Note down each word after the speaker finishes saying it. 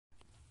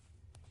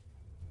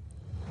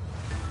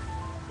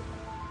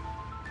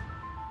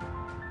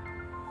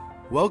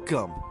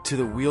Welcome to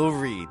The Wheel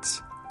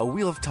Reads, a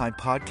Wheel of Time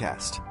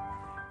podcast.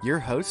 Your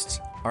hosts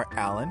are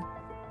Alan,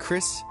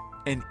 Chris,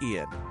 and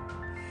Ian.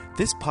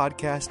 This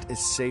podcast is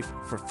safe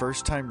for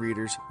first-time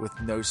readers with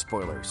no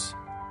spoilers.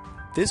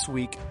 This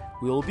week,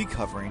 we will be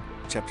covering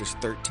chapters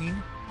 13,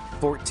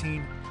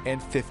 14,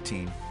 and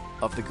 15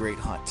 of The Great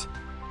Hunt.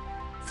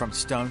 From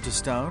Stone to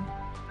Stone,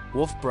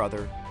 Wolf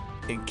Brother,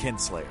 and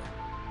Kinslayer.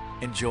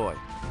 Enjoy.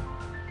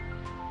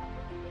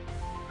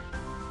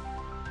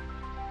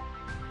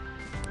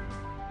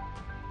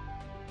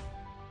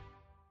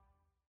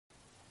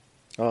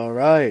 All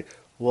right,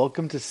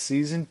 welcome to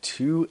Season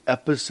 2,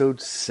 Episode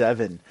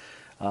 7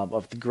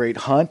 of The Great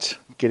Hunt.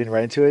 Getting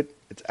right into it,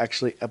 it's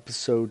actually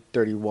Episode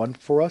 31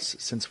 for us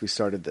since we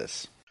started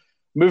this.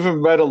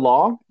 Moving right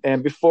along,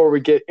 and before we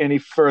get any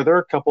further,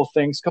 a couple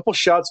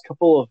shouts,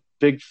 couple of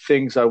big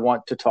things I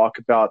want to talk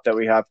about that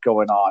we have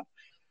going on.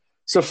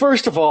 So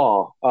first of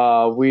all,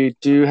 we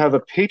do have a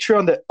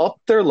Patreon that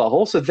upped their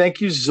level, so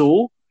thank you,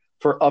 Zool,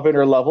 for upping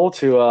her level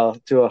to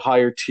a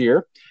higher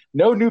tier.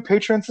 No new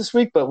patrons this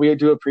week, but we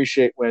do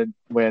appreciate when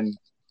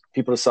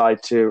people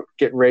decide to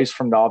get raised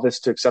from novice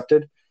to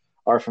accepted,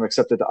 or from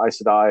accepted to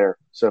Aes Sedai, or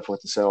so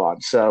forth and so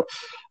on. So,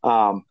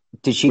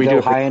 did she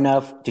go high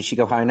enough? Did she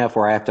go high enough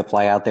where I have to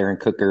fly out there and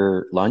cook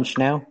her lunch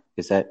now?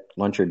 Is that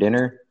lunch or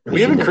dinner?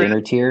 We haven't created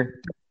dinner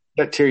tier.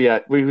 That tier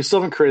yet. We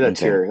still haven't created that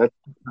tier.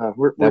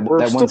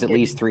 That one's at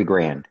least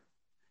 $3,000.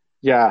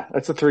 Yeah,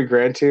 that's a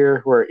 $3,000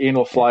 tier where Ian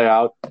will fly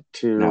out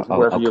to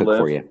wherever you live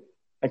for you.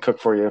 And cook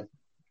for you.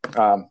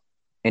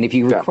 And if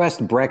you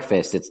request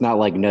breakfast, it's not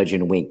like nudge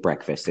and wink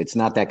breakfast. It's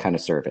not that kind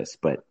of service,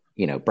 but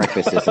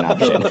breakfast is an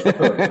option.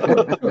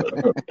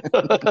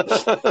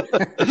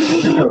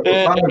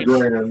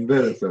 $5,000,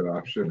 then it's an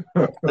option.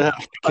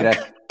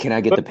 Can I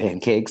get the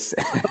pancakes?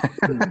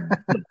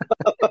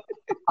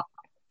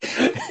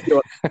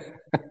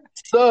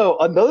 So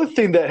another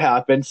thing that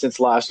happened since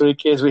last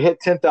week is we hit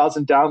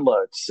 10,000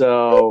 downloads.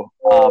 So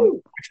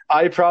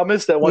I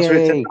promise that once we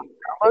hit 10,000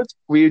 downloads,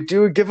 we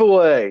do a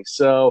giveaway.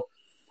 So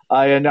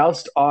I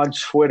announced on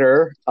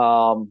Twitter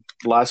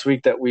last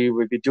week that we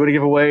would be doing a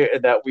giveaway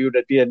and that we would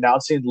be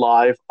announcing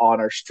live on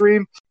our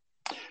stream.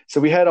 So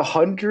we had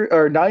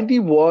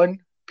 91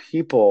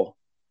 people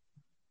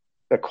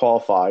that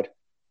qualified.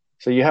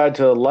 So you had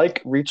to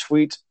like,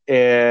 retweet,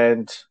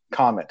 and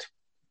comment.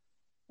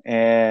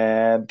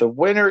 And the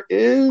winner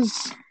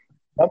is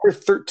number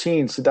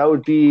 13. So that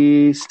would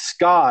be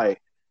Sky.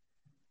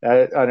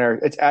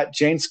 It's at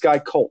Jane Sky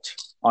Colt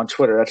on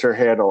Twitter. That's her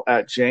handle,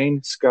 at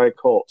Jane Sky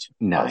Colt.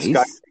 Nice.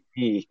 Sky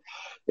P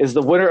is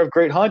the winner of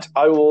Great Hunt.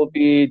 I will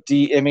be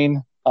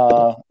DMing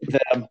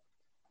them,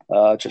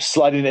 just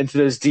sliding into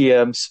those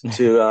DMs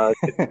to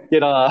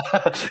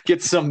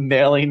get some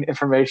mailing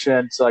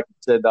information so I can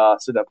send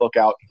that book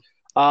out.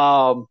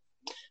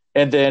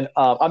 And then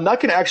I'm not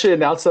going to actually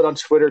announce that on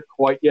Twitter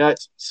quite yet.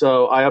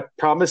 So I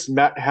promised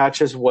Matt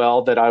Hatch as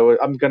well that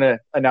I'm going to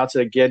announce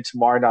it again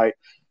tomorrow night.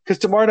 Because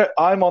tomorrow night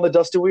I'm on the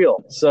Dusty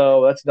Wheel.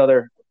 So that's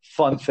another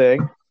fun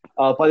thing.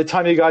 By the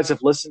time you guys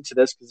have listened to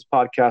this, because this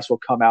podcast will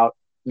come out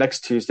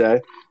next Tuesday,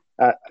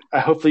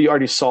 hopefully you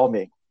already saw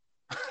me.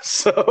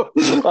 So,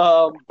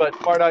 but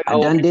tomorrow night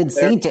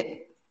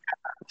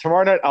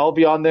Tomorrow night I'll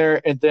be on there,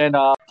 and then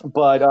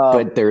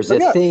but there's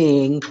a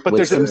thing. But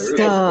there's some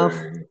stuff.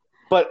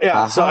 But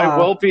yeah, So I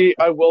will be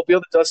on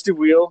the Dusty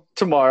Wheel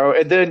tomorrow,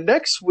 and then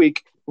next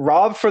week,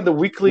 Rob from the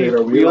Weekly Wait,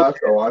 are we allowed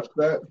to watch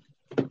that?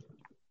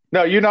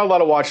 No, you're not allowed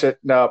to watch it.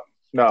 No,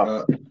 you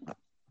can't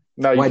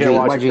watch it.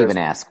 Why'd you even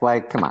ask? Why?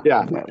 Come on.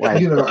 Yeah, I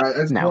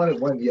just wanted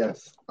one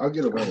yes. I'll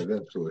get a one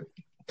eventually.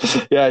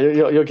 Yeah,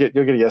 you'll get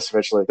a yes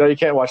eventually. No, you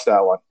can't watch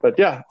that one. But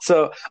yeah,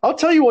 so I'll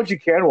tell you what you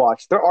can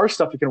watch. There are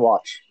stuff you can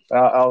watch.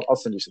 I'll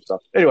send you some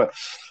stuff. Anyway.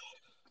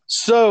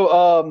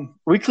 So,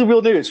 Weekly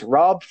Wheel News.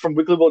 Rob from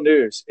Weekly Wheel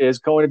News is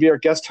going to be our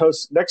guest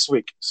host next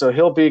week. So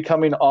he'll be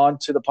coming on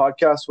to the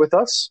podcast with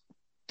us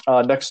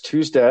next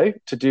Tuesday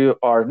to do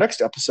our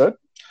next episode.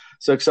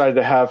 So excited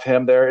to have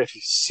him there. If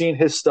you've seen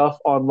his stuff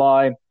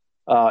online,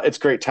 it's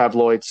great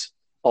tabloids,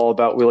 all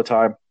about Wheel of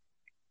Time.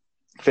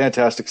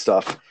 Fantastic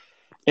stuff.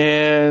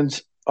 And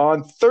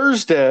on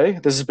Thursday,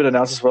 this has been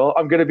announced as well,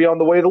 I'm going to be on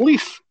the Way of the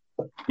Leaf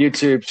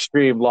YouTube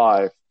stream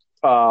live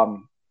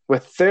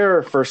with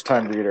their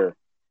first-time reader,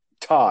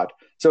 Todd.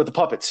 So with the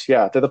puppets,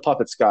 they're the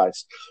puppets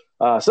guys.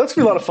 So that's going to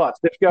be a lot of fun.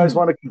 If you guys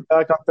want to come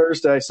back on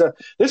Thursday. So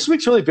this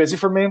week's really busy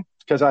for me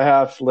because I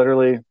have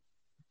literally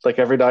like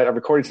every night. I'm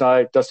recording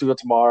tonight, Dusty Wheel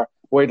tomorrow,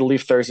 Way to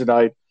Leave Thursday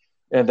night,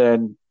 and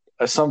then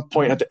at some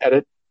point I have to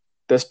edit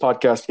this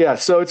podcast. Yeah,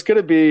 so it's going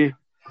to be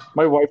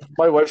my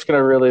wife's going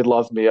to really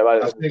love me.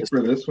 I think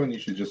for this one you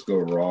should just go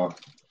raw.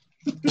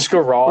 Just go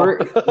raw.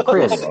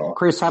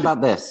 Chris, how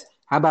about this?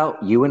 How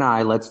about you and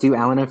I, let's do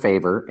Alan a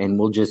favor, and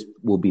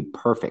we'll be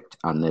perfect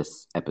on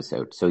this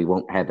episode, so we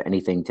won't have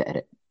anything to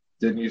edit.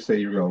 Didn't you say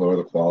you were going to lower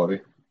the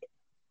quality?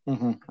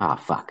 Mm-hmm. Ah,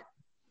 fuck.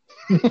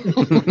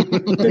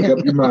 Make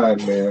up your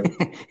mind, man.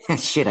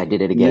 Shit, I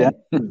did it again.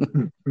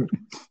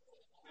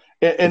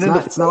 Yeah.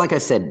 It's not like I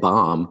said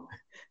bomb.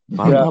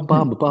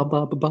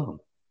 Bomb.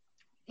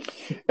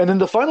 And then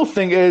the final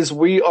thing is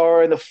we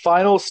are in the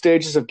final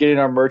stages of getting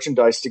our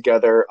merchandise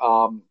together.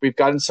 We've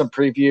gotten some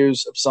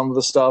previews of some of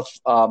the stuff.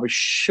 We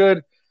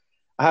should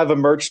have a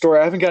merch store.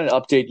 I haven't got an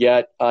update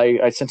yet.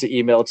 I sent an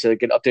email to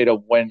get an update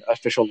on when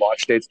official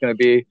launch date's going to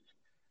be.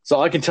 So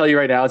all I can tell you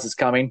right now is it's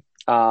coming.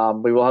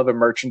 We will have a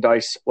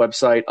merchandise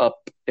website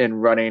up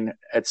and running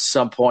at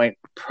some point,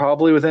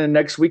 probably within the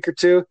next week or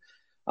two.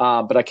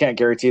 But I can't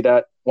guarantee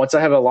that. Once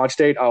I have a launch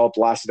date, I'll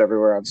blast it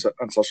everywhere on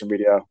social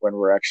media when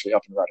we're actually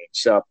up and running.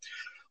 So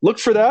look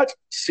for that.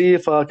 See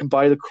if I can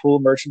buy the cool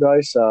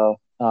merchandise.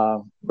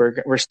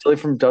 We're stealing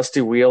from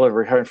Dusty Wheel, and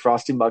we're having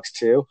Frosty Mugs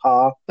too.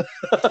 Ha!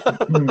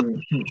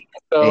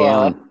 Hey,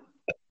 Alan.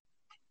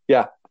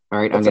 Yeah. All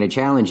right, I'm going to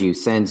challenge you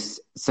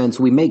since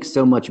we make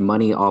so much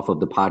money off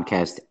of the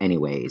podcast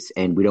anyways,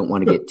 and we don't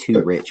want to get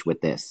too rich with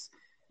this.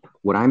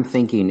 What I'm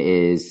thinking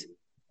is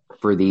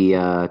for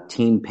the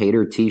Team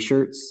Pater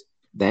t-shirts,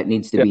 that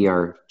needs to be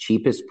our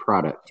cheapest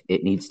product.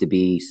 It needs to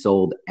be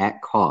sold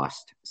at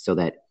cost so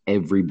that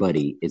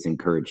everybody is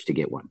encouraged to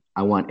get one.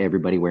 I want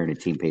everybody wearing a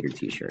Team Pater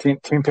t-shirt.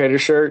 Team Pater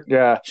shirt,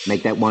 yeah.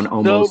 Make that one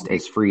almost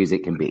as free as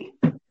it can be.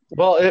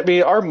 Well, I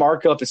mean, our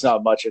markup is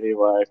not much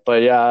anyway,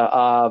 but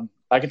yeah,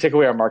 I can take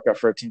away our markup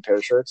for Team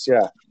Pater shirts.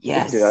 Yeah,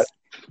 yes, do that.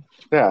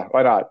 Yeah,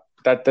 why not?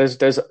 That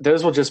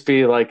those will just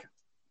be like,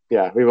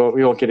 yeah, we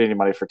won't get any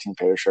money for Team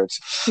Pater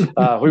shirts.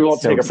 We won't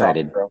so take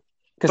excited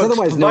because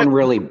otherwise no one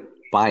really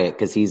buy it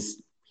because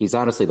he's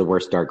honestly the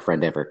worst dark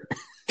friend ever.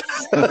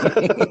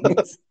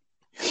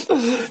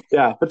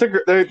 Yeah, but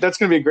that's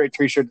going to be a great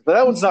t-shirt. But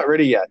that one's not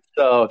ready yet,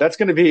 so that's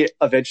going to be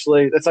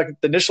eventually. That's like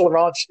the initial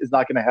launch is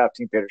not going to have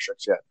Team Pater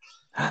shirts yet.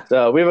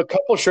 So we have a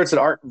couple of shirts that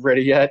aren't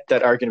ready yet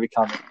that are going to be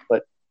coming,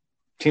 but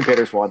Team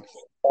Pater's one.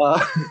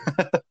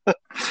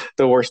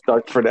 The worst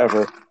dark friend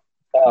ever.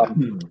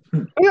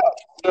 Yeah,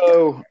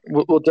 so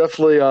we'll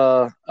definitely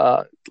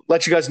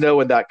let you guys know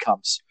when that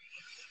comes.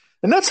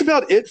 And that's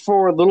about it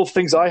for little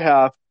things I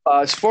have.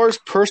 As far as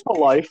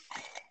personal life,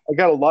 I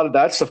got a lot of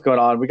that stuff going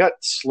on. We got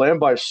slammed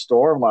by a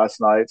storm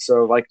last night,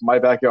 so like my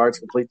backyard's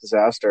a complete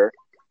disaster.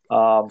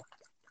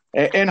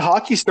 And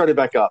hockey started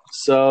back up,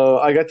 so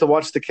I got to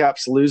watch the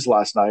Caps lose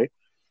last night.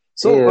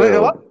 So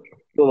a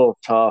little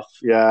tough,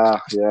 yeah.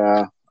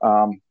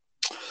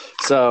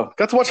 So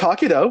got to watch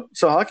hockey though.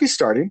 So hockey's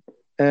starting,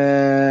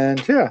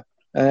 and yeah,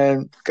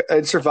 and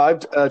it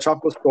survived a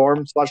tropical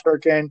storm /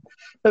 hurricane.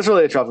 That's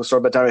really a tropical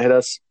storm by the time it hit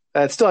us.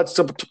 It's still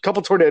a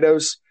couple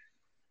tornadoes,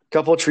 a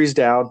couple of trees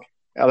down.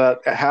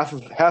 About half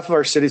of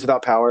our cities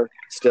without power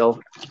still.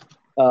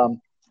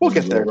 We'll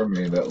get there.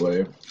 Remain that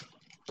way.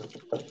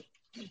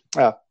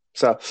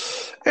 So,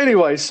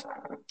 anyways,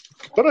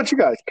 what about you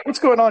guys? What's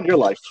going on in your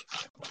life?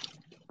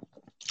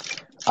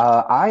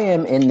 I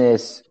am in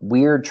this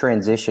weird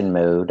transition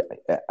mode.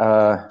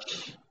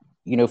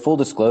 Full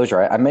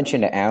disclosure, I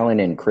mentioned to Alan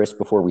and Chris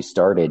before we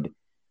started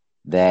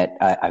that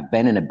I've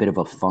been in a bit of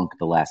a funk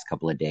the last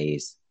couple of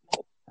days.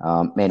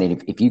 Man,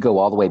 and if you go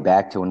all the way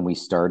back to when we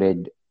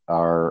started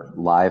our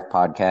live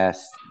podcast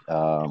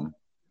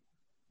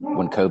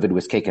when COVID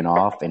was kicking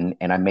off, and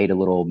I made a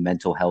little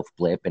mental health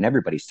blip, and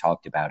everybody's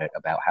talked about it,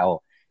 about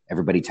how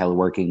everybody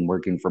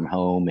working from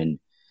home, and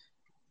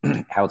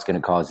how it's going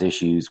to cause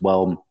issues.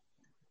 Well,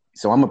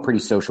 so I'm a pretty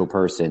social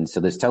person, so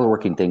this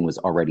teleworking thing was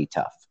already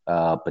tough.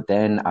 But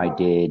then I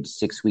did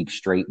 6 weeks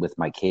straight with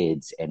my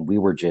kids, and we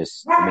were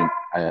just,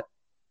 I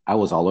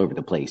was all over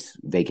the place,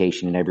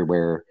 vacationing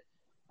everywhere.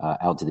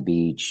 Out to the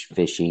beach,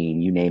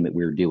 fishing, you name it,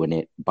 we were doing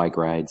it, bike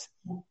rides.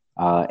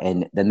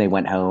 And then they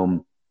went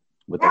home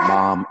with their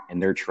mom,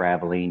 and they're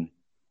traveling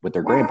with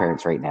their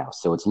grandparents right now.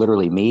 So it's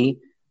literally me,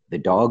 the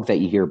dog that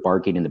you hear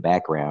barking in the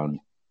background,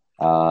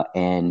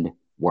 and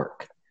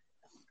work.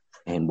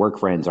 And work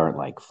friends aren't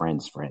like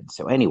friends.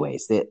 So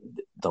anyways,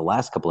 the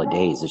last couple of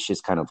days, it's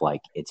just kind of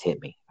like it's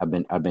hit me.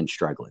 I've been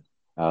struggling.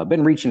 I've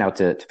been reaching out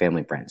to family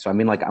and friends. So I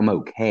mean, like, I'm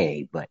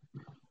okay, but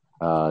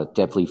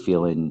definitely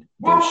feeling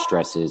those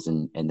stresses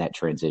and that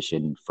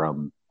transition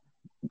from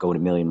going a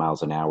million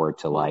miles an hour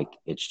to like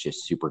it's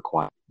just super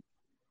quiet,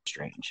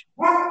 strange.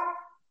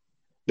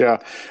 Yeah,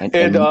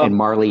 and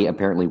Marley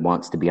apparently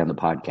wants to be on the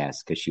podcast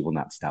because she will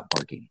not stop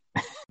barking.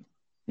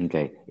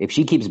 Okay, if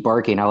she keeps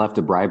barking, I'll have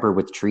to bribe her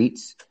with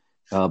treats.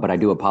 But I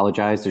do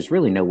apologize. There's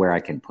really nowhere I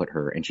can put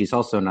her, and she's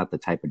also not the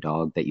type of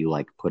dog that you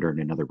like put her in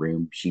another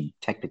room. She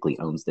technically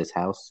owns this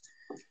house.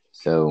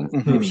 So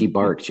if she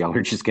barks, y'all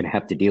are just going to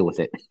have to deal with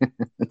it.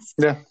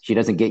 Yeah. She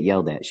doesn't get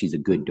yelled at. She's a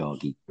good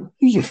doggy.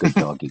 You're a good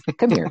doggy.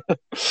 Come here.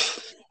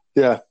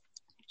 Yeah.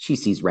 She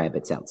sees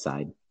rabbits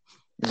outside.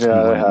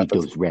 Yeah, eat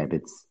those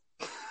rabbits.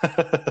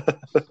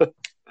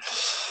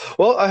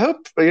 Well, I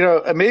hope,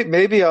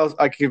 maybe I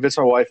can convince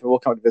my wife and we'll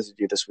come to visit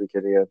you this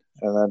weekend, Ian.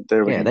 And then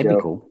there we can that'd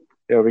be cool.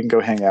 Yeah, we can go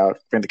hang out,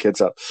 bring the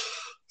kids up.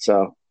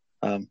 So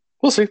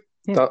we'll see.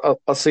 Yeah.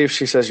 I'll see if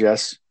she says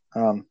yes.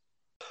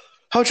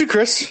 How'd you,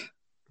 Chris?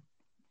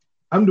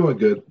 I'm doing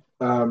good.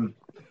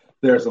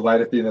 There's a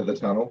light at the end of the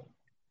tunnel.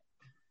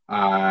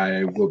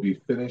 I will be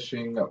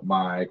finishing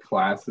my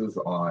classes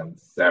on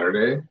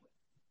Saturday.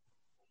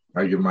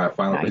 I give my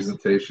final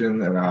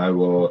presentation, and I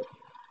will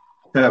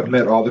have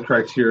met all the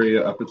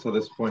criteria up until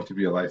this point to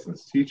be a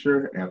licensed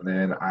teacher, and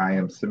then I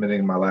am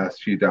submitting my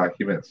last few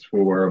documents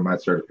for my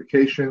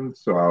certification.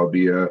 So I'll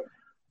be a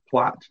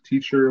PLOT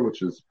teacher,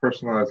 which is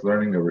personalized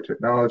learning over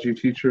technology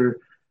teacher.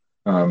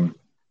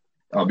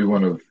 I'll be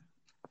one of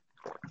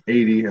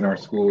 80 in our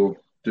school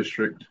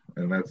district,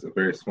 and that's a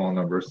very small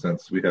number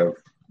since we have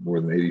more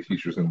than 80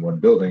 teachers in one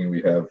building and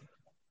we have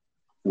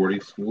 40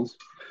 schools.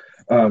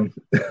 So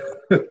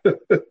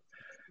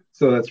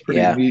that's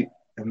pretty neat.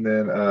 And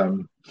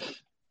then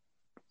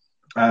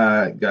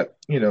I got,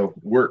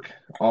 work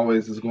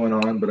always is going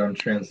on, but I'm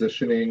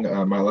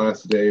transitioning. My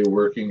last day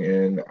working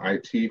in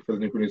IT for the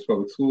Newport News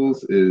Public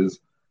Schools is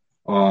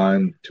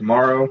on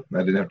tomorrow. I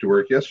didn't have to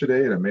work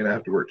yesterday, and I may not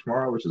have to work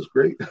tomorrow, which is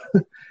great.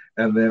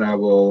 And then I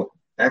will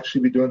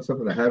actually be doing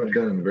something I haven't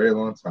done in a very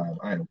long time.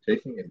 I am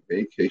taking a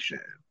vacation.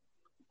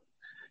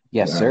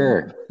 Yes,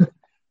 sir.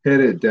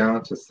 Headed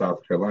down to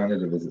South Carolina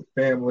to visit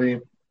family.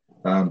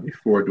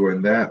 Before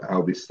doing that,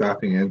 I'll be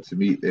stopping in to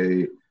meet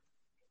a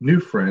new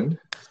friend.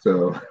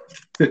 So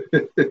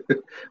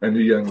a new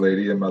young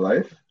lady in my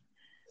life.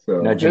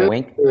 So Nudge and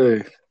wink.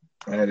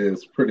 That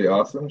is pretty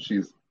awesome.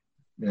 She's,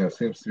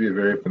 seems to be a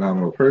very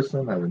phenomenal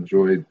person. I've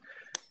enjoyed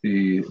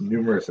the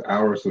numerous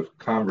hours of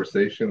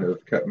conversation that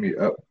have kept me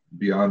up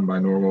beyond my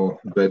normal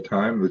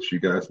bedtime, which you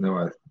guys know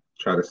I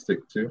try to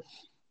stick to.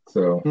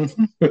 So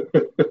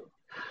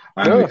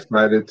I'm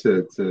excited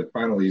to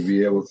finally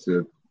be able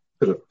to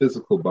put a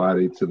physical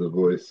body to the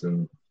voice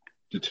and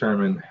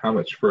determine how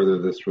much further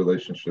this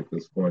relationship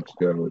is going to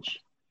go, which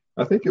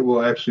I think it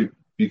will actually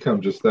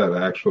become just that,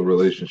 an actual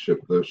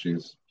relationship, though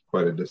she's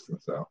quite a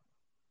distance out.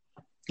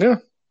 Yeah.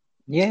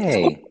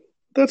 Yay.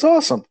 That's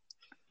awesome.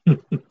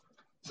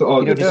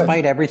 So,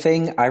 despite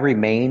everything, I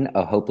remain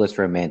a hopeless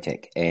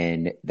romantic,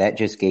 and that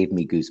just gave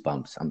me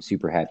goosebumps. I'm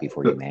super happy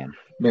for you, man.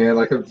 Man,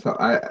 like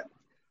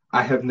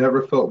I have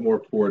never felt more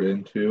poured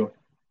into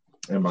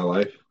in my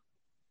life.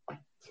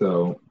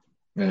 So,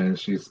 and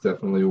she's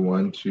definitely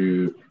one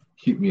to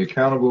keep me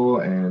accountable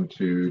and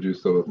to do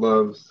so with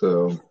love.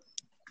 So,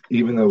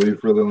 even though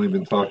we've really only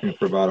been talking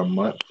for about a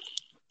month,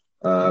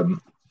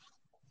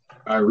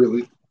 I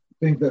really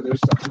think that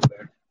there's something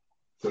there.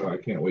 So I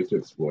can't wait to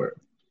explore it.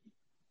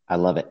 I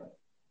love it.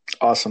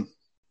 Awesome.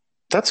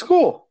 That's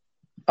cool.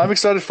 I'm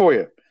excited for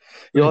you.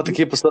 You'll have to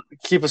keep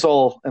us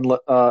all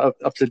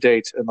up to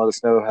date and let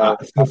us know how.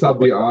 Since I'll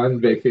be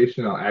on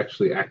vacation, I'll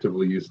actually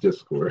actively use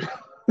Discord.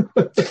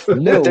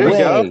 No there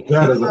way.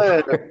 There's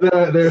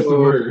the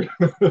word.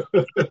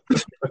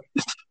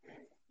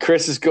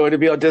 Chris is going to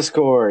be on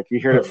Discord. You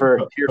heard it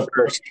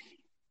first.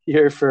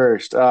 Here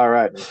first. All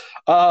right.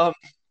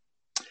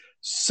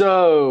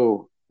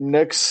 So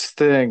next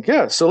thing,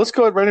 so let's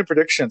go ahead and write in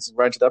predictions and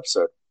right into the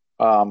episode.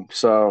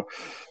 So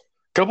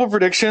a couple of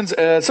predictions,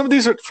 and some of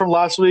these are from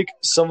last week.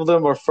 Some of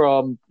them are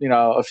from,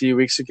 a few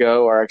weeks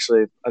ago, or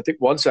actually, I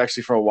think one's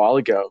actually from a while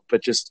ago,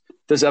 but just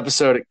this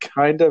episode, it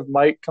kind of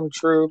might come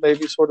true,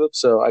 maybe sort of.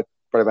 So I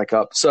brought it back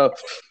up. So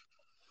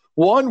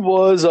one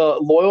was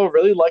Loyal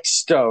really likes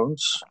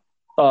stones.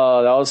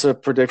 That was a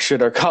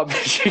prediction or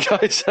comment you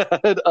guys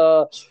had.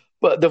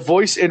 But the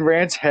voice in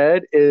Rand's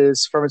head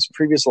is from his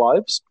previous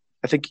lives.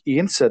 I think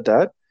Ian said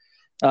that.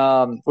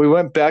 We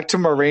went back to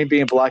Moraine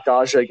being Black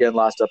Aja again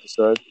last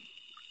episode.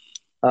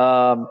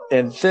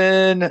 And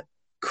then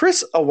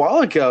Chris, a while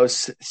ago,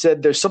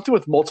 said there's something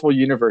with multiple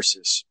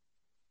universes.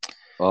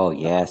 Oh,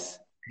 yes.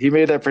 He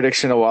made that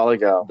prediction a while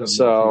ago. The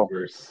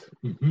multiverse.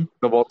 The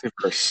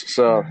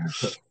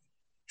multiverse.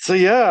 So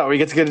yeah, we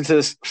get to get into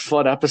this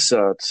fun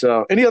episode.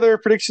 So any other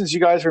predictions you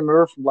guys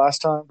remember from last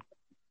time?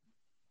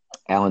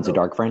 Alan's a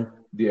dark friend?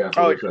 Yeah.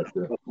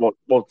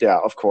 Well, yeah,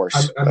 of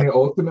course. I mean,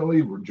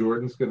 ultimately,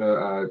 Jordan's going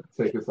to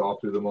take us all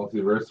through the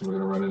multiverse, and we're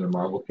going to run into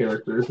Marvel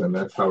characters, and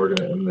that's how we're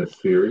going to end this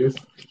series.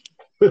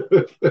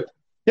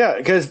 Yeah,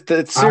 because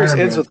the series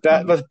ends with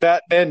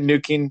Batman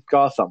nuking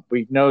Gotham.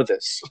 We know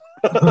this.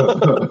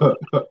 But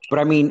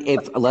I mean,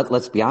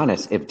 let's be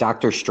honest, if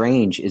Doctor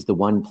Strange is the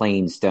one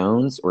playing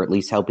stones, or at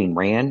least helping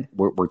Rand,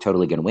 we're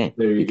totally going to win.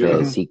 There you go.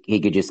 Because he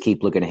could just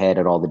keep looking ahead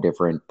at all the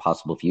different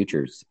possible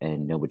futures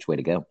and know which way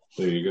to go.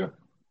 There you go.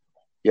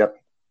 Yep.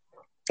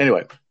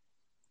 Anyway,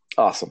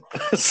 awesome.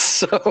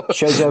 So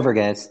show's over,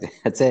 guys.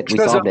 That's it. We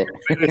solved it.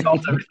 We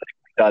solved everything.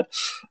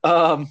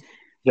 Done.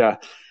 Yeah.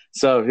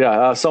 So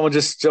yeah, someone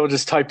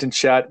just typed in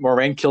chat.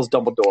 Moraine kills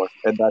Dumbledore,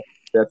 and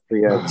that's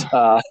the end.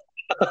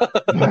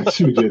 That's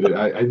who did it.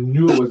 I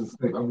knew it was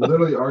Snape. I'm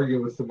literally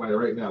arguing with somebody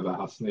right now about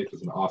how Snape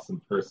is an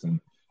awesome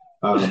person,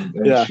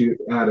 and she's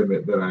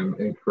adamant that I'm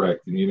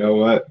incorrect. And you know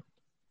what?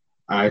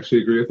 I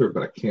actually agree with her,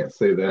 but I can't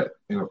say that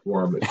in a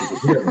forum that she can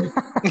hear me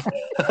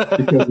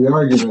because the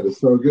argument is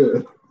so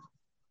good.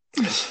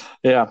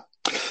 Yeah.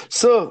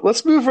 So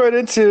let's move right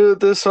into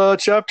this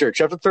chapter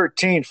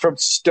 13, From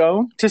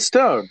Stone to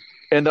Stone.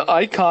 And the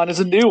icon is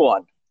a new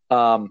one.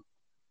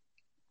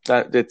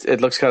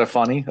 It looks kind of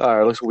funny.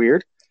 It looks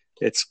weird.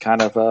 It's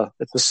kind of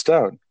it's a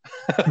stone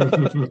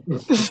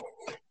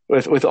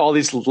with all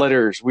these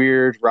letters,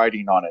 weird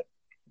writing on it.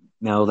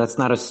 No, that's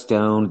not a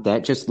stone.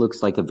 That just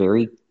looks like a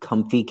very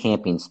comfy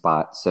camping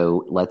spot.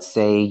 So let's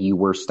say you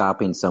were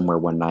stopping somewhere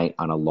one night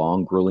on a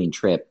long, grueling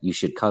trip. You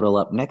should cuddle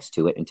up next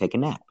to it and take a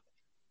nap.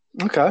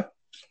 Okay.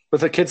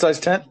 With a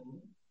kid-sized tent?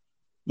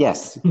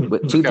 Yes,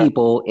 with two Okay.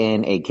 people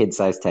in a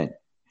kid-sized tent.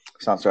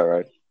 Sounds about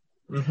right.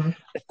 Mm-hmm.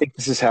 I think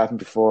this has happened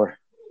before.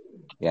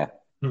 Yeah.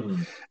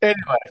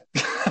 Anyway.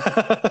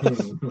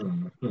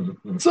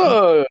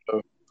 So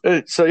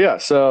yeah.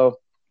 So,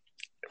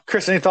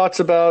 Chris, any thoughts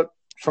about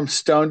From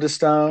Stone to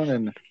Stone?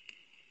 And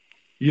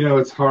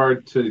It's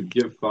hard to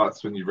give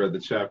thoughts when you read the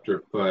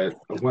chapter, but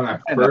when I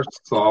I know.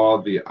 first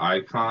saw the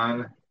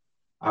icon,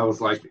 I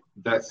was like,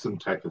 that's some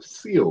type of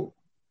seal.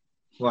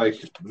 Like,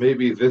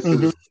 maybe this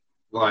is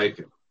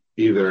like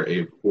either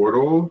a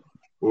portal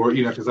or,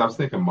 because I was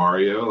thinking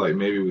Mario, like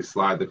maybe we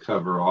slide the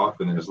cover off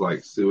and there's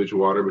like sewage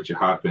water, but you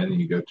hop in and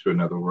you go to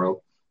another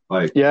world.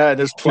 Like, Yeah,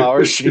 there's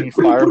flowers shooting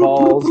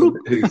fireballs.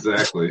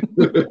 Exactly.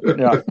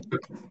 Yeah.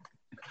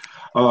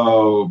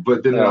 Oh,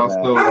 but then it Oh,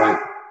 also man. like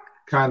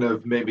kind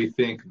of made me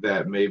think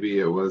that maybe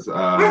it was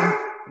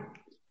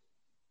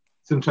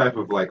some type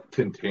of like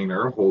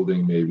container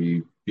holding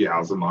maybe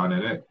Beelzemon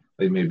in it.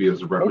 Like maybe it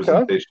was a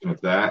representation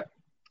of that.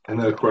 And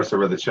then of course I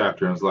read the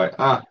chapter and was like,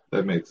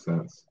 that makes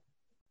sense.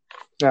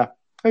 Yeah,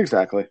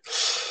 exactly.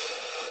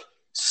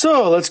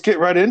 So let's get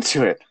right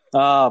into it.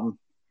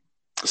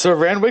 So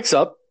Rand wakes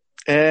up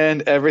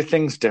and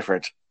everything's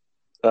different.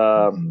 He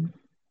kind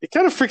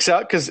of freaks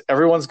out because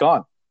everyone's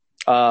gone.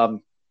 He's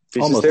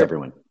just Almost there.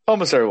 everyone.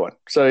 Almost everyone.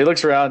 So he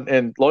looks around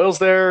and Loyal's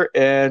there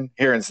and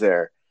Hiran's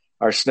there,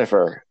 our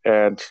sniffer.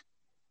 And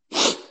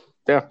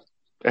yeah,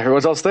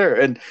 everyone's else there.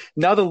 And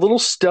now the little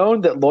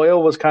stone that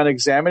Loyal was kind of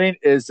examining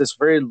is this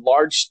very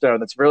large stone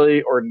that's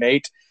really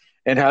ornate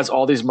and has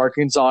all these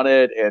markings on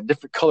it and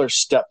different color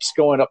steps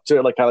going up to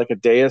it, like kind of like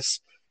a dais.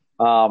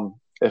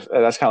 If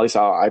that's kind of at least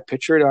how I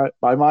picture it in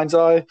my mind's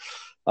eye.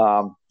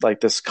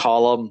 Like this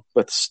column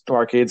with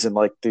markings and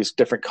like these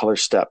different color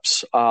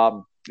steps.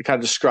 It kind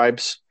of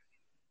describes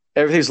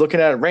everything he's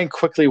looking at. And Rain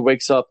quickly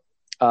wakes up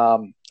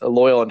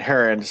Loyal and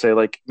Hiran to say,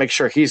 like, make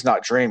sure he's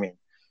not dreaming.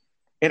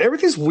 And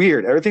everything's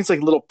weird. Everything's like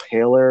a little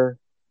paler,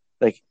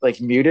 like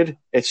muted.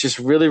 It's just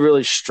really,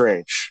 really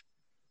strange.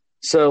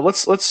 So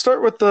let's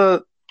start with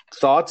the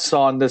thoughts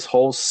on this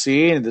whole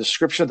scene and the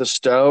description of the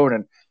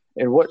stone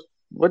and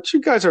what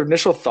you guys'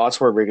 initial thoughts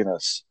were reading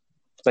this.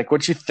 Like,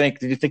 what you think?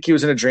 Did you think he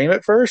was in a dream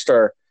at first,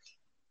 or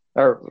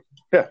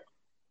yeah?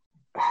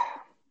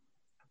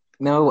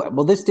 No,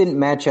 well, this didn't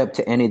match up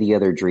to any of the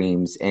other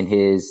dreams, and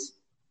his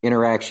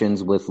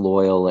interactions with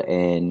Loyal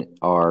and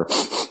our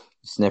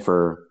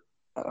sniffer.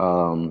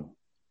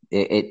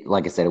 It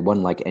like I said, it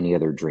wasn't like any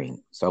other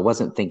dream, so I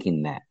wasn't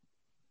thinking that.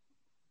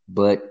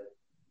 But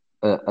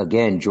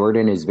again,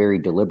 Jordan is very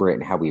deliberate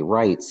in how he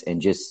writes,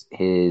 and just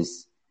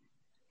his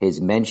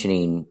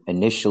mentioning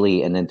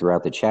initially and then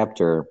throughout the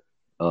chapter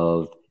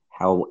of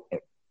how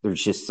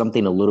there's just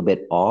something a little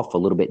bit off, a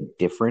little bit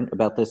different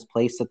about this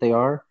place that they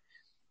are,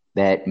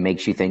 that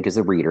makes you think as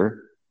a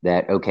reader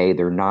that, okay,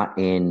 they're not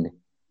in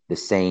the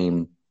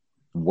same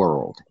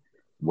world,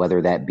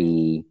 whether that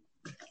be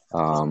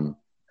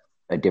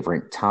a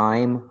different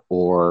time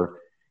or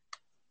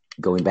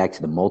going back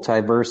to the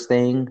multiverse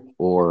thing,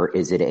 or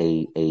is it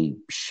a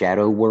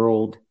shadow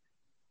world,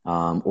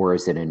 or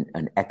is it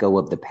an echo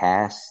of the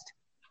past?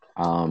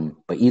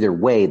 But either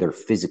way, they're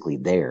physically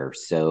there.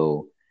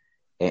 So,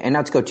 and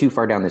not to go too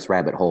far down this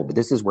rabbit hole, but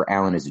this is where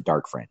Alan is a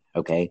dark friend.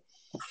 Okay.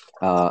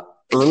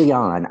 Early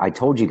on, I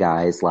told you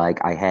guys,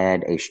 like, I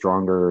had a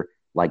stronger,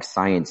 like,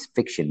 science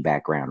fiction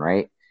background,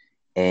 right?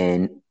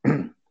 And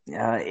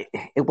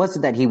it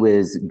wasn't that he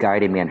was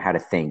guiding me on how to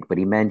think, but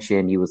he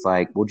mentioned, he was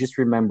like, well, just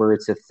remember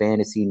it's a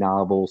fantasy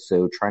novel,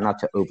 so try not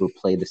to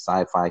overplay the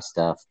sci-fi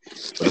stuff.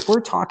 But if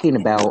we're talking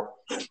about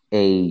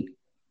a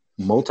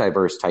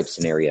multiverse type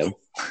scenario,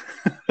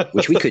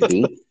 which we could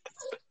be,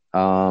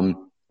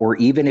 or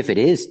even if it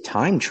is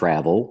time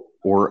travel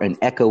or an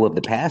echo of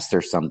the past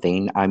or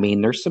something, I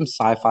mean, there's some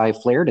sci-fi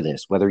flair to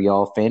this, whether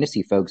y'all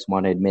fantasy folks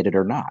want to admit it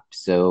or not.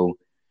 So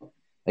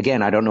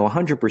again, I don't know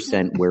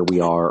 100% where we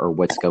are or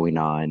what's going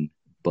on,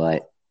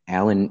 but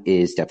Alan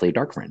is definitely a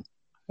dark friend.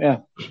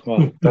 Yeah,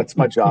 well, that's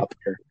my job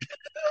here.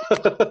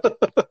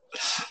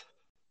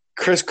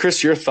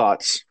 Chris, your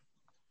thoughts?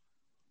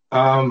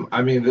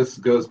 I mean, this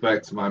goes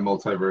back to my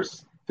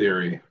multiverse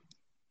theory.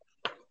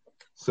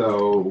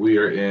 So we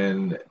are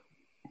in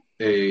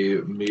a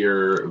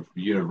mirror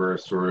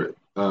universe or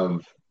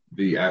of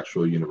the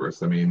actual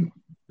universe. I mean,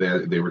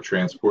 they were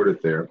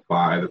transported there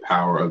by the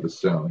power of the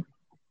stone.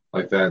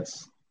 Like,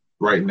 that's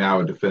right now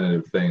a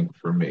definitive thing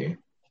for me.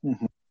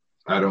 Mm-hmm.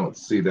 I don't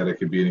see that it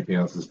could be anything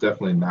else. It's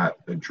definitely not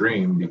a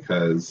dream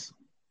because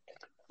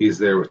he's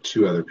there with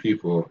two other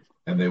people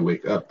and they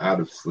wake up out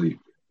of sleep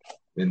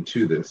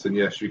into this. And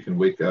yes, you can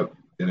wake up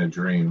in a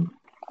dream,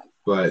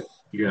 but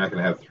you're not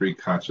going to have three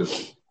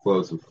conscious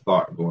flows of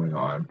thought going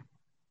on.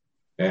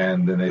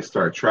 And then they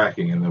start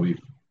tracking, and then we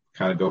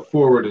kind of go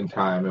forward in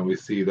time and we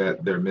see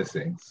that they're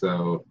missing.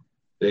 So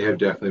they have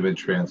definitely been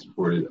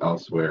transported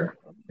elsewhere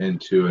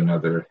into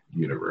another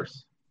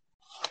universe.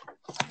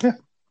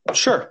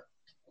 Sure.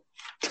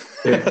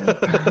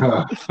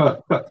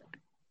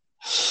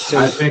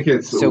 I think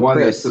it's one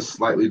Chris, that's just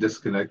slightly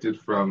disconnected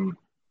from,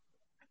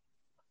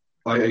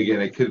 like,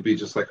 again, it could be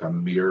just like a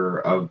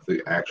mirror of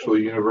the actual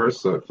universe,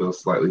 so it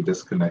feels slightly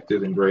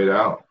disconnected and grayed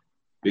out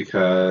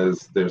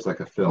because there's like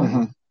a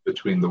film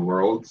between the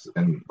worlds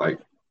and like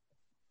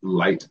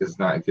light is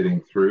not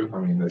getting through. I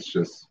mean, that's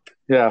just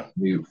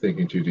me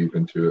thinking too deep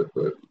into it,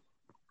 but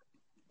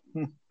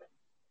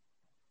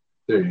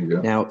there you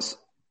go. Now,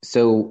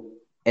 so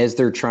as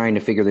they're trying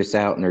to figure this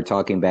out and they're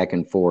talking back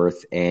and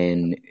forth,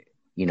 and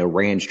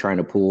Rand's trying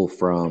to pull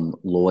from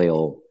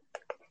Loyal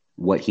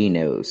what he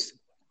knows,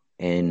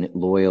 and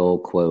Loyal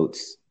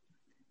quotes,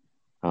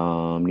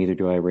 "Neither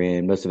do I,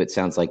 Rand. Most of it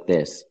sounds like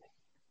this: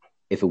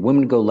 if a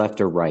woman go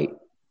left or right,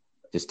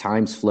 does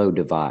time's flow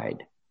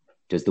divide?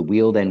 Does the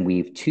wheel then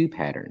weave two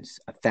patterns,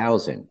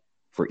 1,000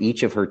 for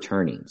each of her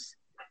turnings,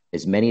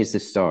 as many as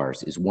the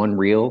stars? Is one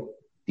real?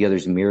 The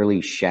other's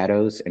merely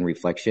shadows and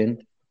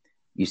reflection?"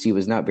 You see, it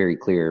was not very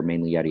clear,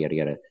 mainly yada, yada,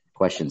 yada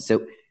questions.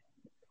 So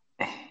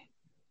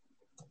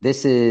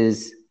this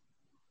is,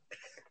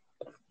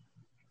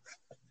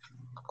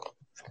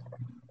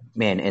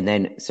 man. And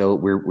then, so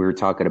we were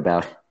talking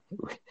about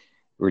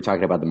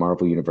the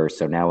Marvel universe.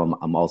 So now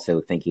I'm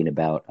also thinking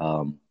about,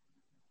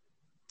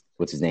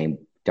 what's his name?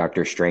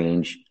 Doctor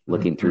Strange,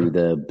 looking through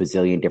the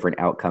bazillion different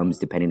outcomes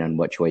depending on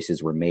what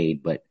choices were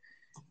made. But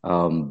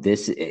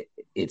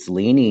it's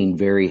leaning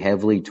very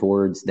heavily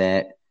towards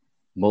that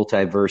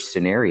multiverse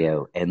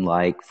scenario, and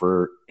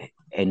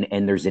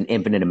and there's an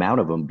infinite amount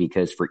of them,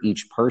 because for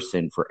each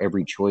person, for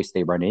every choice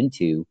they run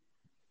into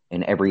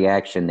and every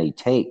action they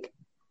take,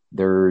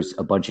 there's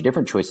a bunch of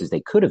different choices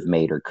they could have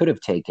made or could have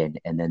taken,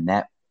 and then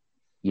that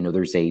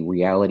there's a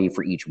reality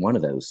for each one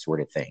of those sort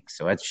of things.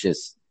 So that's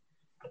just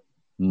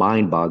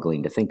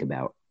mind-boggling to think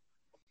about.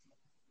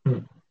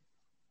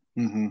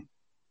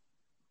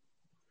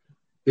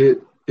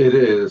 It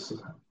is.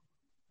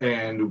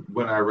 And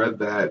when I read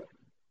that,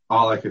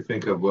 all I could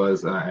think of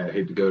was, and I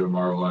hate to go to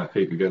Marvel, I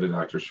hate to go to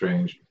Doctor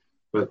Strange,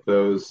 but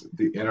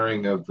the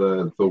entering of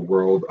the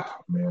world,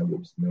 oh man, what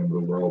was the name of the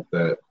world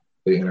that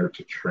they entered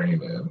to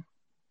train in?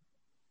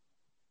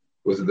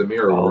 Was it the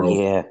Mirror World?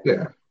 Yeah.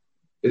 Yeah.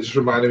 It just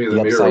reminded me of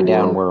the Mirror Upside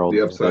Down World.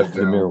 The Upside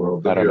Down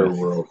World. The Mirror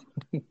World.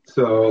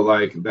 So,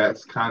 like,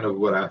 that's kind of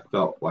what I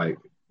felt like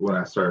when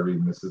I started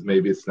reading this, is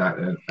maybe it's not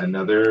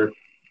another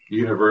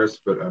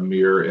universe, but a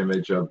mirror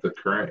image of the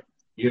current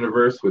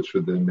universe, which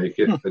would then make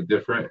it a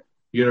different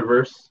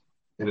universe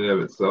in and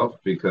of itself,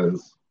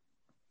 because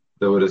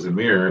though it is a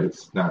mirror,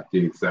 it's not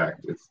the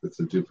exact, it's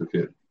a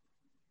duplicate.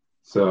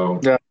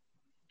 So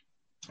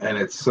and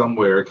it's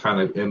somewhere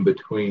kind of in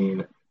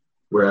between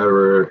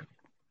wherever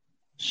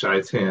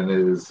Shaitan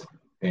is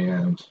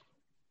and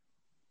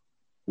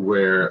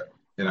where,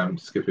 and I'm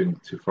skipping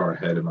too far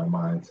ahead in my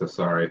mind, so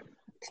sorry,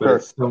 but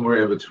it's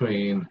somewhere in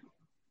between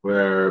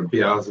where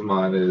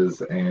Beelzebub is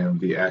and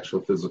the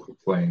actual physical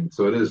plane.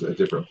 So it is a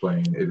different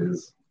plane. It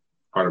is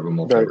part of a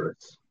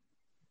multiverse.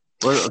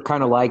 Or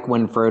kind of like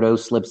when Frodo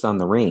slips on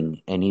the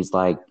ring and he's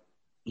like,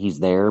 he's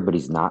there, but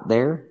he's not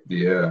there.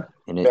 Yeah.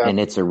 And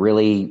it's a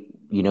really,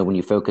 when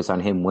you focus on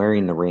him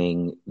wearing the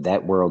ring,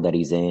 that world that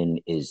he's in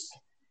is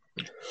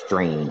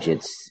strange.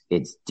 It's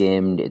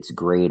dimmed, it's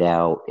grayed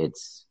out.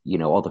 It's,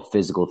 all the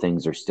physical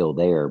things are still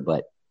there,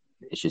 but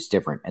it's just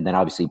different. And then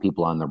obviously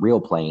people on the real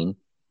plane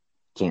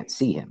can't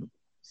see him.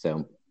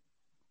 So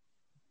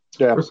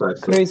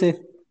crazy.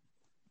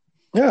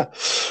 Yeah.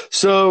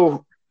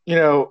 So,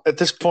 at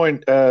this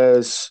point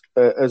as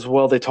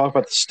well, they talk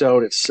about the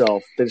stone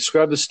itself. They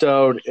describe the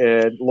stone,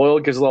 and Loyal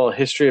gives a little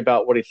history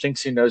about what he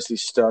thinks he knows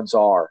these stones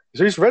are.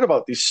 So he's read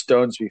about these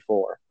stones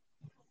before.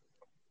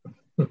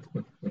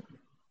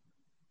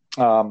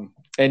 And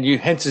you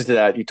hinted to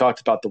that. You talked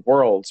about the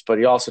worlds, but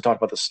he also talked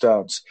about the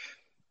stones,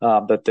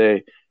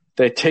 that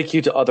they take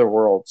you to other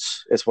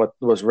worlds, is what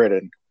was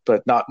written.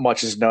 But not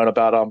much is known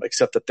about them,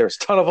 except that there's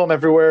a ton of them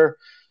everywhere,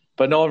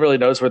 but no one really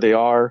knows where they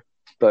are.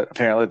 But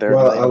apparently they're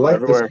I like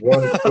everywhere. This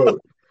one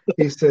quote.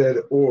 He said,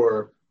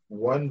 or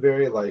one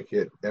very like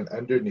it, and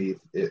underneath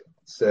it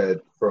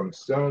said, from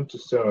stone to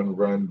stone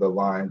run the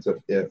lines of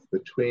if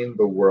between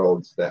the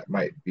worlds that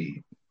might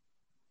be.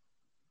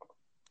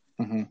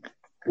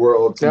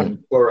 Worlds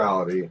in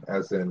plurality,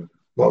 as in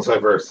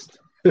multiverse.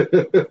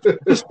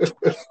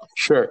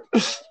 Sure.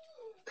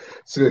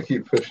 So gonna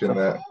keep pushing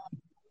that.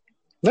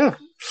 Yeah.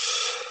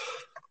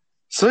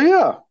 So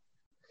yeah.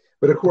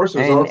 But of course,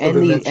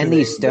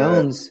 these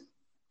stones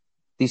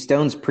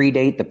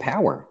predate the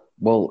power.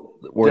 Well,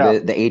 or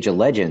the Age of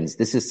Legends.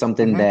 This is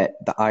something that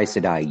the Aes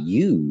Sedai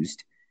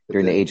used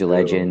during the Age of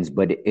Legends,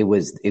 but it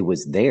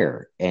was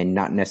there and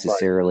not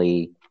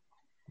necessarily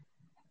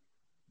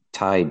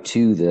tied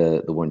to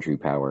the one true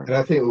power. And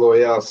I think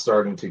Loyal's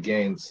starting to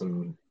gain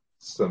some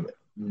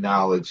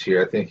knowledge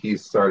here. I think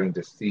he's starting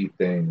to see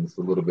things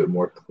a little bit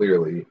more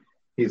clearly.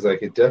 He's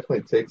like, it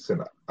definitely takes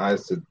an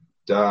Aes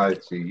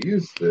Sedai to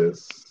use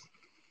this.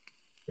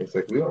 It's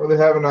like, we don't really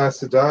have an Aes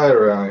Sedai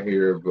around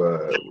here,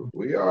 but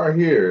we are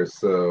here,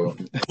 so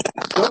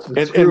Something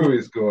And screwy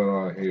is going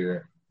on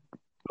here.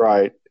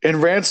 right,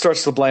 and Rand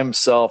starts to blame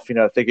himself,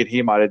 thinking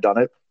he might have done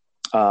it.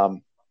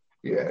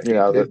 Yeah, You he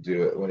know did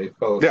do it when he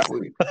fell yeah,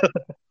 asleep.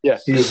 yeah.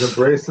 He was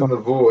embracing the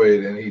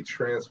void, and he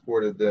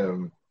transported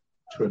them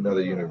to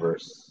another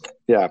universe.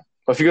 Yeah.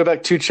 Well, if you go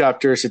back 2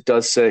 chapters, it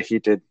does say he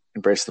did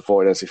embrace the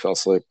void as he fell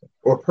asleep.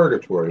 Or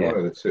purgatory, Yeah. one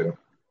of the two.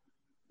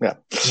 Yeah.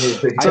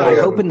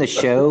 I hope in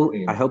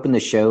the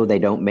show they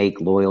don't make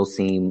Loyal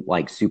seem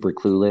like super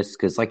clueless,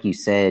 because like you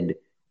said,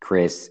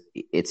 Chris,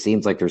 it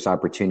seems like there's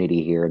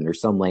opportunity here, and there's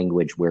some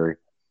language where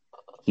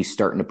he's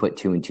starting to put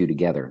 2 and 2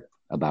 together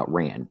about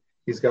Rand.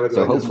 He's got to be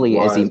so like hopefully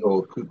this as he wise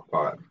old kook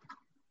pot.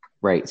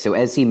 Right. So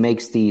as he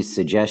makes these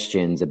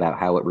suggestions about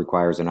how it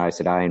requires an Aes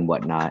Sedai and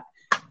whatnot,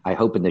 I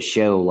hope in the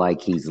show,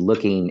 like, he's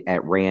looking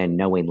at Rand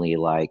knowingly,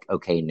 like,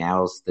 okay,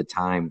 now's the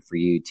time for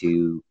you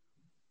to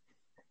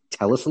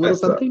tell us a little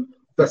something.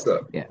 That's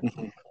up. Yeah.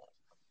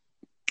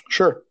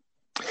 Sure.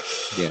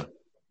 Yeah.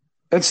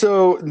 And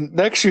so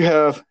next you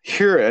have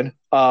Huron,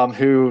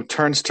 who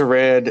turns to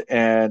Rand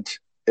and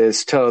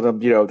is telling him,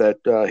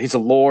 that he's a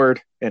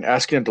lord and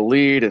asking him to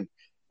lead,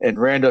 and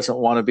Rand doesn't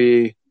want to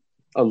be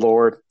a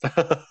lord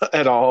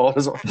at all,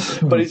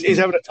 but he's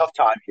having a tough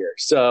time here.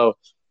 So,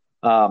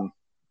 so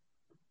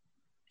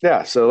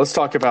let's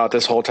talk about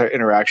this whole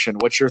interaction.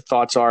 What your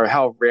thoughts are,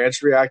 how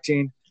Rand's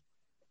reacting,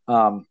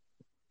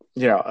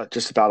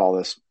 just about all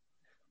this.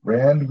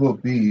 Rand will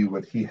be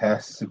what he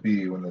has to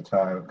be when the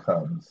time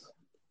comes.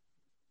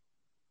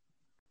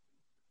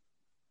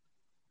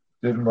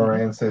 Didn't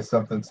Moraine say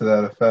something to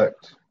that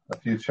effect a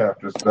few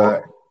chapters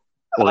back?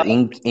 Or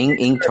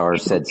Ingtar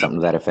said something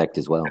to that effect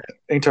as well.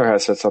 Ingtar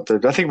has said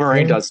something. I think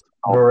Moraine does.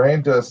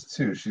 Moraine does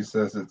too. She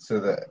says it to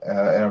the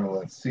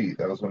Amyrlin seat.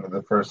 That was one of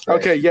the first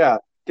things. Okay, yeah.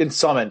 In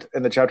Summoned,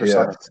 in the chapter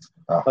Summoned.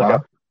 Okay.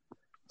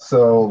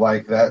 So,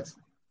 that's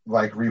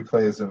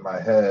replays in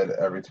my head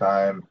every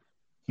time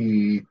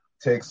he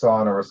takes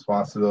on a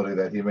responsibility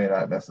that he may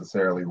not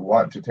necessarily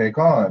want to take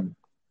on,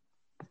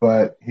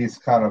 but he's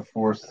kind of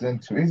forced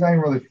into it. He's not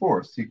even really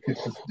forced. He could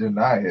just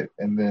deny it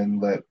and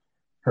then let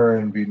her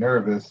and be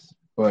nervous,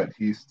 but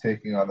he's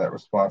taking on that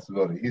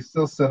responsibility. He's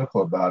still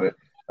cynical about it.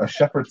 A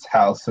shepherd's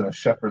house and a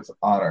shepherd's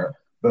honor,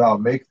 but I'll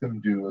make them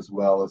do as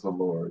well as a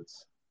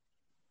lord's.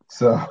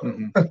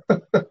 So,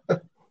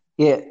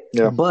 yeah,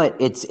 but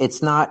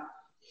it's not.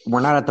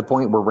 We're not at the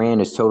point where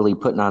Rand is totally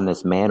putting on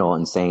this mantle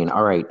and saying,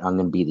 "All right, I'm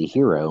going to be the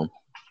hero."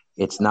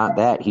 It's not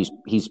that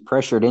he's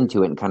pressured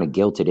into it and kind of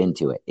guilted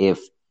into it. If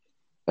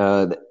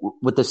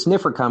with the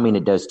sniffer coming,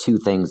 it does 2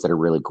 things that are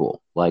really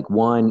cool. Like,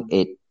 one,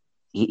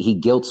 he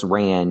guilts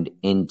Rand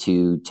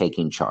into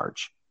taking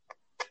charge,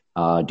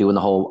 doing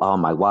the whole, "Oh,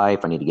 my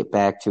wife, I need to get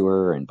back to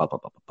her," and blah blah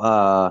blah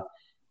blah blah.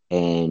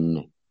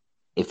 And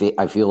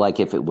I feel like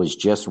if it was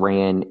just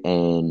Rand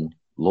and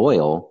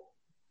Loyal,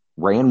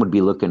 Rand would be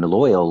looking to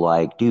Loyal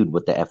like, "Dude,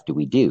 what the F do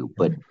we do?"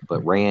 But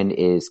Rand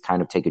is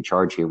kind of taking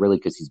charge here, really,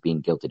 because he's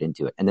being guilted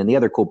into it. And then the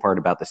other cool part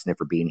about the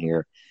sniffer being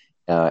here,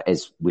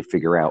 as we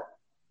figure out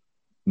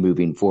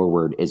moving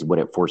forward, is what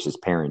it forces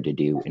Perrin to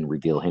do and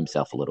reveal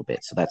himself a little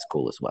bit. So that's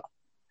cool as well.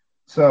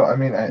 So, I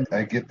mean,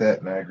 I get that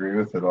and I agree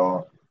with it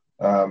all.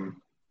 And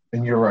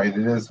you're right.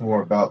 It is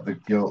more about the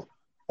guilt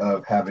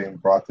of having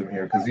brought them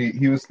here, because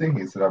he was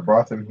thinking, he said, "I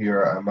brought them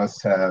here. I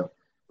must have,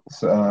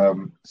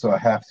 so I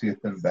have to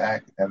get them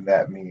back, and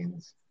that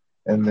means."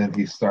 And then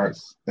he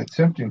starts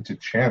attempting to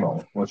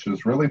channel, which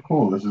is really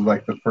cool. This is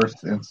like the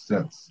first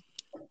instance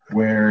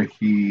where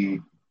he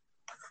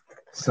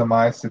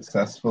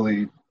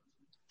semi-successfully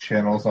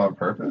channels on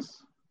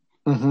purpose.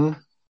 Mm-hmm.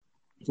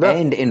 Yeah.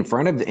 And in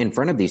front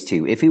of these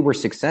 2, if he were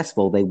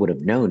successful, they would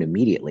have known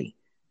immediately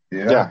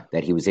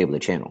that he was able to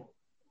channel.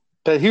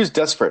 But he was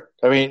desperate.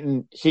 I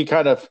mean, he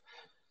kind of,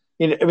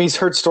 he's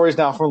heard stories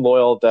now from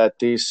Loyal that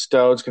these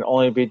stones can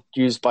only be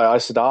used by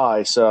Aes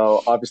Sedai,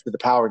 so obviously the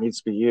power needs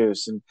to be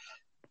used. And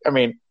I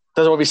mean,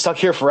 doesn't want to be stuck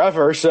here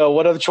forever, so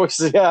what other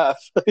choices does he have?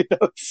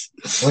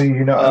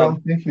 I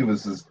don't think he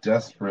was as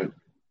desperate,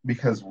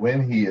 because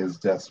when he is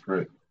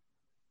desperate,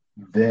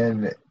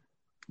 then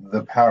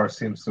the power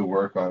seems to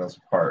work on his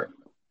part.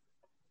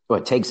 Well,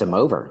 it takes him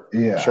over.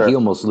 Yeah. Sure. He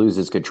almost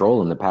loses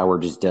control, and the power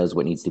just does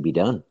what needs to be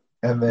done.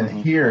 And then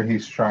here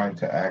he's trying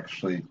to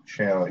actually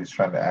channel, he's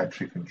trying to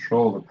actually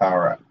control the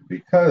power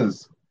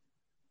because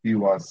he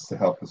wants to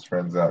help his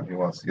friends out. He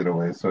wants to get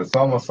away. So it's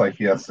almost like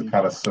he has to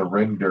kind of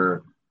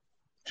surrender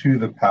to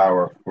the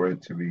power for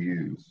it to be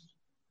used.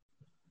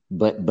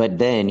 But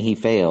then he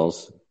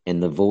fails,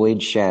 and the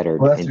void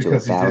shattered into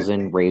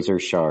 1,000 razor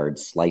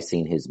shards,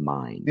 slicing his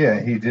mind.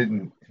 Yeah, he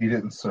didn't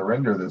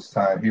surrender this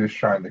time. He was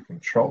trying to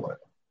control it.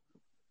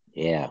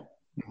 Yeah.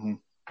 Mm-hmm.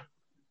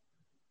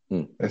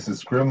 This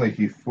is grimly,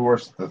 he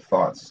forced the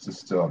thoughts to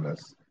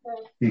stillness.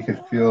 He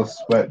could feel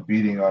sweat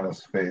beating on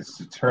his face.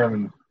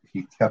 Determined,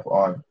 he kept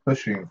on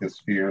pushing his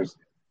fears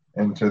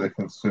into the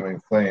consuming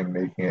flame,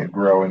 making it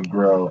grow and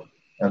grow,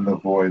 and the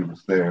void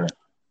was there.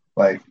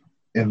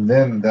 And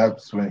then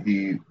that's when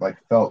he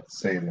felt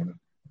Satan.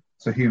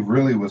 So he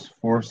really was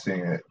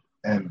forcing it,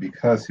 and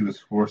because he was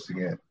forcing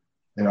it,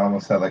 it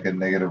almost had like a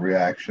negative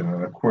reaction.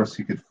 And of course,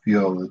 he could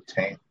feel the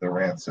taint, the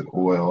rancid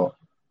oil,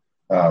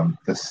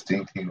 the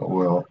stinking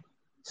oil.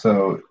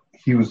 So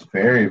he was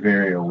very,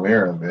 very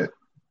aware of it,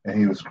 and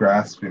he was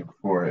grasping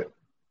for it,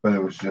 but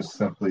it was just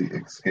simply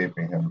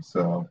escaping him.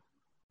 So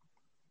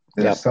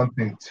there's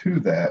something to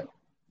that.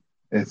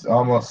 It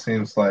almost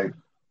seems like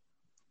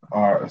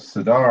our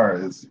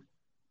Sidar is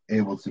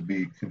able to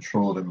be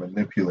controlled and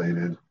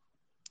manipulated,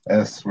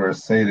 as where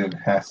Satan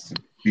has to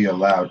be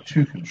allowed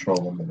to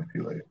control and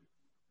manipulate.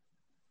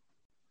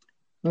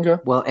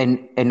 Okay. Well,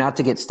 and not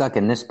to get stuck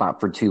in this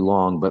spot for too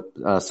long, but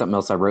something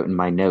else I wrote in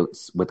my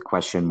notes with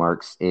question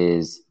marks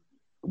is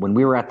when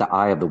we were at the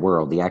Eye of the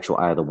World, the actual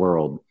Eye of the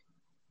World,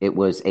 it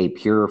was a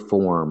pure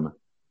form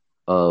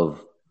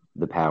of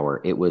the power.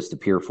 It was the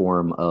pure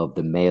form of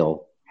the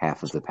male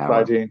half of the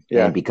power.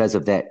 Yeah. And because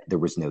of that, there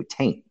was no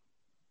taint.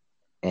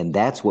 And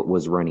that's what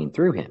was running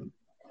through him.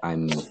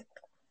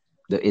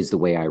 Is the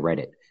way I read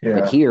it. Yeah.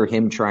 But here,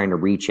 him trying to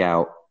reach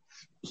out,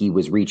 he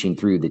was reaching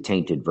through the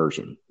tainted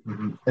version.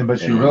 Mm-hmm.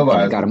 But you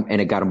realize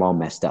it got him all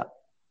messed up.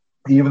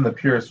 Even the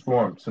purest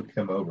form took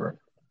him over.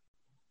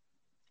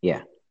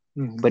 Yeah.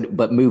 Mm-hmm.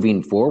 But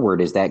moving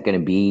forward, is that going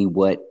to be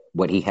what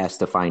he has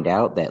to find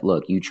out? That,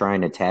 look, you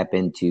trying to tap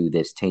into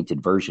this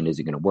tainted version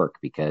isn't going to work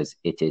because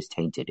it is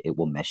tainted. It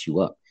will mess you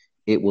up.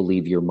 It will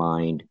leave your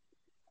mind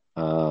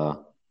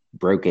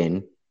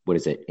broken. What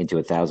is it? Into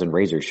 1,000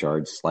 razor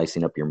shards,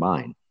 slicing up your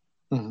mind.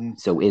 Mm-hmm.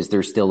 So is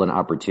there still an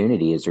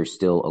opportunity? Is there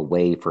still a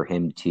way for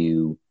him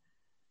to,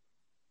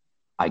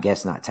 I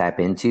guess, not tap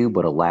into,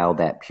 but allow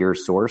that pure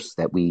source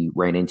that we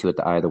ran into at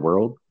the Eye of the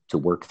World to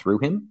work through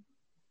him?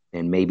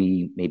 And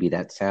maybe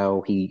that's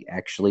how he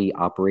actually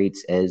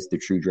operates as the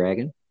true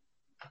dragon.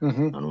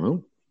 Mm-hmm. I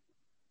don't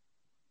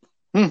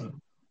know.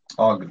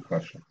 All good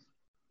questions.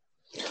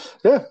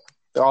 Yeah,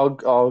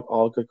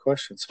 all good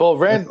questions. Well,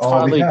 Rand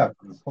finally.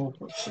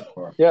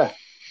 Yeah.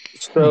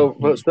 So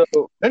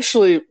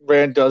eventually,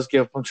 Rand does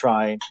give up on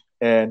trying,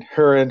 and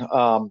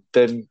Hurin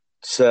then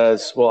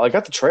says, "Well, I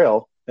got the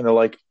trail," and they're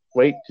like,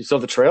 "Wait, you still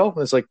have the trail?"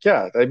 And it's like,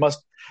 "Yeah, the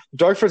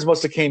Dark Friends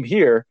must have came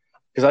here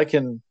because I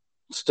can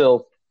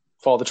still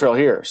follow the trail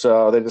here."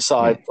 So they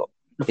decide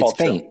it's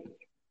faint.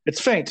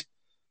 It's faint,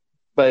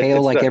 but pale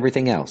it's like there.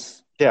 Everything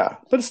else. Yeah,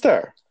 but it's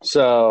there.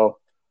 So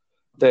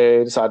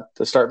they decide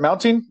to start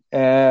mounting,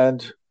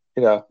 and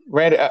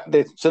Rand.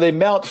 They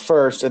mount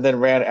first, and then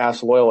Rand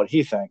asks Loyal what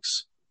he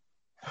thinks.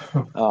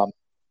 Of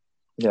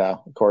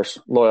course,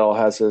 Loyal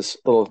has his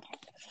little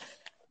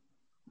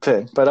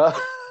thing, but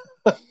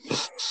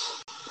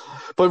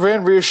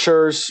Rand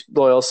reassures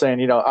Loyal,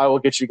 saying, "I will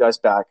get you guys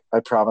back. I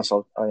promise.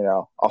 I'll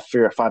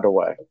find a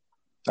way."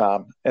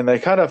 And they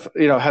kind of,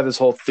 have this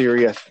whole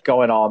theory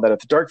going on that if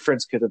the Dark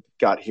Friends could have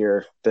got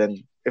here,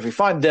 then if we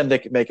find them, they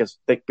could make us.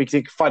 We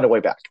could find a way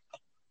back.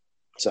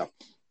 So,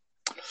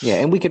 yeah,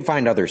 and we could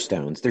find other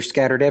stones. They're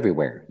scattered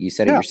everywhere. You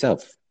said it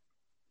yourself.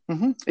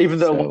 Mm-hmm. Even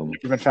though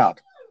they've been found.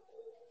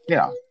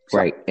 Yeah.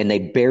 Right. And they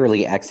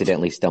barely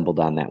accidentally stumbled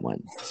on that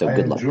one. So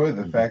good luck. I enjoy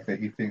the fact that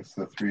he thinks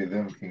the three of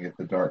them can get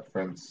the Dark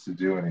Friends to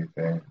do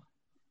anything.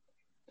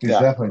 He's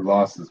definitely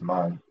lost his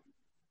mind.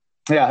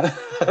 Yeah.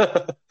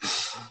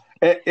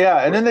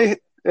 And then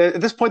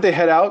at this point they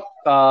head out.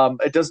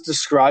 It does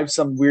describe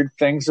some weird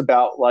things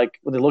about, like,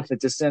 when they look at the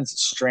distance,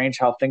 it's strange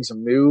how things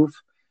move.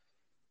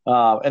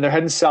 And they're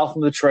heading south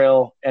from the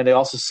trail. And they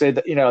also say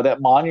that,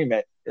 that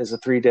monument is a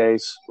 3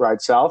 days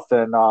ride south.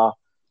 And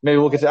maybe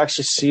we'll get to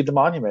actually see the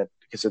monument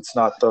because it's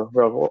not the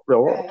real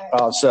world.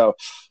 So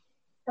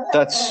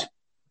that's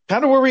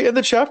kind of where we end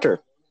the chapter.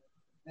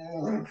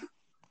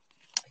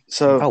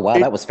 So, oh, wow,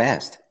 that was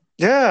fast.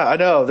 Yeah, I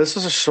know. This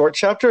was a short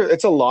chapter.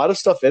 It's a lot of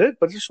stuff in it,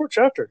 but it's a short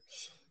chapter.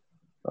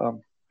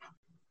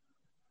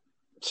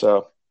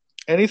 So,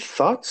 any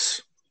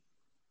thoughts?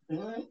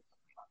 No,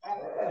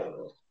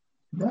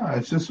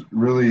 it's just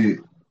really,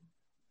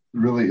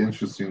 really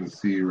interesting to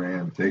see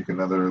Rand take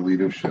another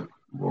leadership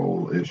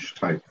role-ish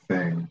type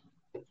thing.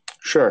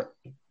 Sure.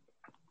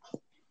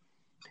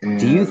 And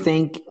do you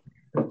think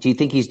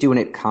he's doing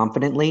it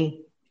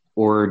confidently,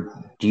 or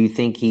do you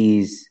think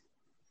he's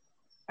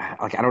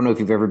like, I don't know if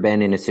you've ever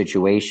been in a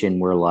situation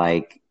where,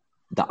 like,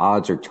 the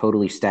odds are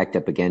totally stacked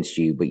up against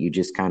you, but you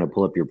just kind of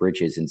pull up your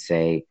britches and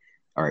say,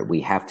 all right,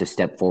 we have to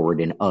step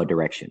forward in a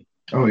direction.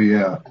 Oh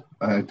yeah,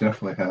 I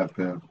definitely have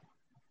been.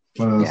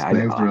 One of those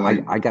things where,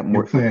 like, I got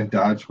more you're playing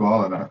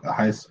dodgeball in a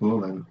high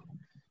school and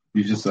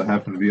you just so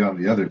happen to be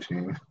on the other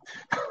team.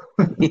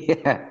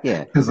 yeah.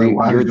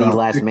 You're the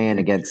last man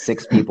against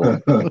 6 people.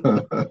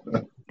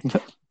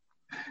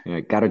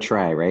 Gotta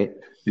try, right?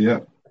 Yeah.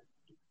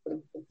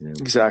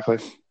 Exactly.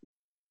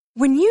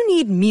 When you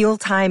need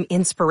mealtime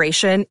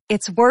inspiration,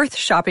 it's worth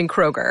shopping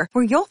Kroger,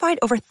 where you'll find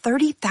over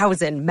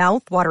 30,000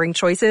 mouth-watering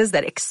choices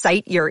that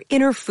excite your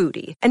inner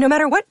foodie. And no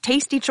matter what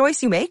tasty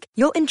choice you make,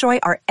 you'll enjoy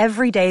our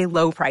everyday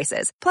low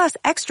prices, plus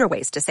extra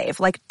ways to save,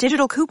 like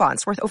digital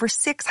coupons worth over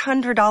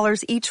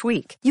 $600 each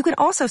week. You can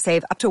also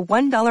save up to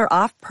 $1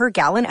 off per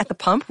gallon at the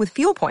pump with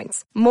fuel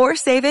points. More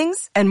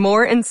savings and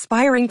more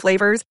inspiring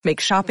flavors make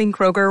shopping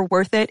Kroger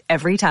worth it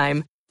every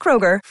time.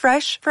 Kroger,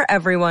 fresh for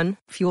everyone.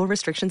 Fuel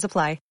restrictions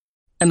apply.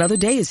 Another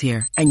day is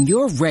here, and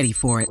you're ready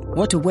for it.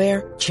 What to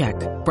wear? Check.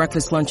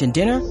 Breakfast, lunch, and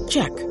dinner?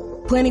 Check.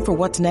 Planning for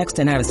what's next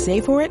and how to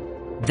save for it?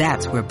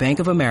 That's where Bank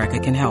of America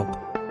can help.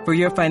 For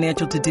your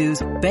financial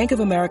to-dos, Bank of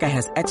America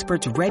has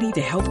experts ready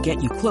to help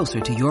get you closer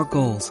to your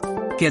goals.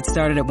 Get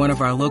started at one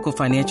of our local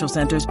financial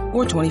centers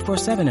or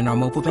 24/7 in our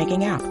mobile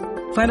banking app.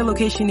 Find a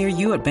location near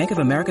you at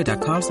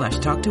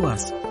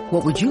bankofamerica.com/talktous.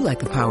 What would you like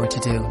the power to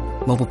do?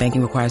 Mobile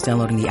banking requires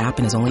downloading the app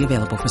and is only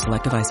available for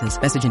select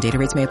devices. Message and data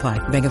rates may apply.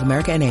 Bank of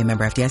America N.A.,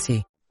 member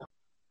FDIC.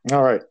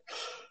 All right.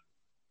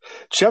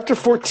 Chapter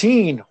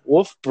 14,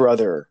 Wolf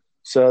Brother.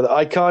 So the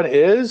icon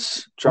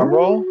is,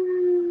 drumroll.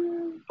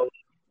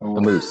 A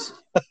moose.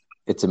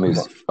 It's a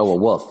moose. Oh, a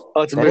wolf.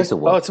 Oh, it's a that moose. is a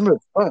wolf. Oh, it's a moose.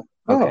 Oh.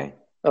 Okay.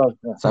 Oh,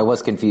 yeah. So I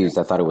was confused.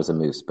 I thought it was a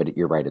moose, but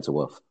you're right. It's a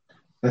wolf.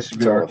 That should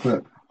be our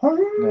clip.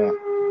 Yeah.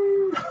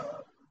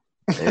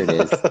 There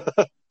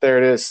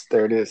it is.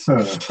 There it is.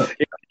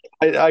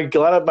 I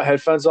glad I have my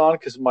headphones on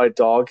because my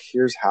dog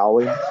hears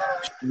howling.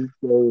 She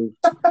goes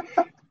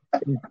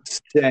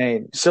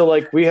insane. So,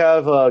 like, we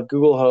have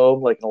Google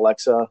Home, like an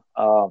Alexa,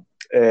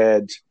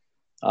 and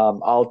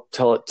I'll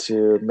tell it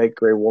to make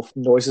gray wolf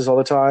noises all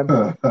the time.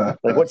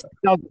 Like, what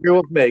sound does gray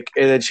wolf make?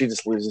 And then she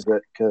just loses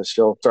it because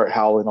she'll start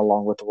howling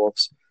along with the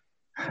wolves.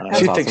 She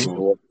awesome. thinks she's a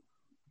wolf.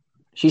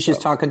 She's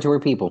just talking to her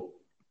people.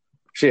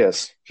 She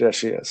is. Yeah,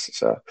 she is.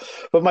 So,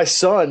 but my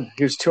son,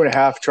 who's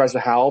 2.5, tries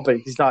to howl, but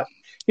he's not.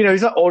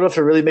 He's not old enough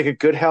to really make a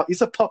good howl.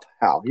 He's a pup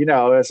howl. So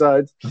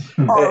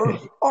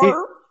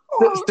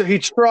he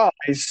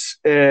tries,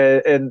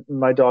 and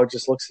my dog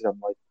just looks at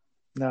him like,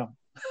 "No,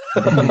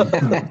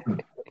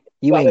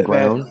 You ain't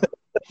grown.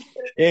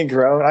 You ain't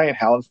grown. I ain't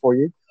howling for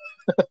you."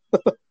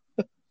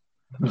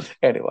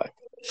 Anyway,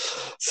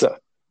 so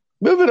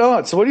moving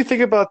on. So, what do you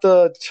think about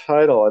the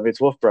title? I mean, it's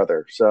Wolf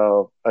Brother.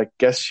 So, I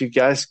guess you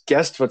guys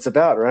guessed what it's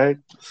about, right?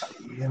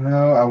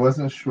 I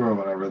wasn't sure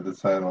when I read the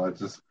title.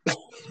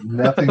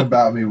 Nothing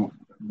about me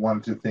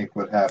wanted to think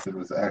what happened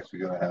was actually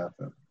going to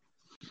happen.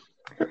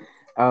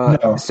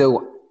 No.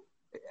 So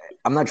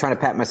I'm not trying to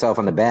pat myself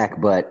on the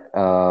back, but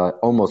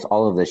almost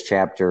all of this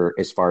chapter,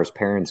 as far as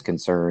Perrin's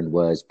concerned,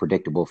 was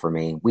predictable for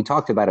me. We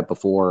talked about it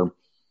before,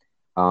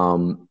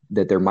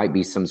 that there might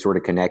be some sort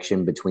of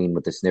connection between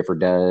what the Sniffer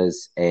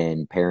does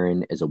and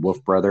Perrin as a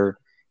wolf brother,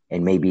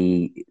 and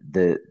maybe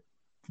that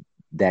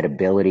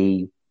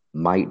ability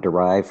might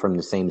derive from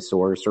the same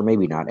source, or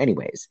maybe not.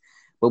 Anyways,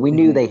 but we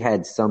knew they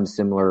had some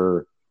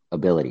similar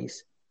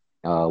abilities.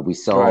 We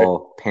saw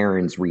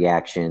Perrin's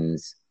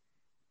reactions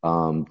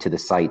to the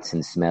sights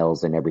and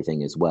smells and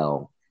everything as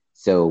well.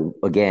 So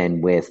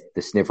again, with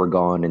the Sniffer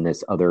gone in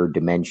this other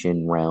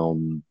dimension,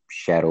 realm,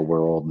 shadow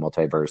world,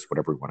 multiverse,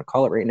 whatever we want to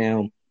call it right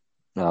now,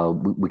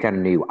 we kind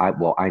of knew.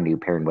 I knew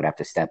Perrin would have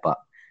to step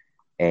up,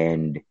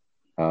 and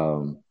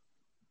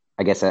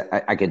I guess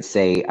I could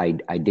say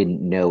I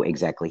didn't know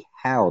exactly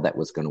how that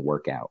was going to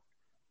work out,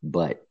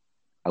 but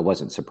I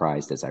wasn't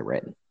surprised as I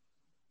read.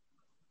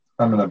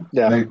 I'm going to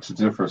beg to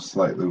differ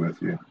slightly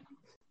with you.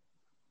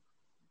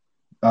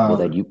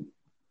 Well,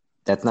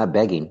 that's not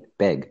begging.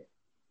 Beg.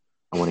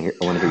 I want to hear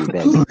you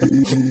beg.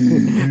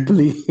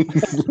 Please.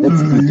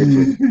 Let's be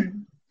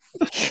different.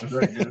 Is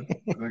that good?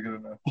 Is that good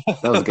enough?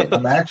 That was good.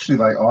 I'm actually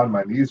like on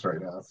my knees right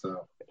now,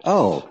 so.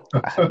 Oh,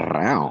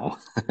 wow.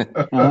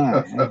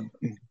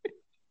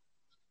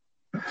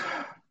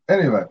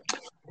 Anyway,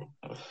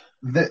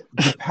 the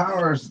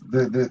powers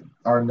that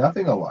are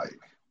nothing alike.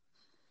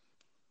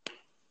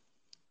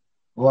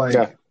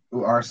 Like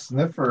our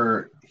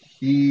Sniffer,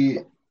 he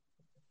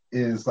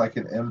is like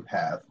an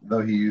empath,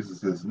 though he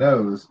uses his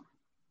nose.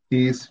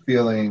 He's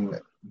feeling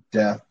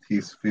death.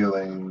 He's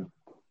feeling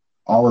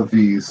all of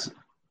these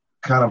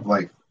kind of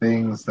like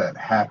things that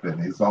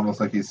happen. He's almost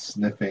like he's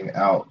sniffing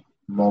out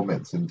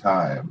moments in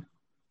time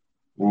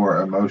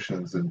or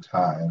emotions in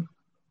time,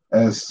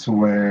 as to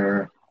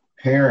where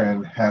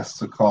Perrin has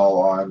to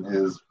call on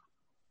his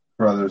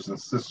brothers and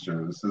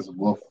sisters, his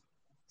wolf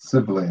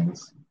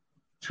siblings,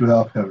 to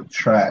help him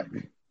track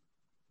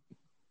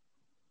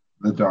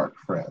the dark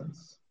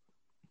friends.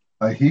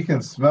 Like he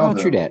can smell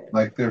them,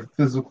 like their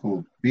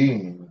physical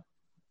being,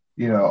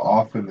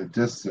 off in the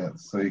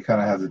distance. So he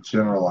kind of has a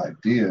general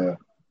idea,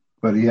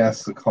 but he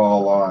has to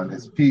call on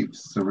his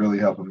peeps to really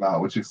help him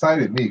out, which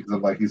excited me because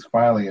I'm like, he's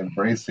finally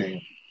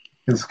embracing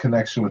his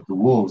connection with the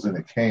wolves, and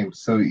it came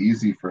so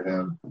easy for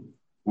him,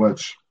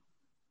 which,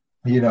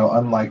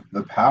 unlike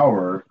the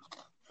power,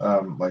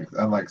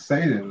 unlike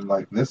Satan,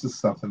 like this is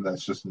something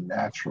that's just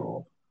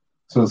natural.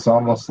 So it's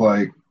almost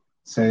like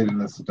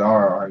Satan and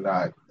Sidar are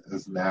not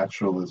as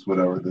natural as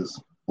whatever this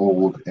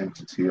old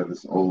entity or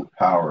this old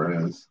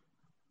power is.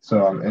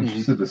 So I'm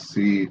interested to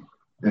see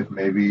if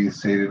maybe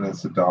Satan and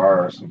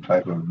Sidar are some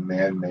type of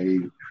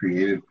man-made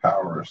created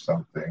power or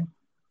something,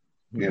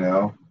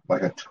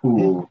 like a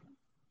tool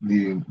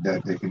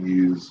that they can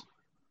use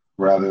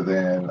rather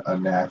than a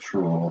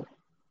natural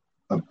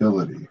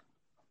ability.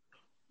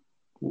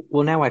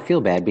 Well, now I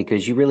feel bad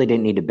because you really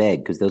didn't need to beg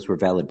because those were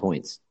valid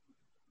points.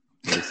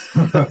 It's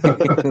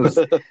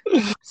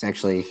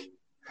actually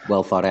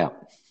well thought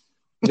out.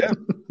 Yeah.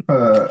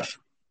 At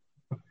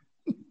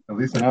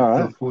least I can All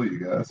still right. fool you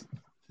guys.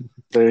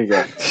 There you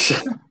go.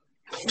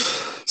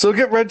 So we'll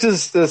get right to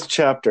this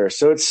chapter.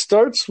 So it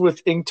starts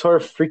with Ingtar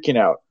freaking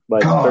out.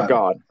 Like, they're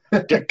gone.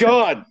 They're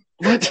gone.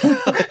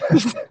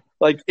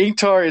 Like,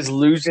 Ingtar is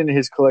losing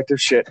his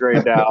collective shit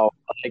right now.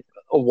 Like,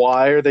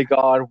 why are they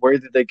gone? Where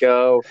did they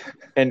go?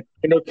 And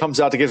comes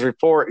out to give his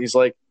report. He's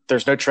like,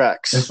 there's no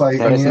tracks. It's like,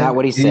 That is not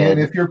what he said.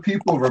 Ian, if your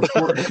people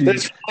report to you,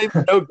 There's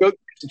probably no goat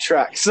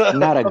tracks.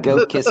 Not a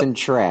goat kissing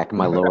track,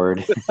 my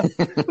lord.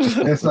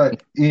 it's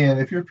like, Ian,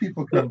 if your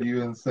people come to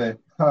you and say,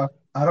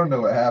 I don't know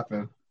what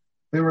happened.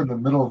 They were in the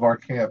middle of our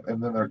camp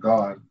and then they're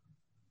gone.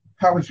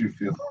 How would you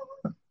feel?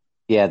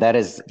 Yeah, that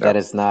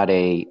is not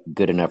a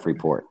good enough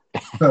report.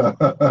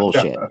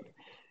 Bullshit.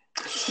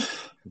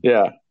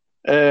 Yeah.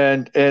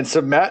 And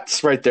so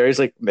Matt's right there. He's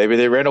like, maybe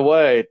they ran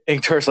away.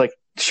 Ingtar's like,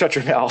 shut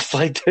your mouth.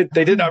 Like,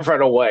 they did not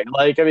run away.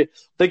 Like, I mean,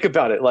 think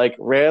about it. Like,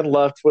 Rand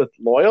left with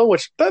Loyal,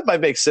 which that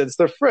might make sense.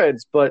 They're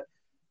friends, but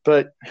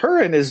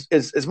Hurin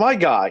is my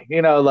guy.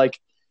 Like,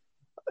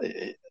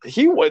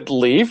 he would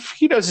leave.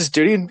 He knows his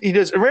duty, and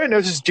Rand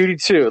knows his duty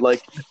too.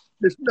 Like,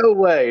 there's no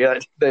way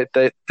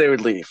that they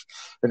would leave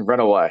and run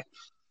away.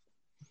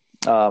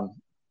 And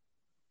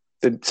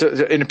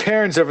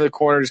Perrin's over the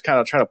corner, just kind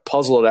of trying to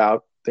puzzle it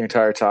out the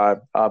entire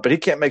time, but he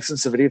can't make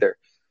sense of it either.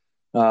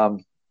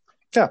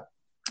 Yeah.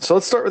 So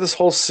let's start with this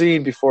whole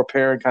scene before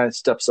Perrin kind of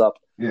steps up.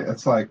 Yeah,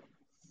 it's like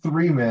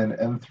 3 men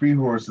and 3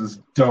 horses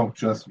don't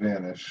just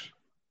vanish.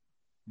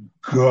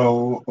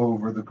 Go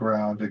over the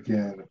ground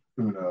again,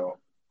 Uno.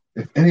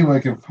 If anyone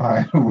can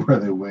find where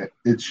they went,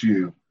 it's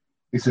you.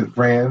 He said,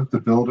 Rand, the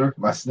builder,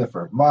 my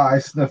sniffer.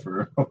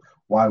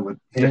 Why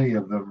would any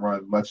of them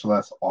run, much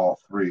less all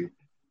 3?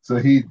 So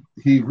he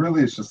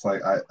really is just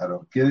like, I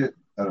don't get it.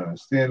 I don't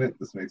understand it.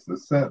 This makes no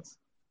sense.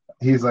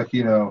 He's like,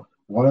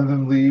 one of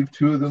them leave,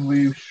 2 of them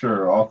leave,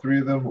 sure. All 3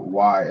 of them,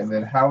 why? And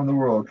then how in the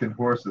world can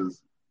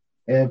horses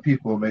and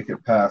people make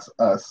it past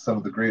us, some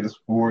of the greatest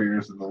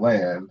warriors in the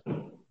land?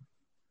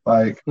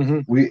 Like,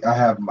 I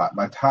have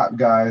my top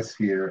guys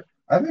here.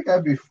 I think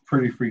I'd be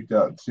pretty freaked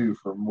out too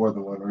for more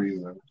than one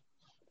reason.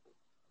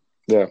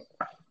 Yeah.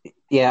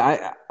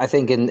 Yeah, I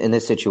think in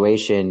this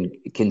situation,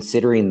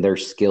 considering their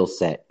skill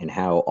set and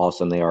how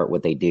awesome they are at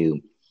what they do,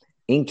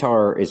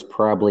 Ingtar is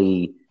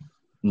probably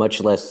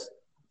much less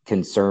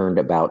concerned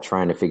about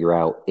trying to figure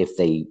out if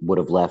they would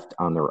have left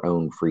on their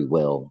own free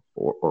will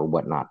or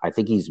whatnot. I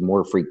think he's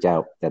more freaked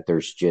out that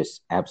there's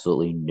just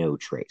absolutely no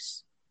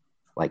trace.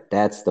 Like,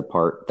 that's the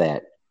part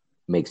that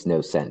makes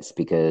no sense,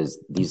 because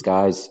these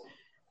guys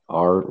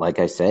are, like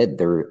I said,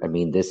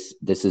 this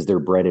is their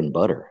bread and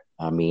butter.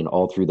 I mean,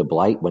 all through the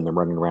Blight, when they're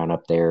running around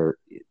up there,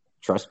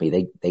 trust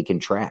me, they can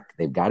track.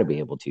 They've got to be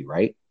able to,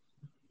 right?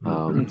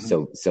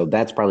 So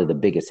that's probably the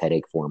biggest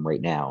headache for him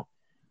right now.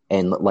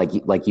 And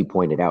like you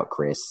pointed out,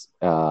 Chris,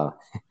 Ingtar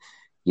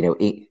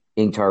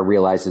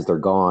realizes they're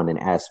gone and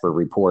asks for a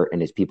report, and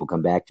his people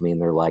come back to me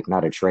and they're like,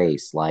 not a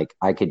trace. Like,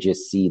 I could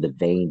just see the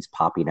veins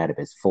popping out of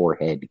his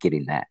forehead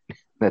getting that.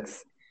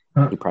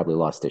 He probably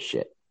lost his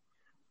shit.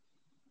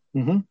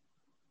 Mm-hmm.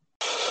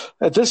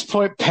 At this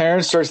point,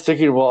 Perrin starts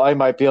thinking, well, I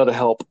might be able to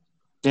help,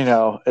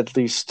 at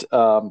least, he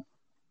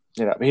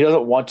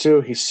doesn't want to.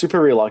 He's super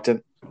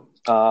reluctant,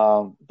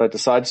 but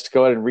decides to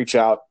go ahead and reach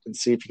out and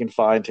see if he can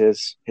find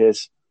his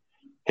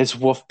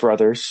wolf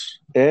brothers.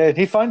 And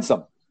he finds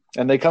them,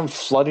 and they come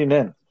flooding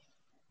in,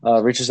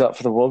 reaches out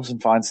for the wolves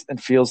and finds and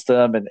feels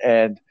them.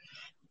 And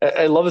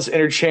I love this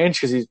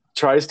interchange because he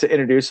tries to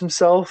introduce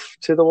himself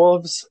to the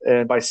wolves,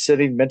 and by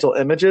setting mental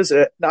images.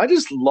 And I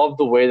just love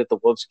the way that the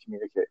wolves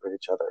communicate with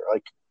each other.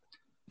 Like,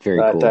 very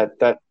cool.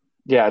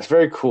 Yeah, it's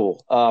very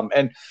cool.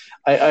 And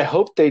I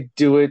hope they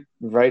do it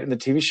right in the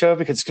TV show,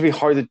 because it's gonna be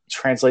hard to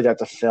translate that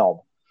to film.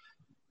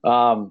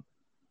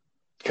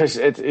 Because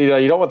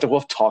you don't want the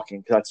wolf talking,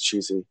 because that's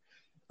cheesy.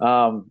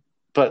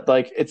 But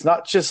like, it's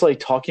not just like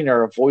talking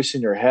or a voice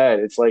in your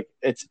head. It's like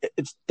it's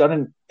done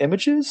in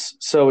images,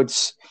 so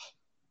it's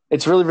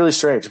really, really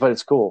strange, but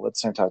it's cool at the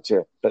same time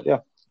too. But yeah,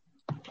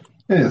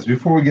 it is.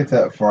 Before we get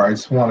that far, I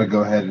just want to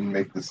go ahead and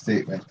make the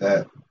statement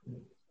that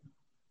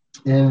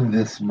in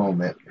this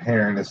moment,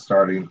 Perrin is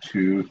starting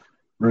to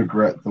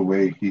regret the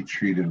way he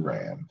treated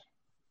Rand.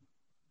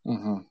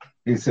 Mm-hmm.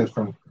 He said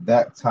from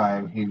that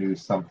time he knew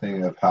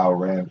something of how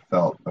Rand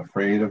felt,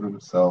 afraid of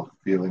himself,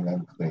 feeling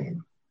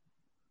unclean.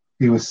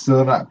 He was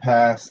still not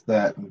past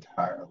that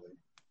entirely.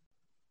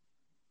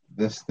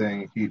 This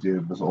thing he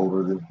did was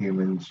older than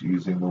humans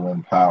using the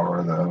one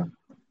power, though.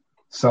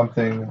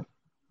 Something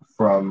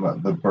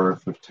from the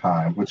birth of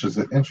time, which is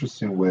an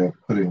interesting way of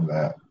putting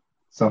that.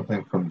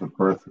 Something from the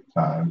birth of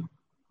time.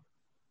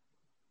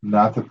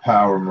 Not the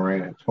power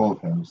Moiraine had told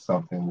him,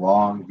 something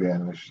long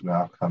vanished,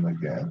 now come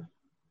again.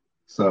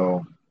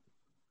 So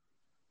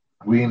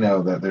we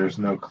know that there's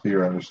no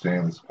clear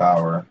understanding of this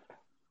power.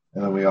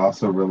 And then we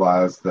also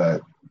realize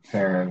that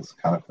Perrin's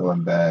kind of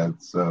feeling bad.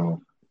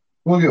 So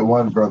we'll get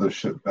one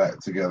brothership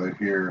back together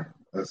here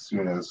as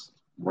soon as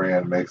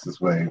Rand makes his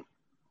way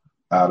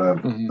out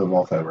of the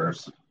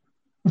multiverse.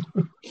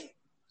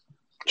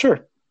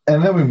 Sure.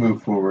 And then we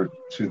move forward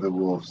to the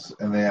wolves,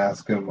 and they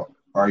ask him,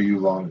 "Are you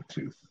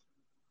Longtooth?"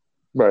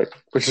 Right,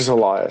 which is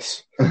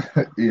Elias.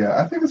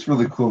 Yeah, I think it's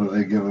really cool that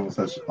they give him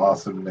such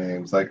awesome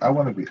names. Like, I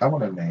want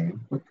a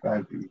name. What can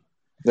I be?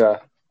 Yeah.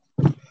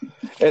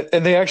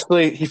 And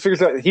he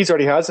figures out he's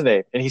already has a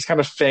name, and he's kind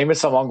of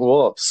famous among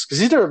wolves because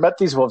he's never met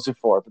these wolves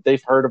before, but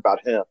they've heard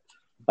about him.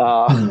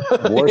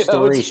 War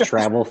stories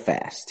travel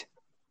fast.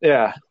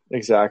 Yeah,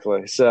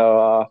 exactly.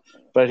 So,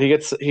 but he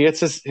gets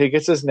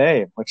his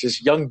name, which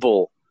is Young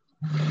Bull.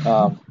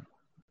 Yeah,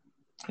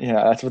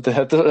 that's what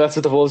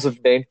the wolves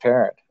have named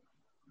Perrin.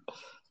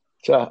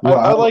 So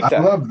I like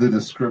that. I love the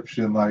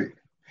description. Like,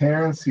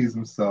 Perrin sees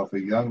himself a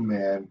young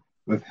man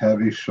with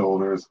heavy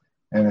shoulders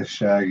and his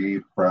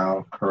shaggy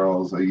brown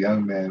curls, a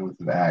young man with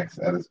an axe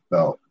at his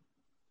belt.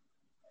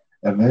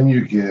 And then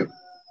you get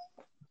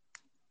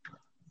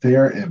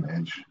their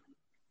image,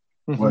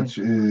 which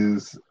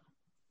is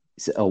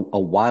a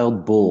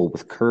wild bull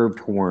with curved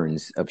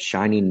horns of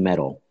shining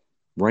metal,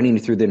 running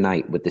through the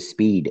night with the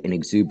speed and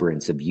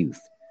exuberance of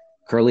youth,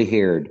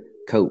 curly-haired,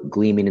 coat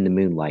gleaming in the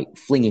moonlight,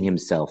 flinging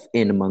himself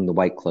in among the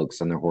white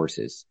cloaks on their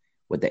horses,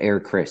 with the air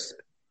crisp,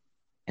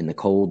 and the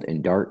cold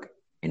and dark,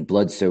 and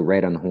blood so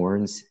red on the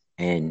horns,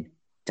 and ...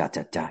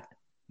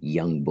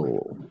 young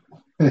bull.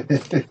 I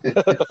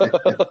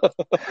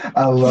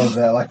love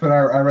that. Like, when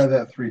I read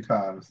that 3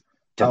 times,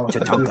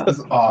 Tatanka. This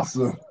is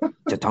awesome.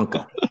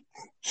 Tatanka.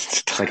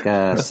 It's like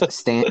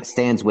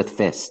stands with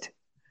fist.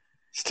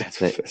 Stands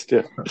with fist,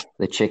 yeah.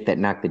 The chick that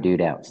knocked the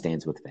dude out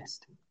stands with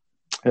fist.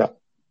 Yeah.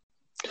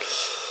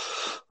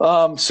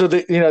 So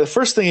the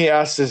first thing he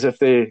asks is if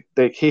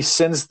he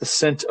sends the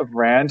scent of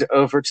Rand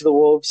over to the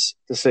wolves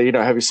to say,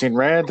 have you seen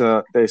Rand?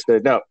 They say,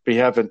 no, we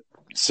haven't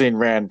seen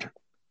Rand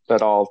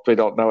at all. We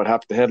don't know what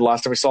happened to him.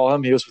 Last time we saw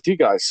him, he was with you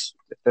guys,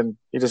 and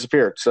he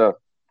disappeared. So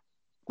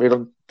we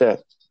don't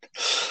dead.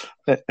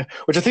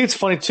 Which I think it's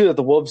funny too that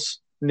the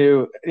wolves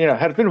knew,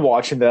 had been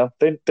watching them.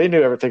 They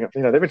knew everything.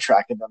 They've been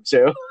tracking them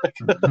too.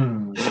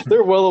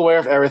 They're well aware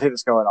of everything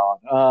that's going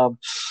on.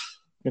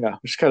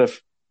 Which is kind of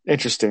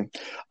interesting.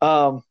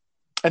 And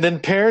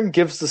then Perrin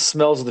gives the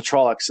smells of the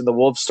Trollocs, and the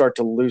wolves start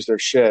to lose their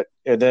shit.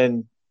 And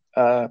then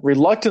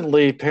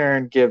reluctantly,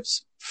 Perrin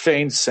gives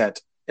Fane's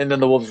scent, and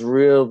then the wolves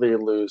really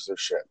lose their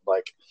shit.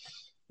 Like,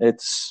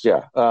 it's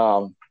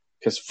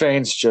because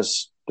Fane's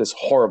just this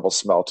horrible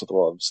smell to the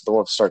wolves. The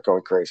wolves start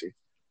going crazy.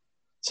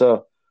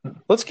 So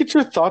let's get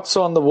your thoughts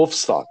on the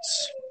wolves'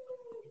 thoughts.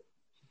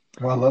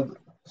 Well, I love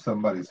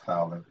somebody's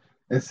howling.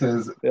 It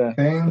says,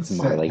 Fane's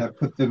scent had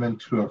put them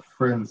into a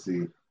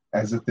frenzy,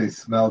 as if they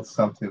smelled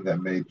something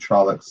that made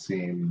Trolloc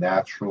seem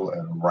natural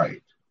and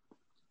right.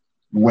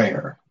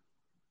 Where?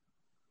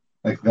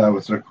 Like, that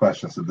was their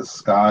question. So the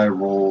sky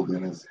rolled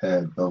in his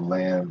head, the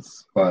land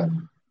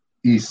spun.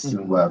 East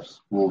and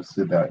west, wolves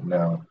did not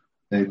know.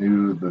 They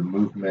knew the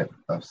movement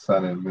of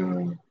sun and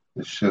moon,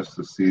 the shifts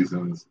of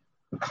seasons,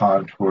 the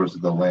contours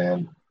of the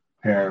land.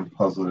 Perrin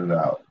puzzled it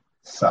out.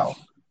 South.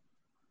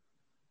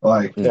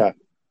 Like, so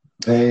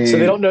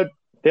they don't know.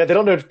 Yeah, they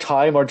don't know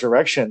time or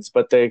directions,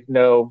 but they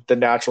know the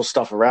natural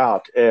stuff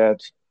around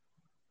and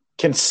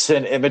can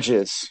send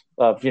images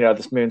of,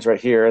 this moon's right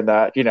here and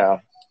that, Yeah.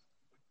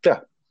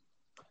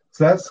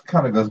 So that's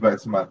kind of goes back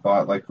to my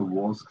thought. Like, the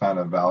wolves kind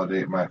of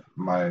validate my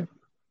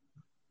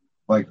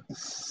like,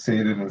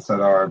 Satan and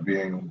Sadar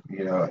being,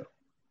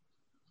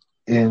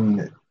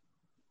 ingrained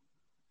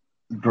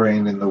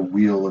in the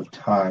wheel of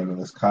time and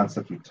this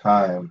concept of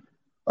time.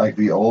 Like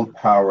the old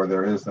power,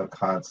 there is no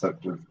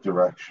concept of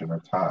direction or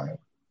time.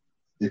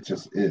 It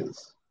just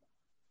is.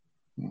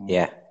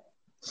 Yeah.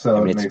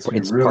 So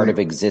it's part of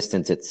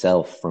existence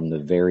itself from the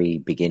very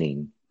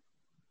beginning.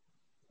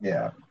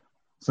 Yeah.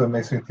 So it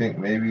makes me think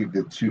maybe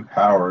the 2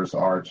 powers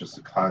are just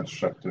a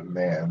construct of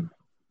man.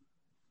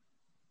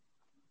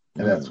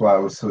 And that's why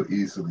it was so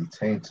easily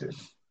tainted,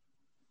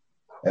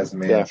 as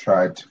man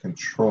tried to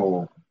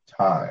control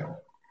time.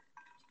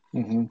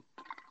 Mm-hmm.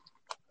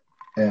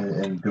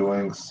 And in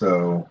doing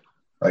so,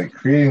 like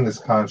creating this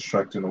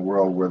construct in a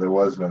world where there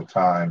was no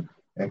time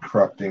and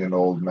corrupting an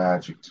old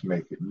magic to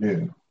make it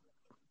new,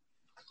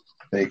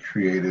 they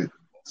created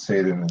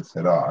Satan and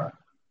Sadar.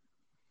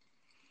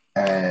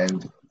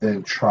 And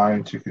then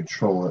trying to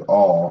control it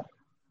all,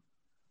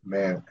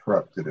 man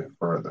corrupted it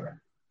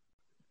further.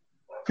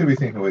 Could be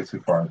thinking way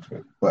too far into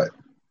it, but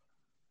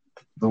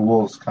the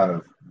wolves kind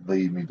of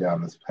lead me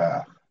down this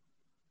path.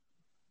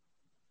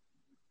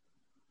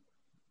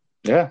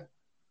 Yeah.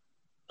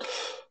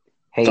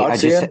 Hey, I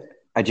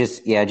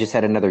just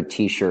had another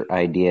T-shirt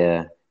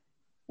idea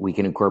we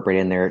can incorporate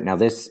in there. Now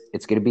it's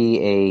going to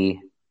be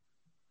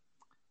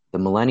the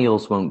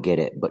millennials won't get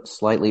it, but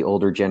slightly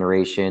older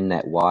generation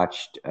that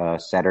watched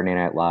Saturday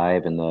Night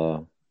Live in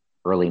the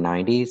early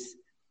 90s.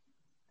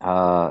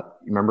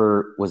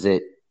 Remember, was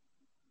it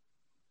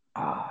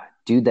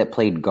dude that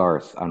played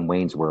Garth on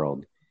Wayne's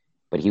World?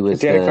 But he was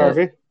Dana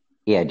Carvey?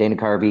 Yeah, Dana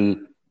Carvey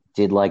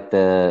did like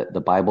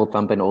the Bible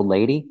thumping old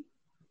lady.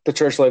 The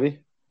church lady?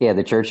 Yeah,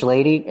 the church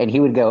lady. And he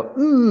would go,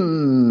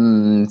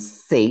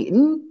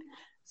 Satan.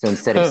 So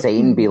instead of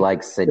Satan, be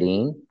like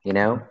Sadine, you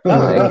know?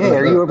 Like, hey,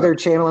 are you over there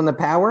channeling the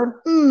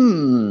power?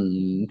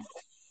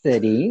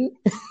 Sadine.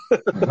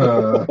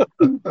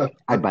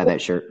 I'd buy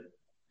that shirt.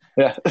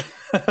 Yeah.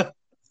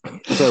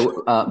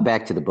 So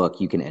back to the book.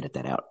 You can edit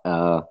that out.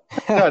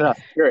 No,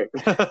 great.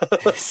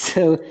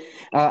 So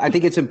I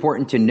think it's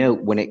important to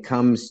note when it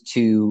comes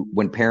to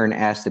when Perrin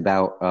asked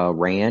about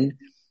Rand,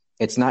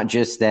 it's not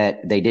just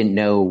that they didn't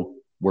know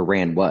where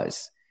Rand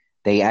was.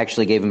 They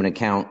actually gave him an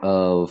account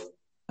of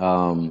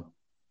from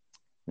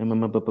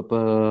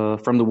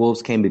the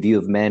wolves came a view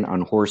of men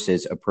on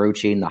horses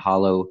approaching the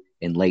hollow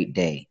in late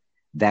day.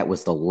 That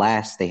was the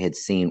last they had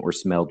seen or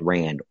smelled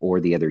Rand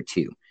or the other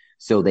two.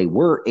 So they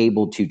were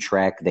able to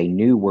track. They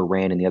knew where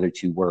Rand and the other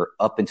two were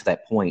up until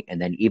that point, and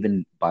then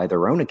even by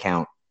their own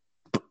account,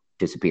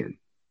 disappeared.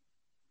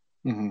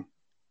 Mm-hmm.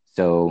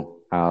 So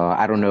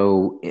I don't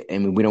know. I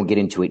mean, we don't get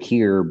into it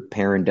here.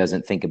 Perrin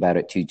doesn't think about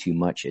it too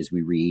much as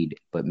we read,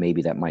 but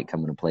maybe that might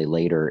come into play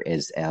later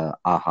as a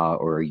aha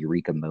or a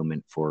eureka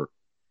moment for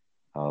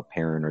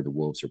Perrin or the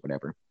wolves or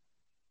whatever.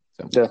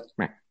 So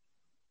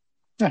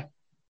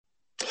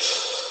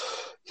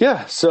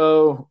yeah.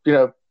 So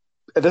at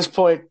this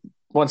point,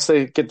 once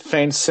they get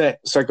Fane sent,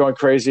 start going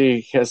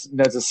crazy, he heads to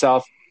the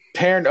south.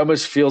 Perrin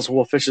almost feels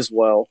wolfish as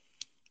well.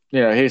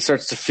 He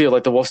starts to feel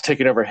like the wolf's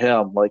taking over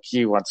him, like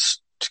he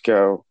wants to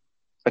go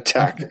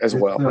attack as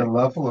well. Their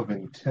level of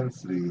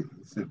intensity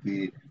is that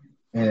the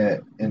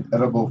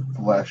inedible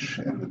flesh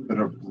and the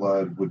bitter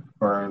blood would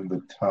burn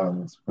the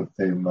tongues, but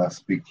they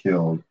must be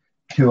killed.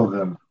 Kill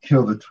them,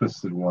 kill the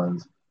twisted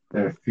ones.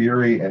 Their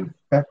fury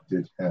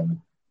infected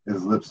him.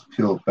 His lips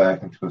peeled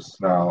back into a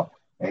snarl,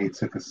 and he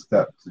took a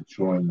step to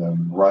join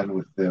them, run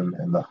with them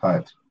in the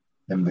hunt,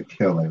 in the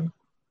killing.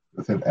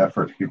 With an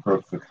effort, he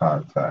broke the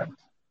contact.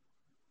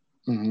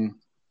 Mm-hmm.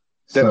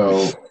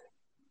 So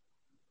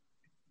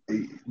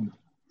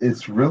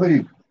it's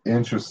really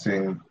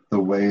interesting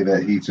the way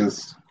that he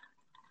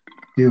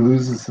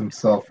loses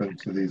himself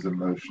into these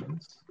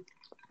emotions.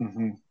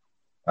 Mm-hmm.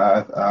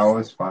 I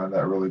always find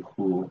that really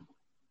cool.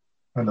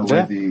 And the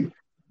way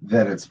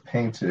that it's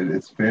painted,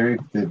 it's very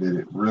vivid.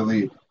 It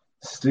really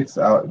sticks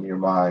out in your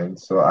mind.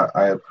 So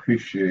I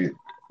appreciate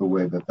the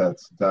way that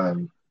that's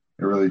done.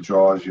 It really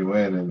draws you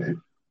in, and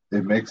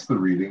it makes the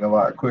reading a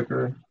lot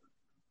quicker.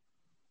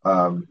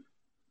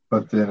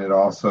 But then it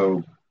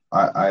also,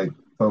 I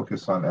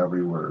focus on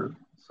every word.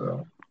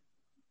 So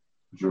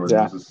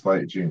Jordan's a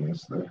slight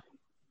genius there.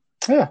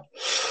 Yeah.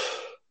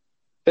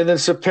 And then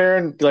so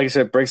Perrin, like I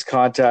said, breaks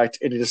contact,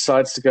 and he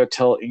decides to go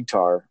tell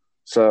Ingtar.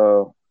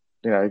 So,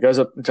 he goes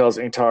up and tells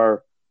Ingtar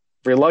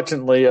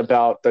reluctantly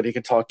about that he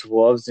can talk to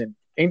wolves, and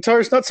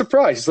Ingtar's not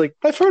surprised. He's like,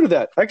 I've heard of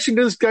that. I actually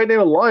knew this guy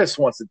named Elias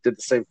once that did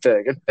the same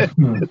thing.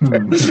 And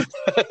Perrin's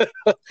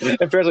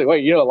like,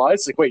 wait, you know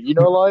Elias? Like, wait, you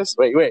know Elias?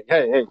 Wait,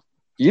 hey,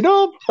 you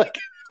know him? Like,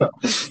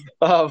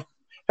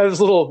 has this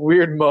little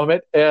weird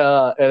moment,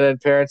 and then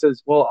Perrin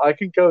says, well, I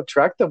can go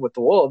track them with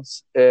the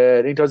wolves.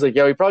 And Ingtar's like,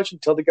 yeah, we probably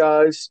shouldn't tell the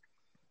guys.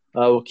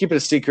 We'll keep it a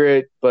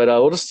secret, but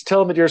we'll just tell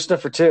them that you're a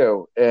sniffer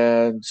too.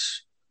 And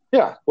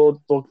yeah,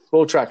 we'll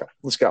track them.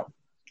 Let's go.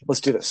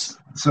 Let's do this.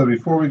 So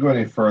before we go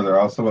any further,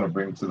 I also want to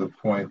bring to the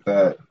point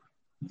that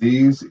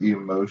these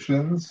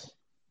emotions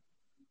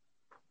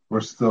were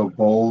still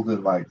bold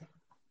and like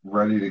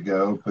ready to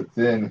go, but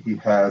then he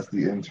has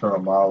the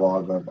internal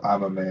monologue of,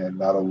 I'm a man,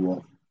 not a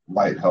wolf.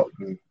 Light help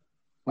me.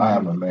 I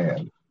am a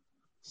man.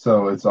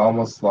 So it's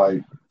almost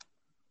like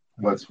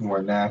what's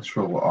more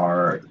natural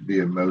are the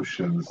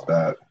emotions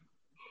that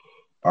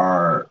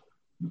are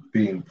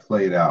being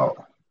played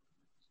out.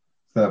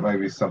 So that might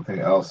be something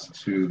else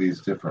to these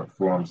different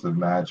forms of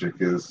magic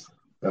is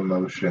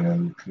emotion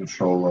and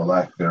control or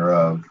lack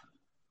thereof,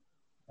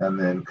 and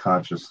then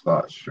conscious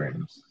thought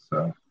streams.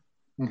 So,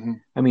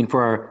 I mean,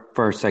 for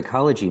our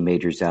psychology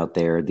majors out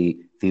there, the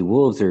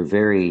wolves are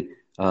very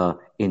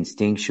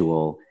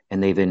instinctual,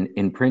 and they've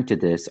imprinted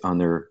this on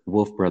their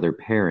wolf brother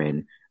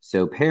Perrin.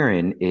 So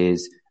Perrin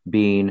is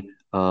being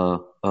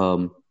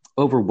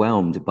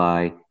overwhelmed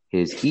by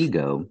his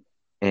ego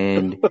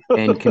and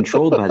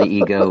controlled by the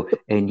ego,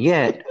 and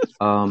yet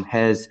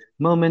has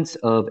moments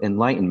of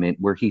enlightenment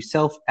where he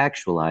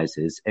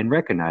self-actualizes and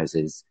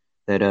recognizes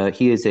that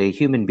he is a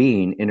human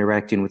being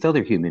interacting with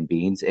other human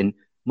beings and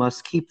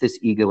must keep this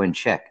ego in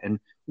check. And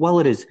while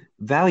it is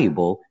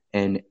valuable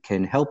and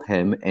can help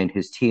him and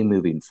his team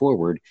moving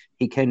forward,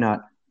 he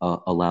cannot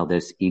allow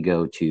this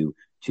ego to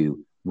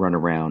run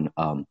around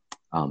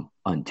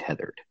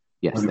untethered.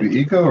 Yes. Would it be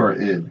ego or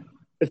id?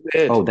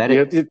 Oh, that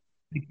is.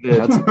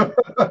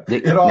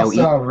 It all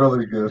sounds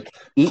really good.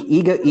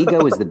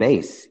 Ego is the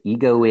base.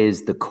 Ego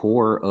is the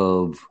core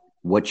of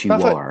what you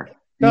are.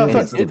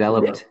 It's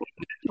developed.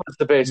 It's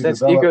the base.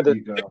 That's ego.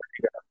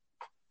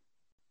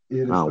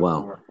 Oh,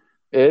 wow.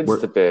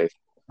 It's the base.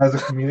 As a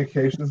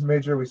communications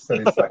major, we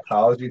studied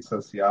psychology,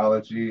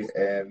 sociology,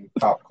 and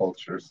pop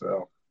culture.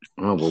 So.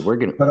 Oh well, we're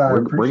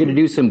gonna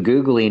do some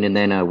Googling, and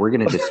then we're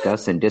gonna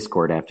discuss in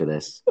Discord after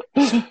this.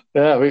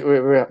 Yeah, we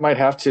might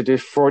have to do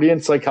Freudian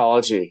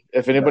psychology.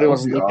 If anybody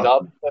wants to look it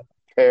up, I'm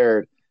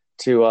prepared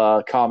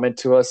to comment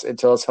to us and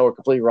tell us how we're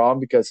completely wrong,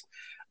 because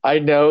I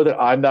know that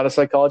I'm not a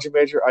psychology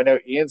major. I know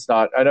Ian's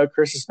not. I know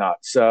Chris is not.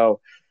 So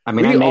I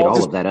mean, I made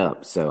all of that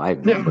up, so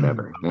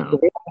whatever. No.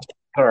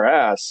 Our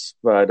ass,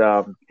 but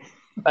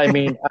I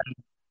mean,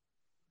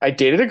 I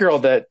dated a girl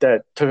that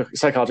took a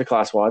psychology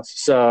class once,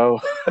 so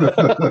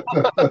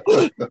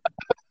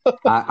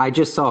I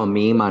just saw a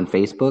meme on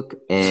Facebook,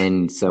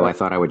 and so I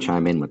thought I would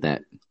chime in with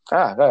that.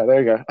 There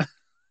you go.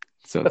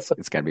 So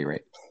it's got to be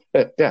right.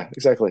 Yeah,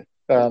 exactly.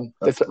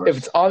 If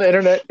it's on the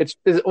internet,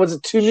 was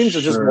it 2 memes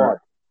or just one?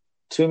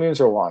 2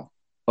 memes or one?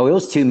 Oh, it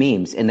was 2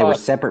 memes, and they were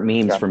separate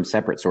memes from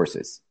separate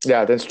sources.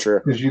 Yeah, that's true.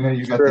 Because you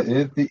got the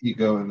id, the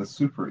ego, and the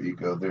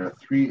superego. There are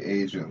 3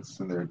 agents,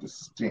 and they're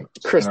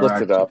distinct. Chris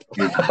looked it up.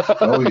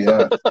 Oh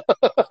yeah,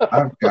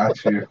 I've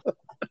got you.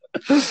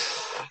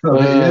 So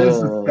it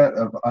is a set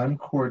of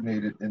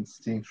uncoordinated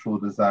instinctual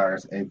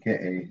desires,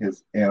 aka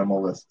his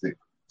animalistic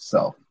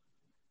self.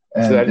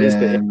 And so that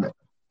then,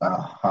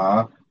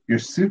 your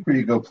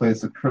superego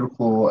plays a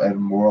critical and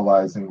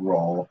moralizing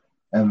role.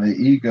 And the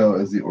ego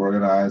is the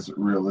organized,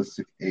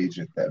 realistic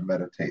agent that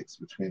meditates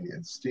between the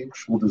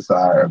instinctual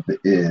desire of the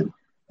id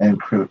and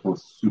critical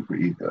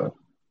superego.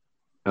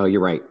 Oh,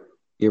 you're right.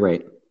 You're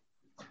right.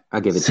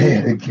 I'll give it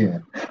Say to it you.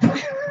 again.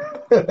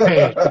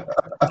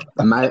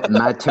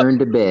 My turn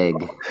to beg.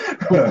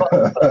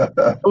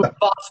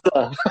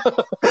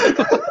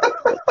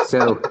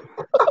 So,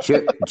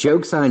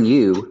 joke's on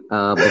you.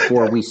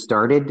 Before we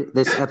started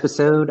this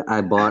episode,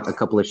 I bought a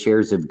couple of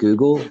shares of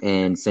Google,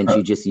 and since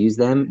you just used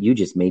them, you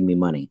just made me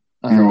money.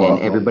 And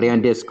everybody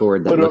on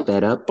Discord that looked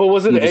that up. But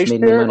was it A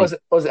share? Was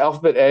it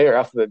alphabet A or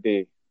alphabet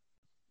B?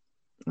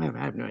 I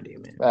have no idea,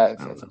 man.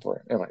 That's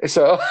important. Anyway,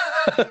 so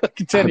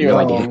continue. No Oh,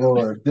 idea.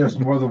 Lord. There's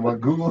more than one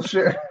Google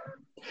share.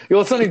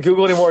 Well, it's not even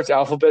Google anymore. It's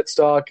alphabet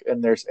stock,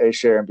 and there's A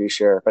share and B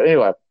share. But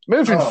anyway,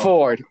 moving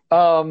forward.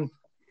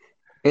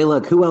 Hey,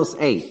 look, who else?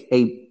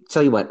 Hey,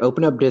 tell you what,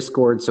 open up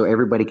Discord so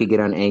everybody could get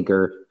on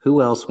Anchor.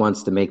 Who else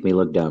wants to make me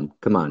look dumb?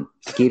 Come on.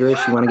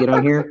 Skeeterish, you want to get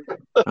on here?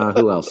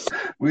 Who else?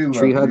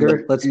 Tree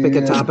Hugger? Let's pick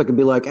a topic and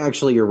be like,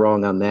 actually, you're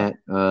wrong on that.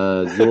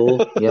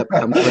 Zool, yep,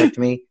 come correct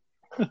me.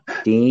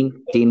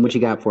 Dean, what you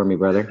got for me,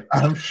 brother?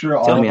 I'm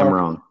sure Tell me I'm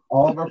wrong.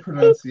 All of our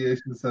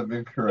pronunciations have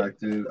bbeen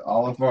corrected.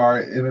 All of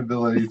our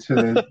inability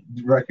to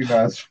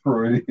recognize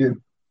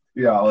Freudian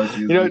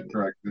theology has been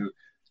corrected.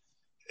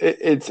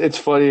 It's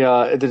funny.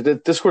 The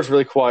Discord's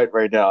really quiet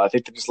right now. I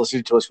think they're just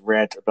listening to us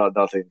rant about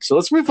nothing. So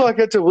let's move on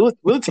to Wheel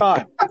of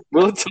Time.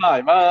 Wheel of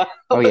Time.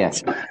 Oh yeah,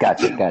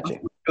 gotcha.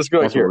 Let's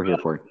go That's here. what we're here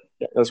for.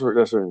 Yeah, that's what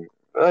anyway.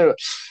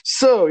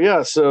 So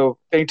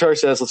Ingtar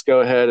says, let's go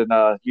ahead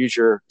and use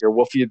your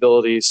Wolfie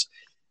abilities,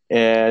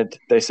 and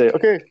they say,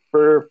 okay,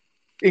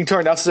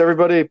 Ingtar announces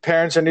everybody,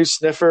 parents our new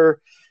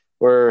sniffer.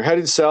 We're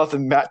heading south,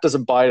 and Matt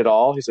doesn't buy it at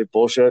all. He's like,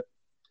 bullshit.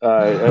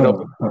 I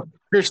don't.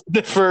 You're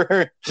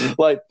sniffer.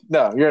 Like,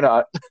 no, you're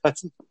not.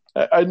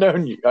 I know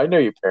you. I know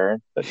you,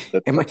 parent.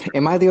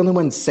 Am I the only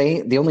one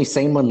the only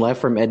sane one left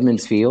from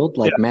Edmonds Field?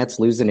 Like, yeah. Matt's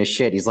losing his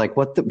shit. He's like,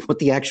 what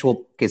the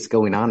actual is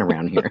going on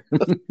around here?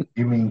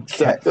 You mean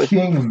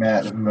King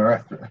Matt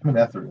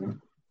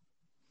Methrin?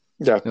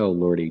 Yeah. Oh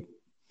Lordy.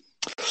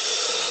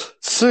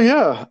 So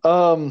yeah,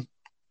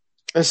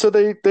 and so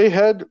they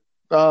head,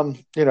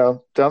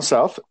 down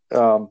south,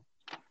 follow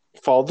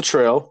the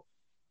trail,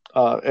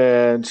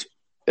 and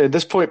at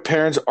this point,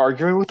 Perrin's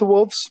arguing with the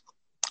wolves,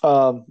 which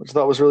I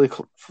thought was really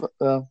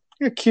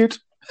cute.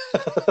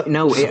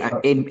 No,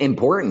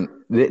 important.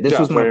 This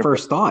was my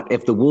first thought.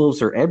 If the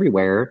wolves are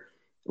everywhere,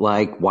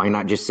 like, why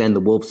not just send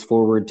the wolves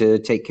forward to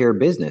take care of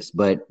business?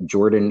 But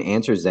Jordan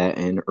answers that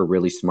in a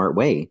really smart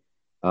way.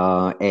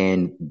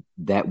 And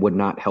that would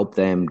not help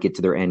them get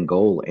to their end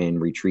goal in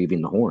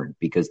retrieving the horn,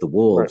 because the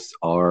wolves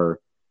are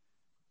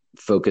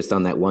focused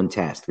on that one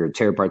task. They're going to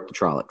tear apart the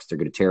Trollocs. They're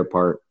going to tear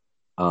apart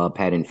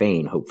Pat and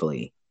Fane,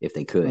 hopefully, if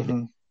they could.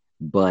 Mm-hmm.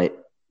 But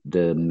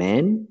the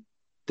men,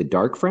 the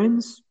Dark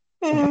Friends,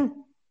 they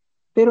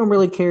don't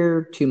really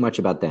care too much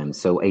about them.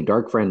 So a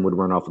Dark Friend would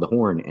run off with the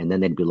horn, and then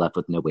they'd be left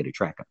with no way to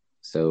track them.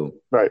 So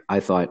I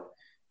thought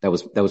that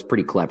was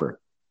pretty clever.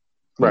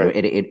 Right.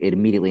 It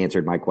immediately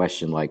answered my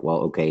question, like, well,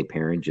 okay,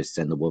 Perrin, just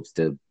send the wolves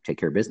to take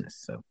care of business.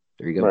 So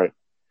there you go. Right.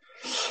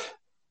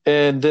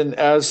 And then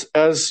as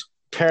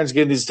Perrin's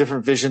getting these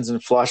different visions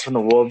and flash from the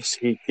wolves,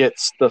 he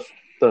gets the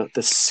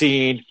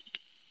scene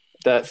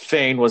that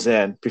Fane was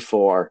in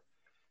before,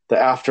 the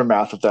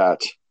aftermath of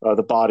that,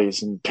 the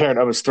bodies, and Perrin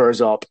almost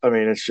throws up. I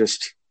mean, it's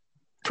just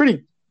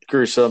pretty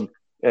gruesome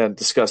and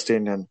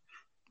disgusting. And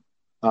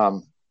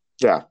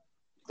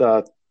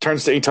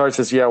turns to Ingtar and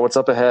says, yeah, what's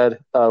up ahead,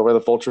 where the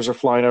vultures are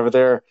flying over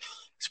there.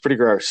 It's pretty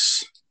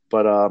gross.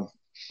 But,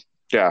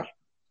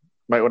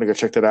 might want to go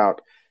check that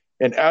out.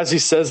 And as he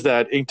says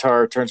that,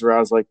 Ingtar turns around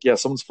and is like, yeah,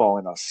 someone's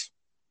following us,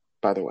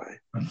 by the way.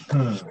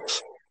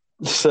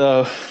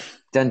 So,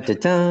 dun, dun,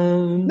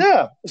 dun.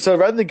 Yeah. So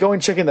rather than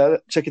going checking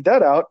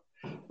that out,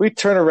 we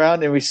turn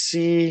around and we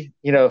see,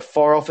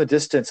 far off in the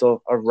distance,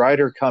 a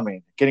rider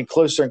coming, getting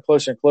closer and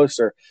closer and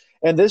closer.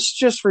 And this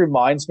just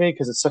reminds me,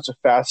 because it's such a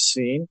fast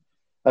scene,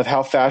 of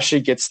how fast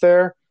she gets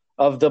there,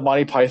 of the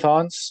Monty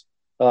Python's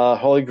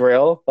Holy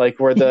Grail, like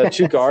where the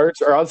two Yes.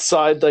 guards are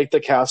outside like the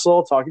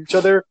castle talking to each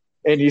other,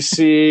 and you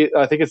see,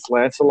 I think it's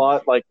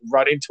Lancelot like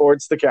running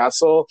towards the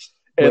castle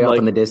and Way off like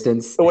in the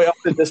distance. way off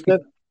in the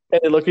distance. And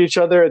they look at each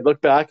other and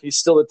look back. He's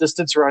still at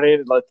distance running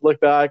and like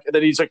look back, and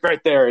then he's like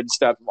right there and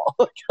stab them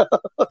all.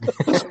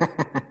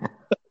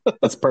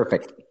 That's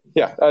perfect.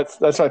 Yeah,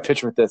 that's my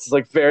pitch with this. It's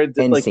like Varen.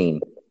 End Like,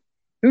 scene.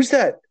 who's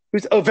that?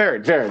 Who's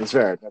Varen? Varen. It's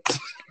Varen.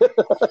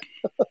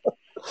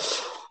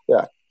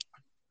 Yeah.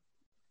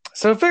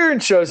 So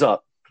Varen shows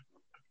up.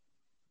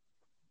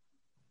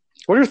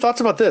 What are your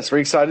thoughts about this? Were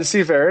you excited to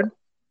see Varen?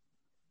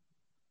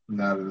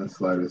 Not in the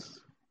slightest.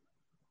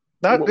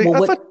 Not big.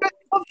 Well, I thought I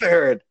love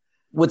Varen.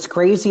 What's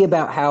crazy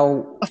about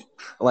how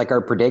like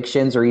our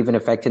predictions are even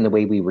affecting the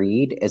way we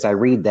read, as I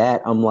read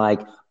that, I'm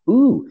like,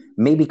 ooh,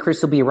 maybe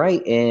Chris will be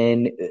right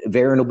and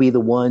Varen will be the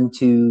one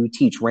to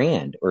teach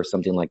Rand or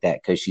something like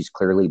that, because she's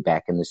clearly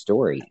back in the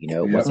story. You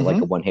know, it Yeah. wasn't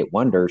like a one-hit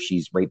wonder.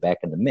 She's right back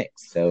in the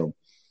mix. So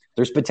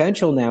there's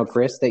potential now,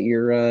 Chris, that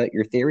your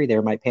theory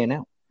there might pan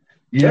out.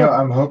 Yeah,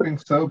 I'm hoping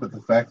so, but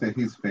the fact that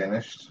he's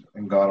vanished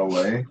and gone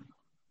away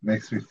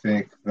makes me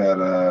think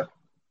that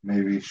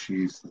maybe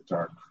she's the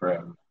Dark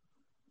Friend.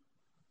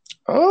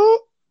 Oh,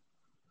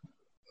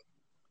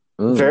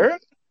 Ooh, Varen?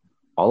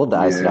 all of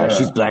the Aes Sedai. Yeah.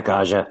 She's Black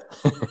Aja.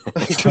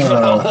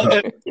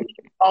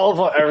 All of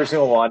them, every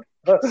single one.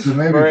 So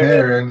maybe Right.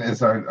 Varen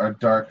is our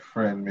Dark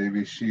Friend.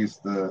 Maybe she's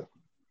the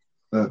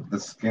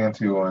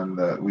scanty one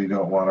that we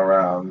don't want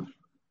around.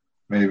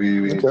 Maybe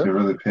we need Okay. to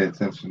really pay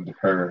attention to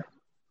her.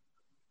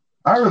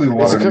 I really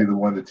want her to be the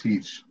one to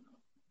teach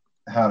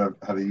how to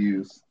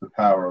use the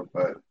power,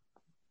 but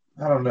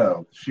I don't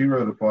know. She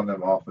rode up on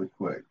them awfully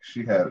quick.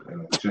 She had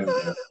an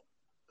agenda.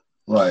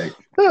 Like,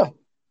 Yeah.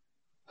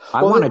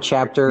 I Well, want a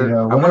chapter. you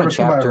know, I want whenever a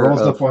somebody chapter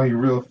rolls of up on you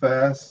real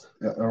fast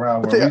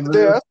around But where we they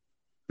live,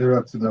 they're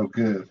up to no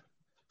good.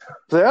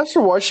 They asked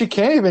her why she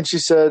came, and she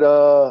said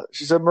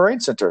Marine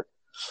Center.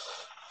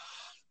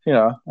 You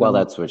know. Well,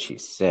 that's what she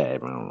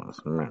said.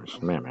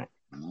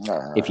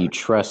 If you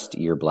trust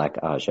your Black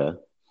Aja.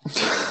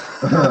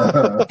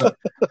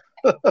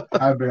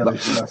 I barely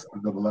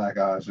trusted the Black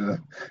Aja.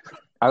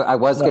 I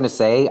was going to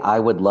say I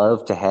would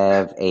love to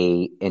have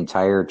a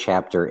entire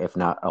chapter, if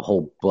not a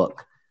whole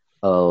book,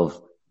 of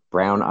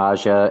Brown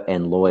Aja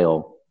and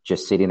Loyal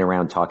just sitting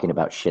around talking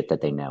about shit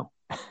that they know.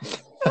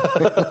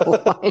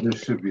 Like, There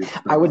should be.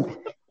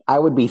 I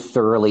would be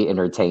thoroughly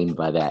entertained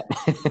by that.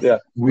 Yeah.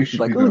 We should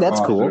Like, be ooh, the that's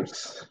cool.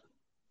 authors.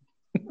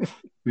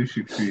 We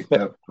should create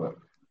that book.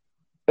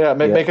 Yeah,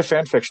 make, Yeah. make a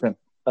fan fiction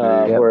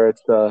Yeah. where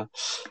it's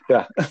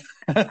yeah,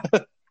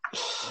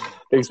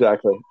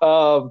 exactly.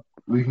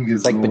 We can get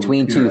It's like Zool to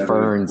between peer two at it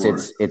ferns, for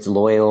us. it's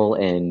Loyal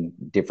and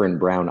different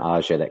Brown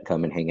Aja that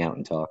come and hang out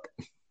and talk.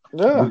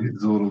 Yeah, We get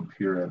Zool to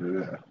peer at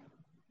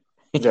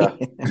it. yeah.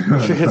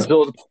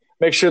 Yeah.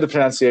 Make sure the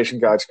pronunciation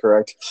guide's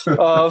correct.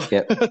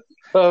 Yep.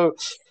 So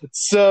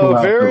Pull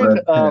out the Varen,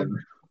 red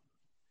pen.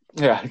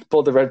 yeah,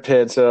 pulled the red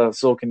pin so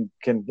Zul can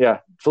yeah.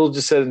 Phil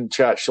just said in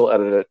chat she'll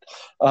edit it.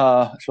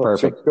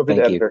 Perfect. She'll be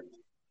the Thank you. editor.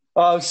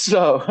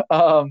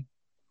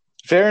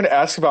 Varen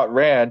asks about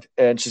Rand,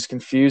 and she's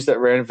confused that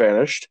Rand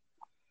vanished.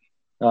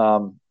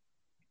 And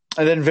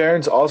then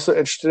Varen's also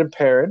interested in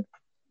Perrin,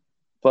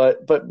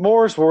 but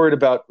Moore's worried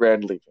about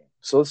Rand leaving.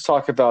 So let's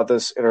talk about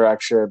this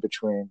interaction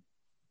between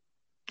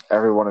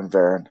everyone and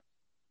Varen.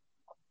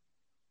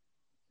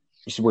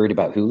 She's worried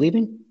about who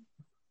leaving?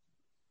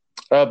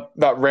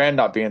 About Rand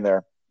not being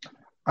there.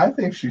 I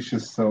think she's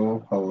just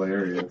so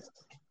hilarious.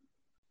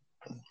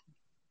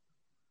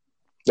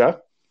 Yeah.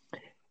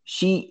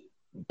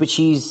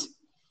 She's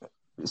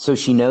so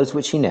she knows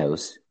what she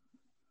knows,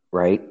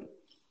 right?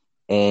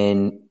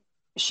 And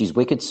she's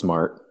wicked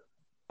smart.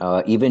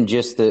 Even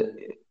just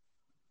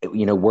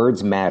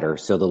words matter.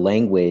 So the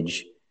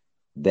language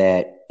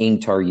that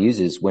Ingtar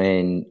uses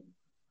when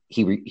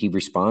he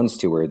responds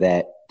to her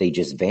that they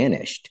just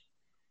vanished,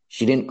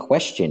 she didn't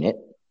question it.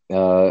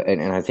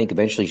 And I think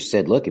eventually she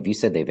said, look, if you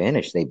said they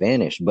vanished, they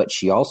vanished. But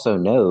she also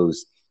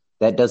knows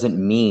that doesn't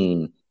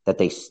mean that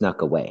they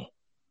snuck away.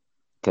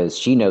 Because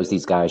she knows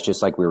these guys,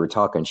 just like we were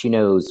talking, she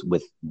knows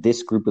with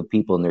this group of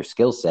people and their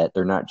skill set,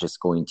 they're not just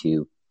going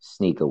to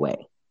sneak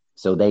away.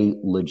 So they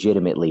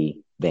legitimately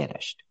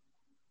vanished.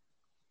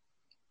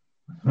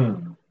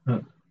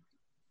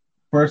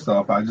 First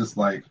off, I just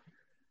like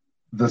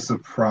the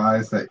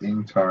surprise that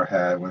Ingtar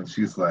had when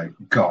she's like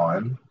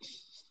gone.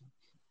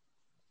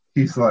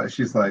 She's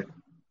like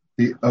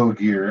the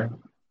Ogier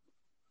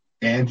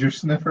and your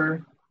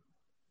sniffer.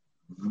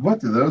 What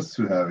do those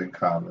two have in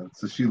common?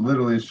 So she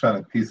literally is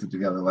trying to piece it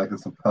together like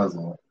it's a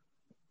puzzle.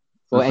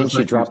 So Well, it's and just she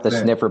like dropped you're the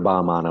saying. sniffer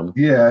bomb on him.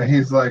 Yeah,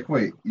 he's like,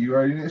 wait, you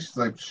already knew? She's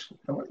like,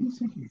 what you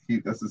think you can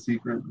keep? That's a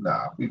secret?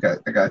 Nah,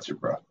 I got you,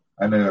 bro.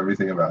 I know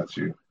everything about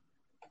you.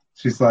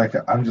 She's like,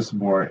 I'm just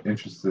more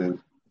interested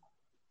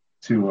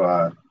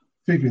to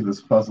figure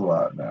this puzzle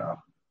out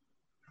now.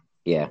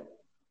 Yeah.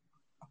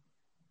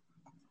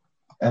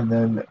 And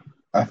then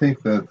I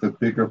think that the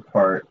bigger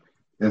part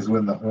is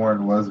when the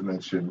horn was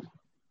mentioned,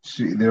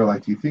 they're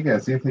like, do you think it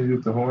has anything to do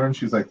with the horn?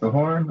 She's like, the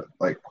horn,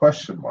 like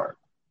question mark.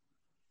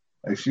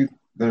 Like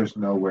there's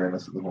no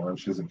awareness of the horn.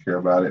 She doesn't care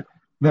about it.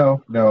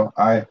 No,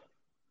 I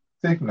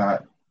think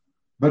not.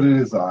 But it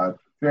is odd,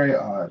 very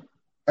odd.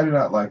 I do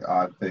not like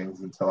odd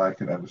things until I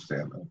can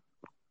understand them.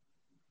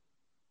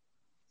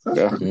 So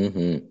that's pretty.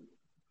 Mm-hmm.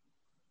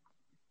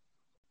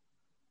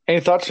 Any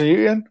thoughts from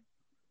you, Ian?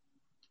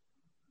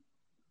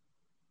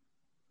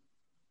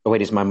 Oh,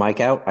 wait, is my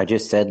mic out? I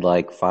just said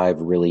like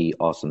 5 really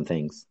awesome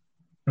things.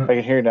 I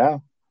can hear you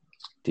now.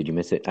 Did you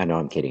miss it? I know,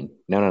 I'm kidding.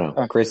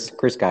 No. Chris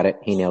got it.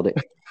 He nailed it.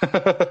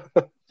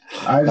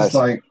 I just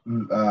like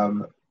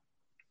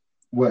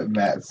what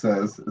Matt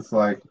says. It's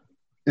like,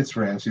 it's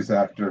Rand she's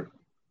after,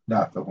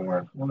 not the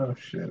horn. Well, no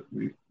shit.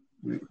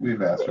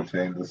 We've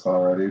ascertained this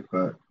already,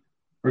 but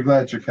we're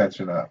glad you're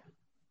catching up.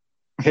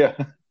 Yeah.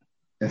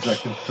 Is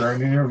that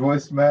concern in your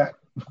voice, Matt?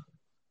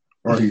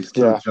 Or are you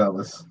still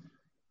jealous?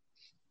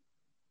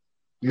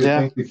 You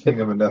think the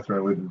King of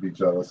Anethrin wouldn't be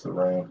jealous of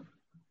Rand?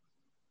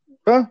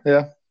 Well,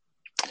 yeah.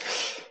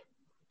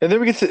 And then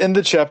we get to the end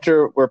of the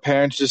chapter where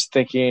Perrin's just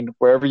thinking,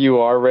 wherever you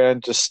are,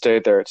 Rand, just stay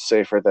there. It's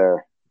safer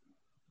there.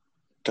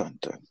 Dun,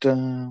 dun,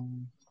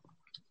 dun.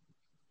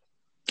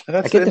 And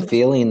I get the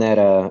feeling that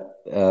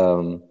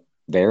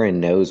Varen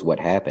knows what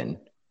happened.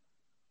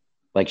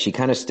 Like, she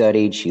kind of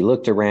studied, she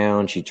looked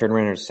around, she turned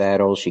around in her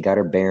saddle, she got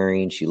her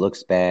bearing, she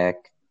looks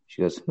back,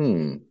 she goes,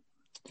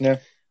 Yeah.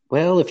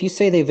 Well, if you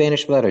say they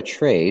vanished without a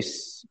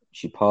trace,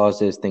 she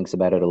pauses, thinks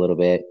about it a little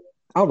bit.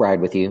 I'll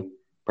ride with you.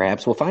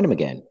 Perhaps we'll find them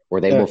again,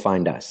 or they will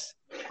find us.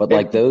 But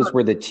like, those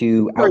were the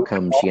 2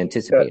 outcomes she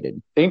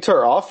anticipated.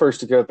 Ingtar offers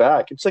to go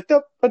back. It's like,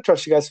 nope, I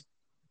trust you guys.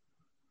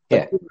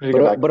 Yeah,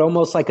 but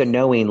almost like a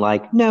knowing,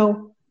 like,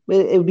 no,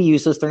 it would be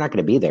useless. They're not going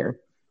to be there.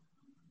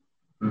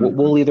 Mm-hmm.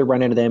 We'll either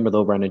run into them or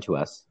they'll run into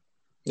us.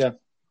 Yeah.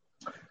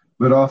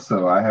 But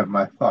also, I have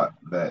my thought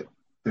that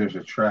there's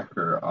a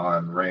tracker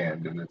on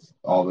Rand, and it's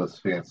all those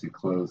fancy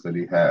clothes that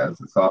he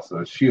has. It's also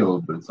a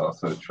shield, but it's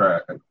also a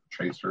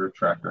tracer,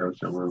 tracker,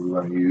 whichever we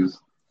want to use.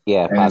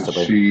 Yeah, and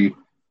possibly.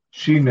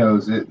 She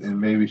knows it, and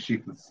maybe she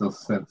can still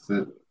sense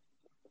it.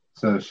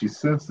 So she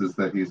senses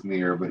that he's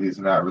near, but he's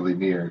not really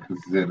near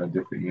because he's in a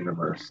different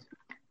universe.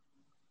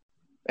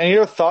 Any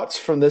other thoughts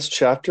from this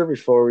chapter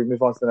before we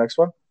move on to the next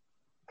one?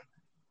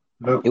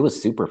 Nope. It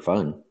was super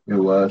fun. It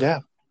was. Yeah.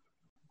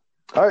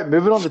 All right,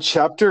 moving on to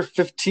chapter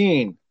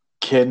 15,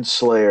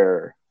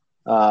 Kinslayer.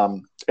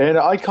 And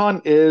the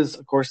icon is,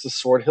 of course, the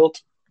sword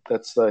hilt.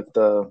 That's like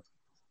the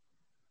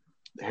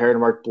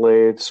Heron-marked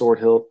blade, sword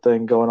hilt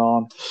thing going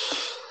on.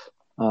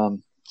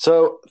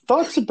 So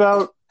thoughts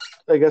about,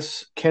 I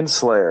guess,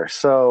 Kinslayer.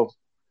 So,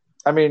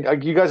 I mean,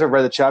 you guys have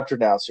read the chapter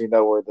now, so you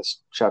know where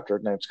this chapter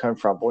name's come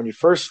from. But when you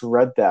first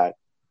read that,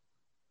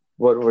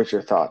 what was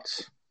your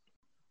thoughts?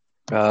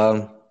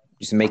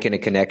 Just making a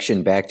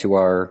connection back to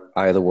our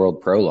Eye of the World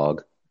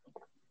prologue.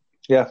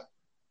 Yeah.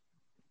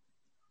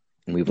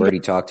 And we've already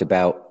talked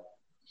about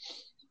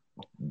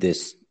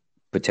this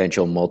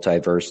potential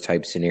multiverse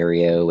type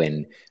scenario,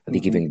 and I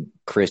think even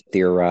Chris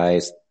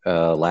theorized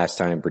last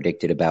time,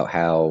 predicted about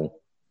how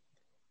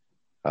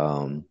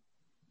Rand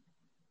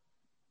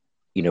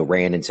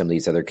and some of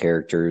these other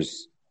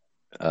characters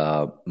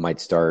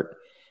might start,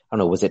 I don't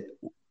know, was it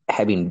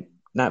having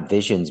not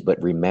visions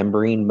but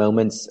remembering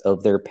moments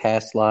of their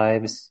past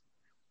lives?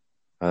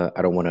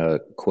 I don't want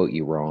to quote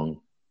you wrong,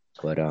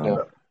 but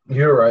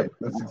you're right.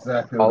 That's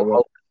exactly what it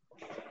was.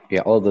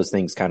 All of those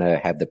things kind of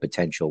have the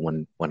potential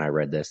when I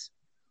read this.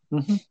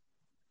 Mm-hmm.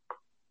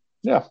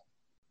 Yeah.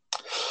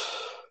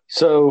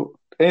 So,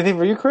 anything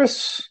for you,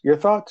 Chris? Your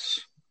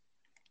thoughts?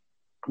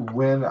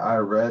 When I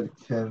read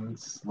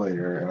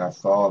Kinslayer and I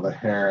saw the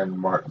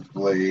Heron-marked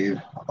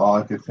blade, all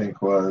I could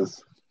think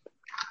was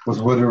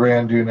what did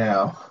Rand do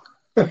now?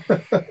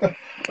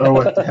 Or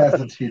what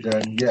hasn't he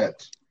done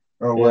yet?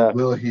 Or what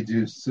will he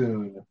do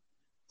soon?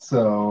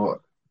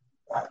 So,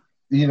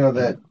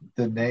 that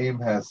the name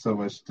has so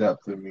much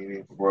depth and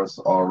meaning for us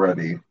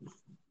already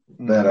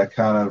that I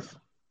kind of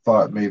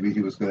thought maybe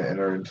he was going to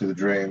enter into the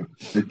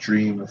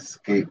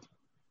dreamscape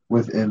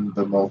within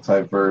the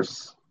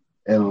multiverse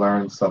and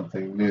learn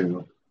something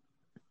new.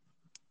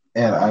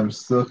 And I'm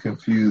still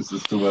confused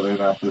as to whether or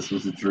not this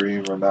was a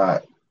dream or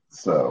not.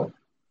 So,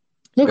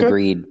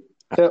 Agreed.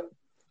 Yep.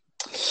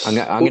 I'm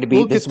going to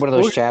be. This is one of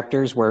those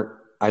chapters where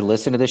I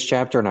listened to this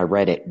chapter and I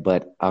read it,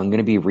 but I'm going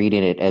to be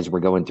reading it as we're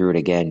going through it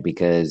again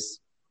because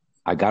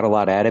I got a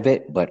lot out of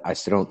it, but I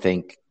still don't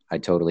think I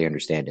totally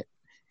understand it.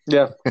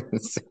 Yeah.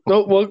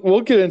 No,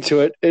 we'll get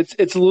into it.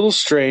 It's a little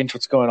strange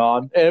what's going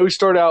on, and we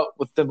start out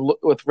with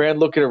Rand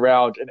looking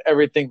around, and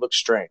everything looks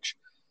strange.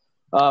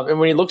 And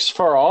when he looks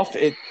far off,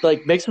 it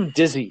like makes him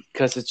dizzy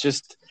because it's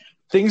just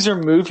things are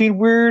moving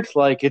weird.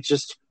 Like it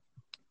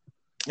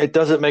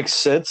doesn't make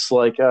sense.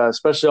 Like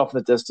especially off in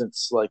the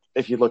distance. Like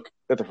if you look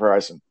at the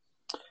horizon,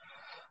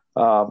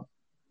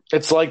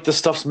 it's like the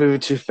stuff's moving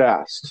too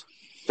fast.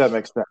 If that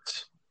makes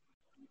sense.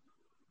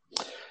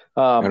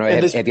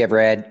 Have you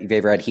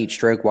ever had heat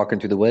stroke walking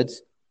through the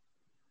woods?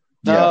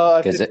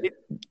 No, Yeah,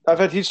 I've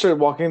had he started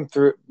walking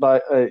through by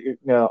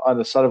on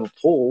the side of a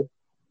pool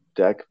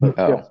deck, but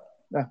Oh,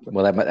 yeah.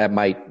 well, that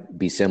might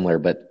be similar,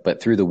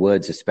 but through the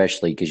woods,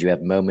 especially because you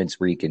have moments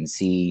where you can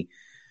see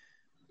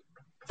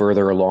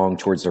further along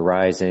towards the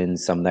horizon,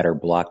 some that are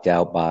blocked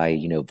out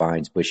by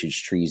vines, bushes,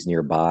 trees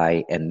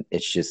nearby, and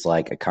it's just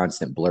like a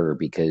constant blur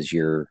because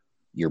your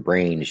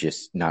brain is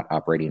just not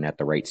operating at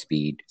the right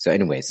speed. So,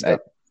 anyways, not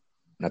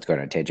to go on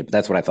a tangent, but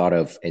that's what I thought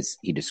of as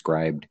he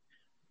described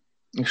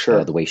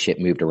Sure. the way shit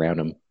moved around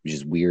him, which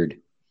is weird.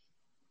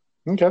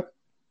 Okay.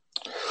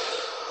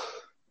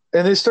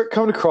 And they start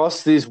coming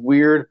across these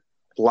weird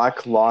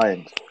black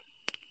lines,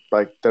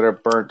 like that are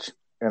burnt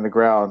in the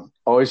ground,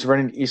 always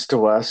running east to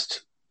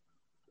west.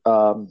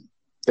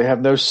 They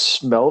have no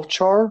smell of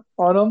char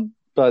on them,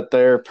 but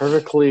they're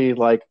perfectly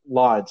like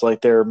lines,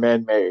 like they're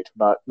man-made,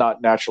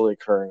 not naturally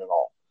occurring at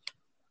all.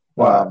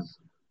 well,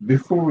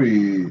 before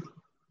we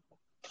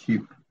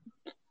keep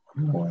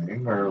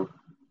going, or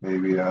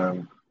maybe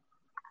I'm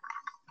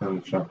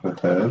going to jump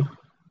ahead.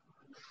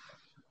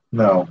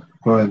 No,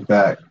 going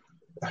back,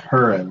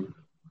 Hurin.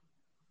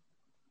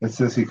 It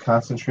says he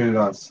concentrated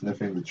on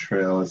sniffing the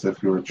trail as if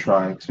he were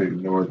trying to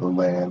ignore the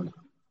land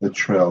the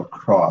trail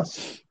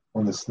crossed.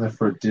 When the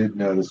sniffer did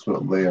notice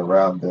what lay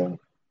around them,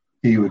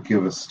 he would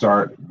give a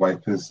start,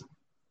 wipe his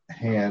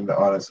hand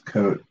on his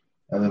coat,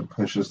 and then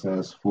push his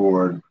nose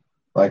forward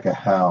like a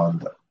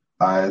hound,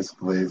 eyes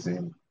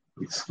glazing,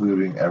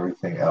 excluding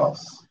everything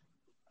else.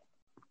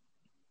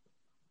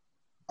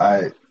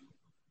 I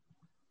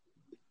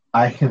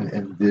can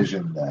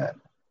envision that.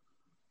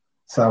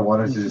 So I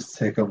wanted to just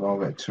take a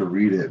moment to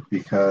read it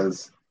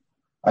because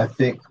I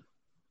think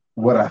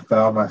what I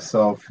found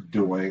myself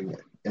doing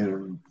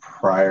in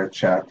prior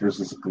chapters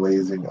is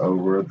glazing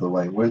over the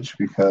language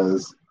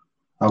because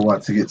I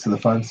want to get to the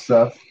fun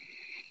stuff.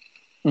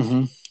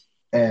 Mm-hmm.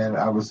 And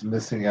I was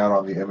missing out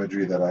on the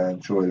imagery that I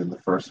enjoyed in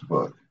the first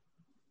book.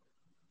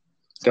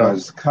 So I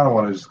just kind of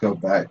want to just go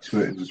back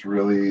to it and just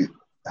really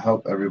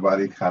help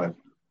everybody kind of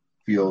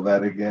feel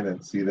that again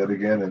and see that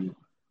again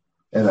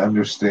and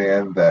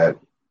understand that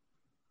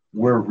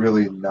we're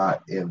really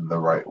not in the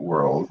right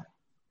world.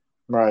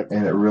 Right.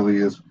 And it really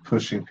is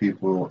pushing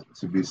people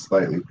to be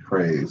slightly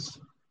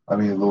crazed. I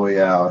mean,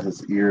 Loyal,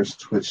 his ears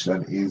twitched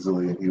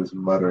uneasily and he was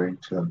muttering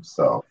to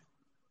himself.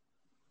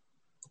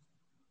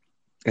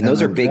 And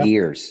those are big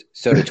ears.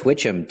 So to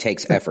twitch them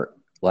takes effort.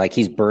 Like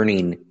he's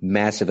burning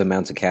massive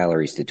amounts of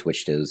calories to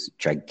twitch those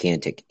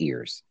gigantic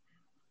ears.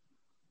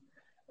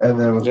 And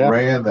then with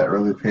Rand that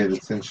really paid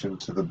attention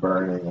to the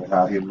burning and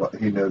how he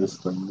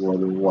noticed them more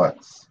than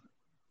once.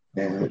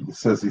 And it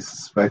says he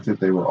suspected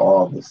they were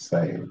all the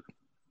same.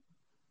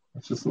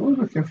 It's just a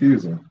little bit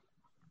confusing.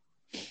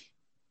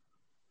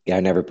 Yeah, I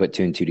never put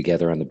two and two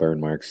together on the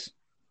burn marks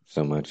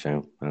so much. I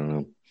don't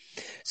know.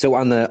 So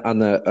on the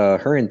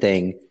Hurin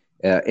thing,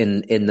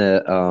 in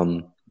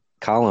the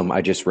column,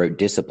 I just wrote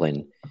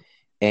discipline.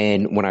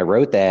 And when I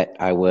wrote that,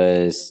 I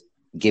was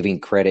giving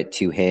credit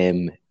to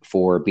him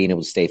for being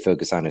able to stay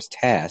focused on his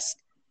task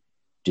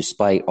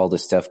despite all the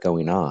stuff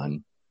going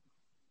on.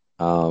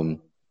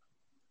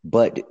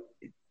 But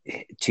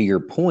to your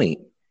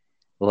point,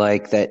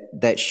 like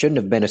that shouldn't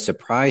have been a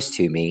surprise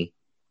to me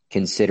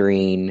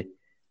considering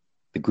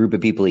the group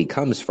of people he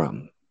comes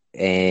from.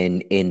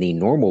 And in the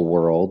normal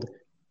world,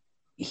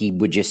 he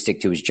would just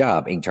stick to his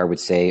job. Ingtar would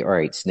say, all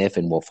right, sniff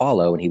and we'll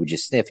follow. And he would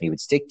just sniff and he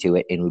would stick to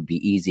it and it would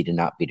be easy to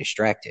not be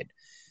distracted.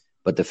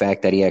 But the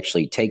fact that he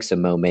actually takes a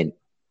moment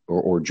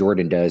or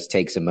Jordan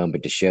takes a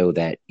moment to show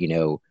that,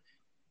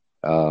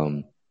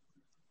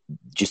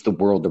 just the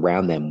world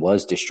around them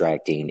was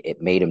distracting. It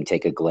made him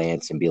take a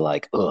glance and be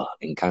like, ugh,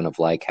 and kind of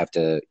like have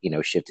to,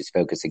 shift his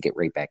focus and get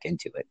right back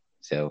into it.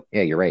 So,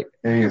 yeah, you're right.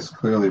 And he is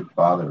clearly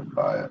bothered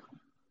by it.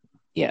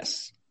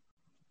 Yes.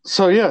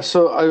 So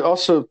I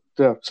also,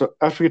 so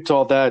after we get to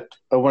all that,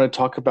 I want to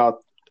talk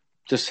about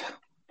just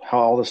how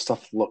all this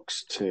stuff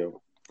looks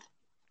too.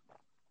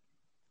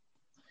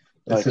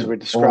 Like we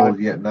described,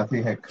 yet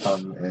nothing had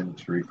come in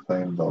to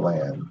reclaim the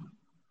land.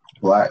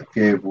 Black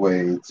gave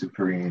way to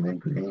green, and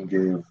green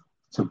gave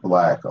to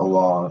black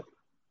along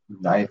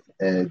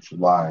knife-edge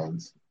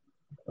lines.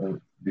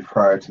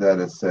 Prior to that,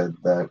 it said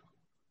that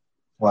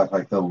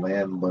like the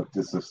land looked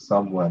as if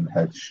someone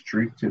had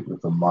streaked it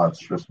with a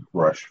monstrous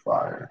brush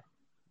fire.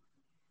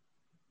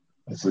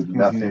 It said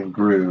nothing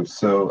grew.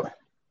 So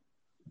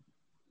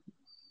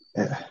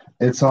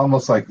it's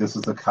almost like this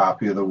is a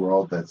copy of the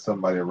world that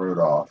somebody wrote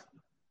off.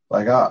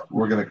 Like,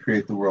 we're going to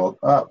create the world.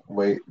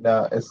 Wait,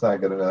 no, it's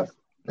not good enough.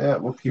 Yeah,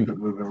 we'll keep it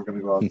moving. We're going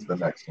to go on to the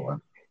next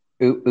one.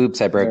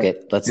 Oops, I broke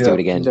it. Let's do it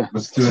again.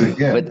 Let's do it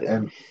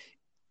again.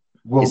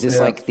 But, is this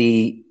like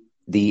the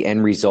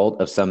end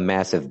result of some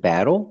massive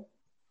battle?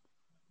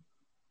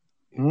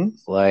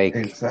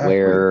 Like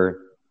where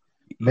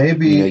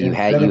maybe you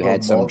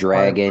had some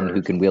dragon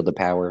who can wield the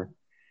power.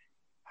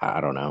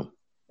 I don't know.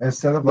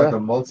 Instead of like a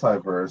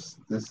multiverse,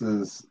 this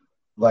is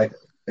like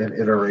an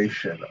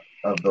iteration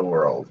of the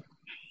world.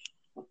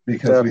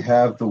 Because we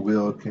have the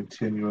wheel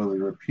continually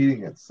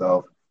repeating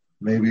itself.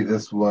 Maybe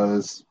this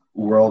was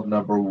world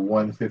number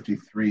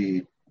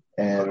 153,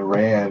 and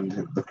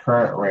Rand, the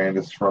current Rand,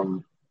 is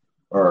from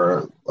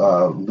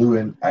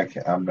Lewin.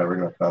 I'm never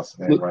gonna pronounce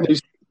the name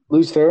right.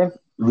 Lews Therin.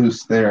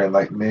 Lews Therin.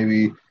 Like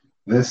maybe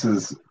this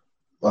is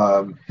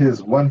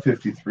his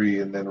 153,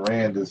 and then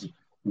Rand is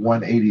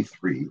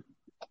 183.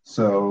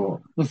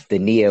 So the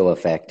Neo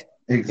effect.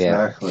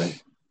 Exactly.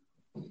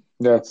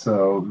 Yeah.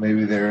 So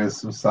maybe there is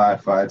some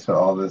sci-fi to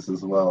all this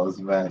as well as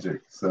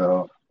magic.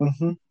 So.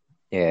 Mm-hmm.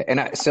 Yeah,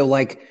 and so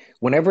like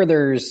whenever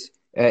there's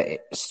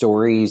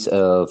stories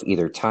of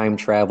either time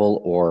travel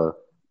or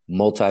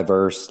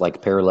multiverse,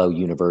 like parallel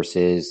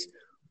universes,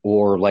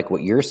 or like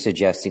what you're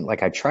suggesting,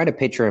 like I try to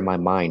picture in my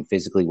mind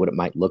physically what it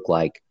might look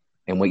like.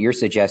 And what you're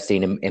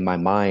suggesting in my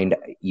mind,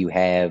 you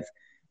have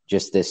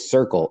just this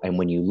circle. And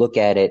when you look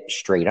at it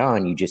straight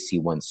on, you just see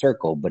one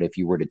circle. But if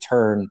you were to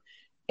turn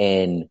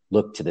and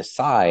look to the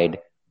side,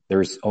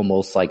 there's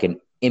almost like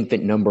an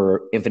infinite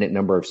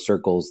number of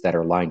circles that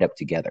are lined up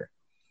together.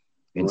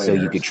 And so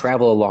you could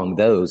travel along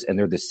those, and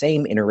they're the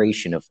same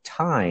iteration of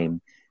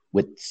time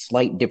with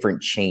slight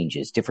different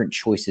changes, different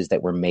choices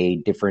that were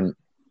made, different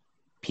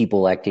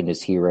people acting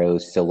as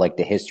heroes. So like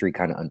the history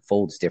kind of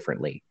unfolds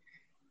differently.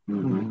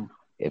 Mm-hmm.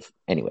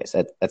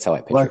 That's how I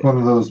picture it. One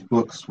of those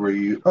books where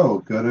you, go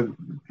to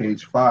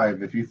page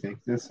 5 if you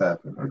think this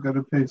happened, or go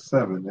to page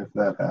 7 if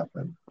that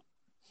happened.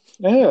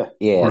 Yeah.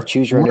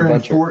 Choose your own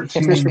adventure. We're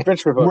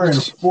in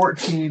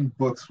 14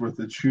 books worth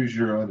of choose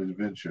your own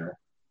adventure.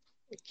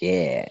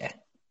 Yeah.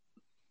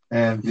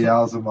 And the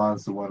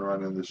Alzamon's the one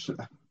running the show,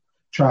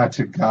 trying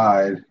to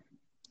guide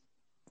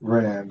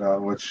Rand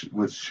on which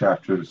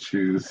chapter to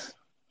choose.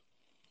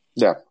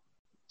 Yeah.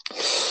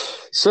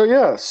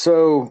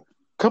 So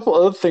a couple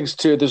other things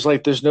too. There's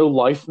no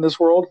life in this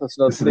world. That's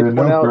another thing.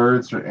 There are no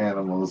birds or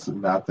animals,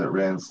 not that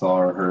Rand saw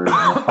or heard.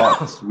 No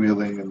hawks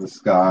wheeling in the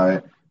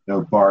sky.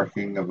 No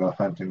barking of a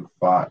hunting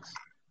fox.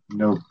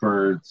 No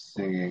birds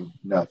singing.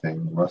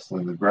 Nothing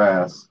rustling the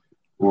grass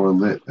or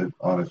lit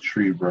on a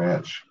tree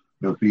branch.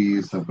 No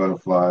bees, no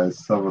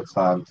butterflies. Several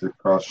times it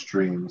crossed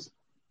streams.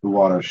 The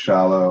water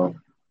shallow,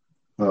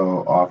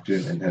 though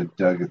often, and had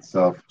dug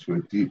itself to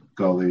a deep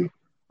gully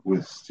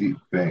with steep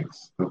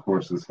banks. The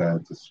horses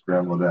had to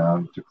scramble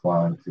down to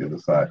climb to the other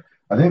side.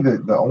 I think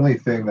that the only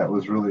thing that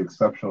was really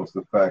exceptional is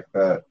the fact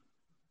that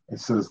it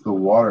says the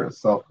water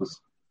itself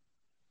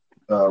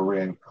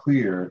ran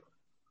clear,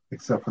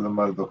 except for the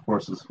mud of the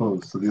horses'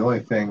 hooves. So the only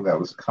thing that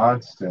was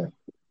constant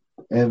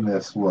in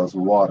this was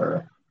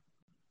water.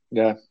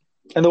 Yeah.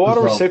 And the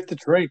water was safe to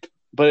drink,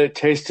 but it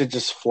tasted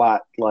just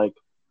flat, like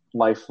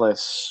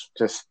lifeless,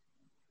 just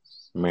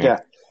meh. Yeah.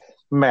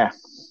 Meh.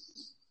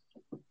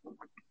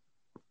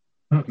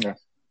 Yeah.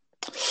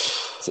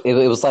 It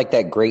was like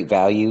that Great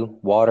Value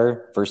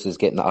water versus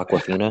getting the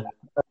Aquafina.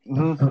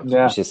 Mm-hmm.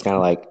 Yeah. It's just kind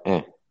of like,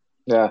 eh.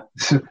 Yeah.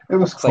 It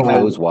was cold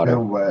like nose water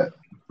and wet,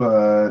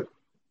 but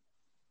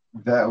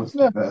that was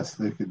the best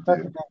they could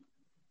do.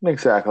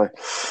 Exactly.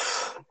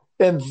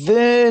 And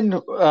then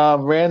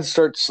Rand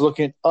starts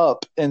looking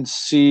up and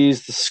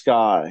sees the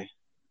sky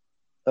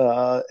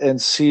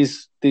and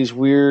sees these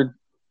weird,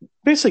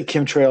 basically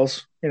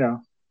chemtrails, Yeah.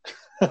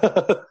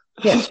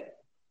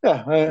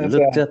 Yeah.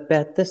 Looked up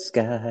at the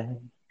sky.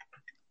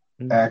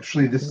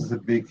 Actually, this is a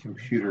big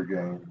computer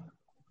game.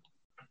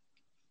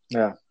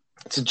 Yeah.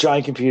 It's a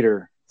giant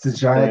computer. It's a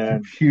giant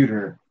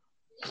computer.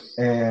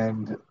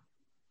 And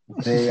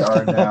they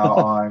are now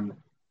on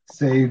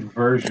saved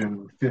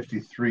version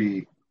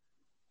 53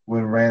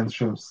 when Rand's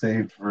from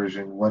saved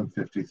version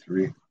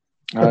 153.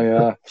 Oh,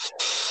 yeah.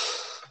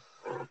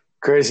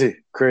 Crazy.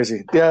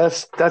 Yeah,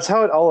 that's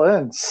how it all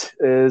ends.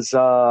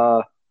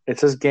 It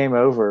says game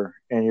over,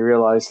 and you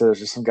realize that there's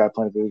just some guy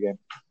playing a video game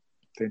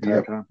the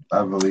entire time.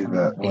 I believe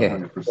that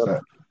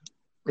 100%.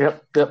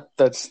 Yep.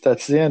 That's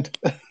the end.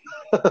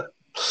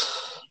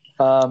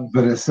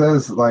 But it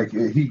says,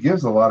 he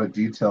gives a lot of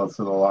detail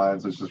to the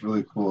lines, which is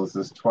really cool. It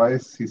says,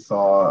 twice he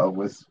saw a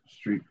wisp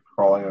streak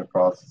crawling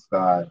across the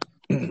sky,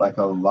 like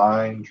a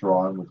line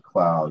drawn with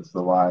clouds.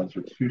 The lines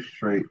were too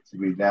straight to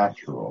be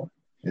natural,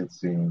 it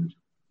seemed,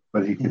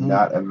 but he could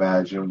not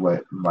imagine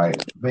what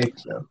might make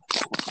them.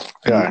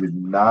 Yeah. He did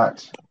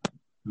not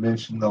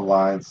mention the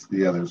lines to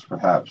the others.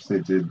 Perhaps they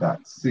did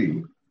not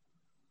see.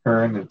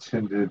 Hearn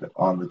intent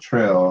on the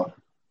trail,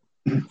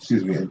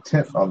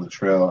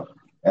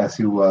 as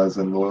he was,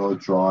 and Loyal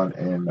drawn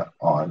in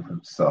on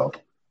himself.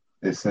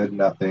 They said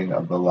nothing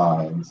of the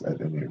lines at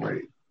any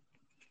rate.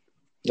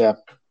 Yeah.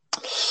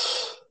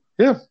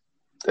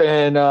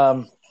 And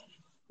I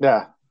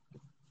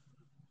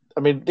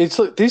mean,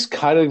 these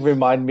kind of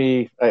remind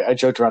me. I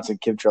joked around saying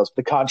chemtrails,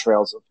 the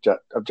contrails of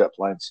jet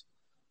planes.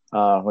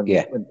 When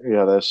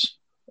this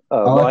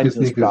all I could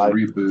think is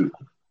Reboot.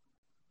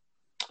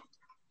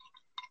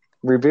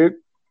 Reboot?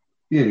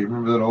 Yeah, you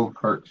remember that old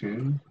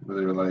cartoon where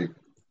they were like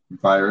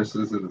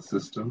viruses in the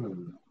system?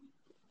 And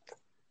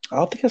I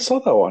don't think I saw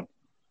that one.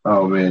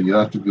 Oh man,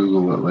 you'll have to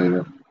Google it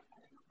later.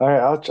 All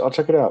right, I'll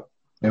check it out.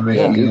 And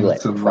make Google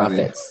it. Some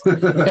Profits. money.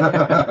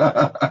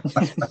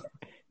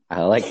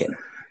 I like it.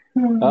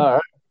 All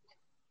right.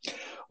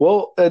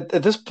 Well,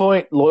 at this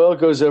point, Loyal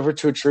goes over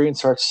to a tree and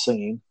starts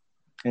singing.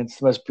 And it's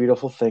the most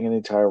beautiful thing in the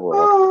entire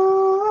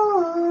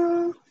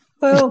world.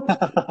 Well,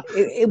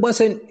 it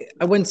wasn't.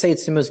 I wouldn't say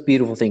it's the most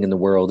beautiful thing in the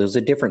world. It was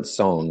a different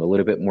song, a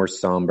little bit more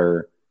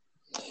somber.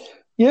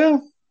 Yeah,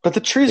 but the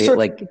trees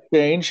start to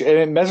change, and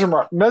it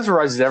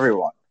mesmerizes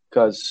everyone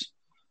because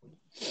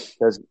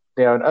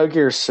when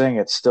Ogiers sing,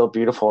 it's still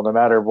beautiful, no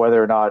matter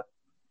whether or not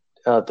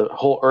the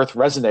whole earth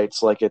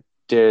resonates like it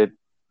did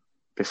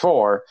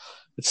before.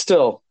 It's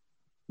still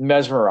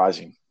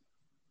mesmerizing.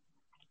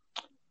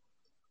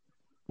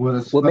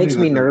 What makes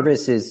me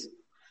nervous is,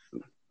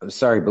 I'm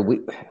sorry, but we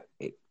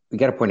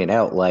got to point it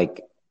out.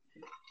 Like,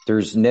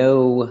 there's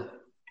no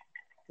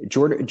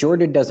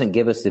Jordan doesn't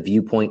give us the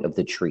viewpoint of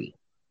the tree,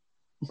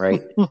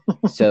 right?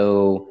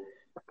 So,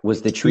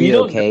 was the tree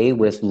okay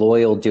with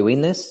Loyal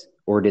doing this,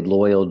 or did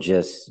Loyal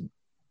just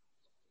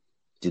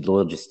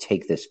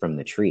take this from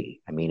the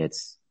tree? I mean,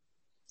 it's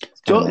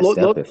kind of messed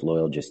up if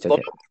Loyal just took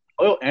it.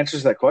 Loyal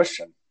answers that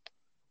question.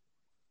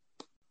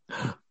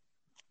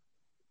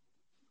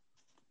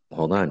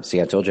 Hold on. See,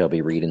 I told you I'll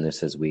be reading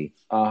this as we.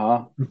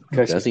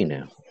 Does he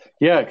now?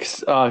 Yeah,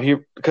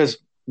 because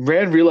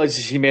Rand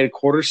realizes he made a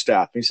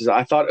quarterstaff. He says,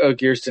 "I thought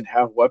Ogiers didn't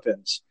have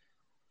weapons,"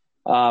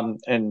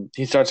 and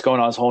he starts going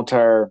on his whole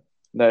entire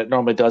that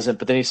normally doesn't.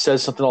 But then he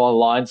says something along the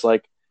lines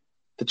like,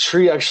 "The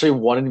tree actually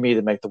wanted me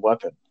to make the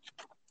weapon."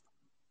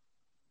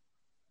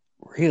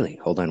 Really?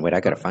 Hold on. Wait, I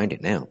got to find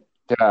it now.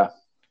 Yeah.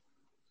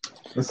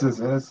 This is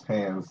in his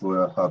hands,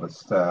 Loyal held a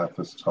staff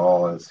as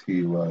tall as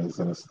he was,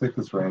 and as thick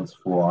as Rand's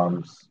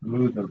forearms,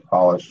 smooth and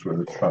polished where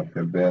the trunk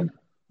had been,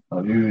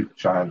 a new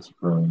giant's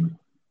broom.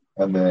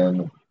 And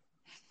then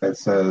it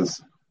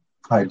says,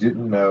 "I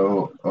didn't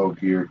know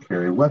Ogier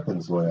carry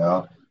weapons,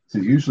 Loyal. So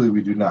usually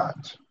we do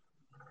not.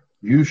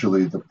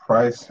 Usually the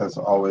price has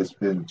always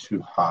been too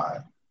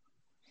high.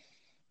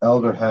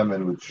 Elder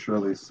Hammond would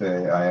surely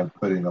say I am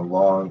putting a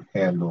long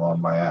handle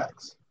on my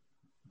axe.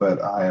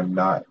 But I am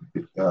not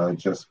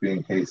just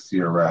being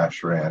hasty or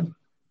rash, Rand.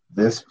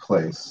 This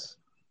place,"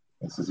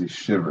 and as he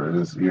shivered,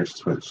 his ears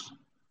twitched,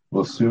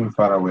 "we'll soon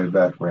find our way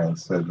back," Rand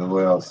said. And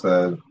Loyal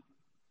said,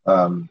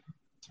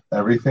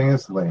 "Everything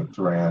is linked,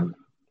 Rand.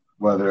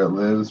 Whether it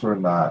lives or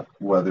not,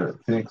 whether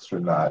it thinks or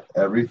not,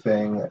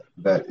 everything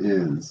that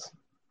is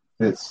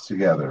fits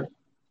together.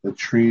 The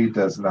tree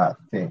does not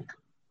think,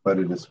 but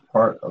it is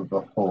part of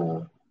the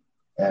whole,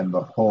 and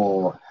the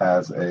whole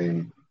has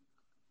a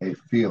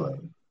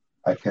feeling.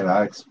 I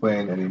cannot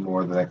explain any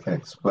more than I can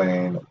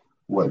explain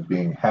what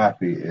being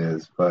happy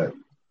is, but,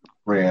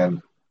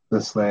 Rand,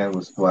 this land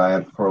was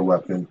glad for a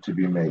weapon to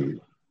be made.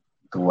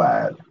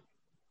 Glad."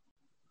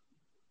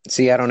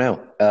 See, I don't know.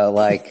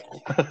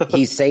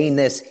 He's saying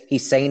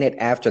it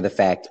after the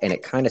fact, and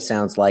it kind of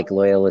sounds like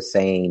Loyal is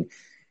saying,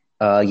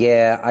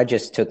 yeah, I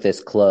just took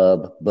this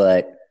club,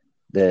 but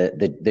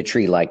the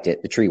tree liked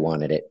it. The tree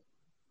wanted it.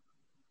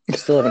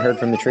 Still haven't heard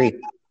from the tree.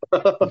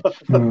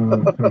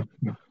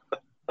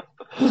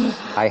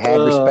 I had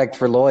respect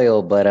for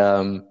Loyal, but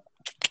I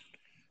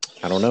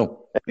don't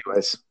know.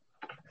 Anyways,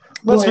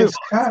 let's move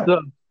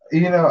on.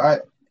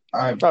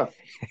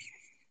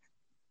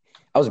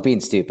 I was being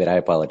stupid. I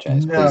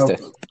apologize. No,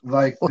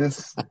 like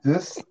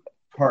this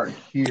part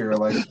here,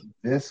 like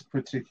this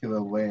particular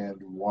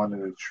land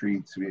wanted a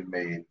tree to be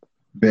made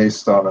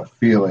based on a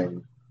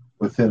feeling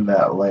within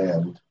that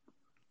land,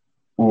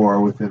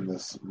 or within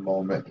this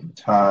moment in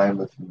time,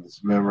 within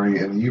this memory.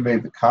 And you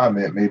made the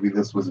comment, maybe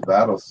this was a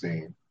battle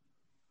scene.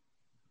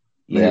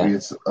 Maybe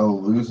it's a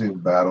losing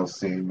battle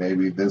scene.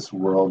 Maybe this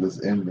world is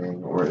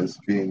ending or is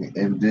being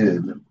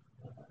ended,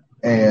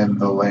 and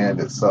the land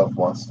itself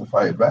wants to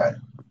fight back.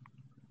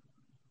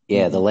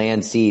 Yeah, the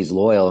land sees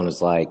Loyal and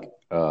is like,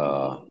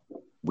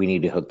 we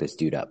need to hook this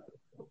dude up.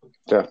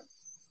 Yeah.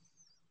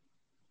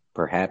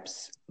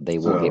 Perhaps they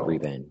will get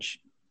revenge.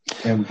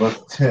 In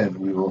book 10,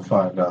 we will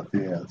find out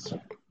the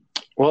answer.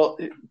 Well,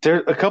 there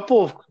a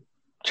couple of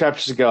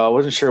chapters ago, I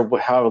wasn't sure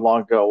how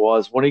long ago it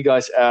was. One of you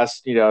guys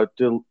asked,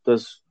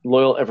 does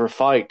Loyal ever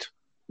fight?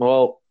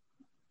 Well,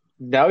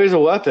 now he's a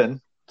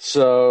weapon,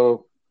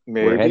 so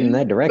maybe we're heading in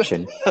that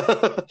direction.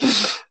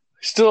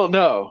 Still don't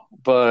know,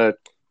 but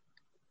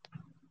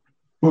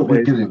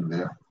we're getting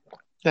there.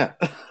 Yeah.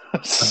 I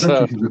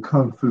bet he's a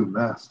kung fu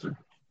master.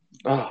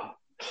 Oh,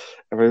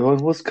 everyone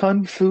was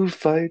kung fu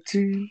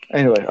fighting.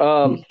 Anyway,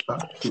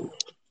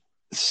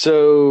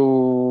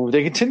 so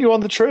they continue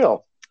on the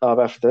trail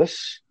after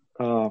this.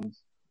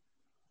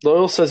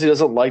 Loyal says he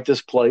doesn't like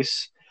this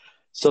place.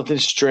 Something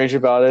strange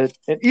about it,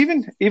 and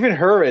even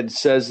Hurin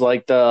says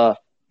the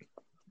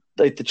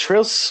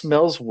trail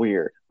smells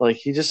weird. Like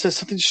he just says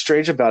something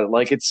strange about it.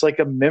 Like it's like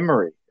a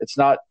memory. It's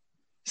not.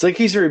 It's like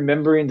he's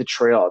remembering the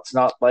trail. It's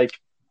not like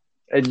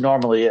it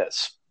normally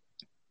is.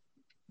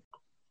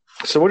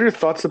 So, what are your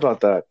thoughts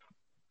about that?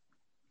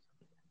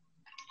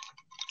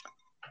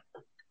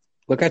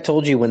 Look, I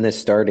told you when this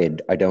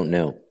started. I don't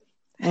know.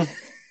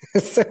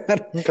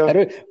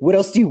 What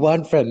else do you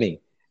want from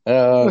me?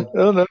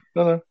 No.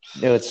 No,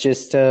 it's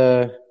just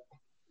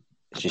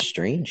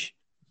strange.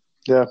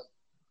 Yeah.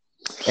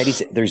 Eddie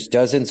said there's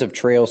dozens of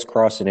trails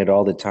crossing it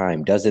all the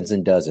time, dozens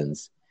and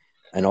dozens,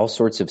 and all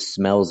sorts of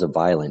smells of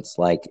violence.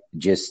 Like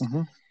just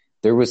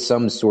there was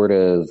some sort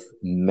of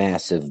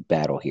massive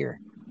battle here.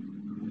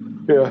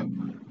 Yeah.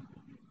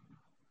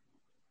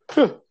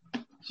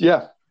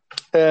 Yeah.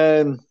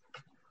 And,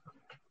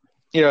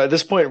 at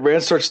this point,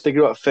 Rand starts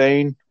thinking about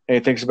Fane, and he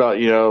thinks about,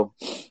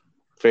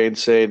 Fane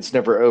saying it's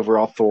never over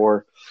on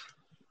Thor.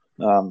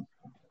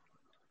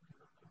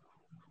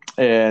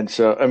 And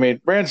so,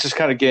 Rand's just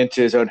kind of getting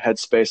into his own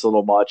headspace a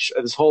little much.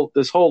 This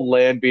whole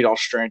land being all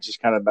strange is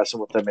kind of messing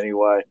with them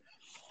anyway.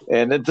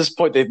 And at this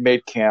point, they've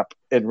made camp,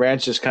 and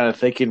Rand's just kind of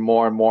thinking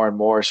more and more and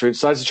more. So he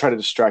decides to try to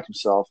distract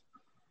himself.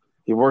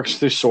 He works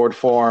through sword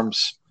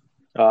forms.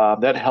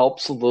 That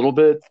helps a little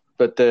bit,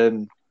 but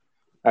then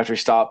after he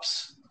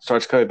starts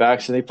coming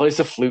back, so he plays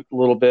the flute a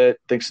little bit,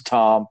 thinks of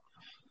Tom.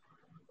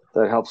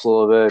 That helps a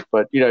little bit,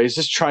 but he's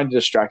just trying to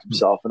distract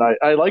himself. And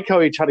I like how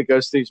he kind of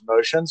goes through these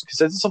motions, because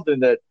this is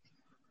something that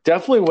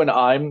definitely when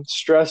I'm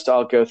stressed,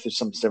 I'll go through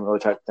some similar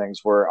type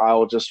things where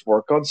I'll just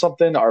work on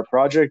something, our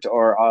project,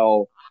 or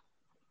I'll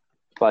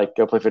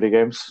go play video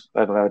games.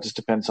 I don't know. It just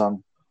depends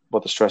on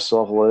what the stress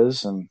level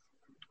is,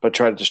 but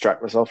try to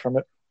distract myself from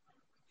it.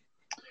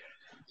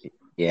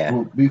 Yeah.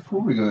 Well, before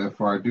we go that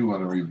far, I do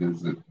want to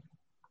revisit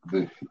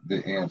the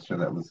answer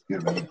that was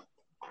given.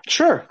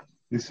 Sure.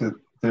 He said,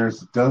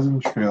 there's a dozen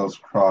trails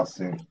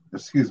crossing.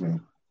 Excuse me.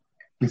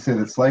 He said,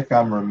 it's like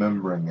I'm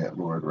remembering it,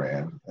 Lord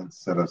Rand,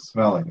 instead of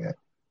smelling it.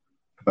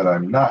 But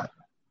I'm not.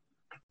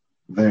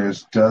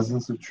 There's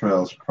dozens of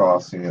trails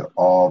crossing it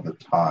all the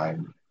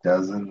time.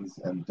 Dozens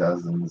and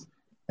dozens,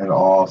 and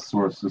all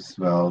sorts of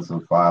smells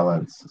of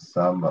violence.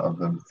 Some of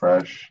them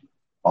fresh,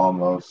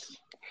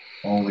 almost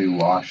only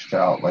washed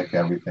out like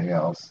everything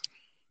else.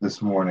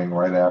 This morning,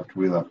 right after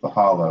we left the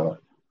Hollow,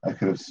 I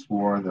could have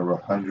sworn there were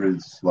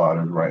hundreds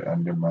slaughtered right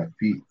under my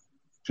feet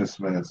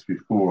just minutes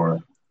before,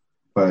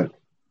 but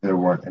there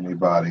weren't any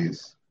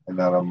bodies, and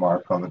not a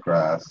mark on the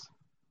grass,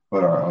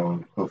 but our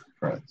own hoof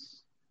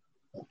prints.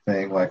 A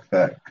thing like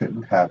that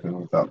couldn't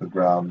happen without the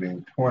ground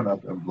being torn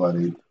up and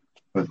bloodied,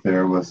 but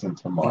there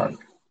wasn't a mark.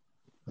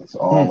 It's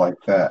all like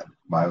that,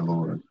 my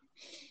lord.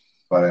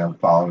 But I am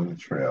following the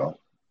trail.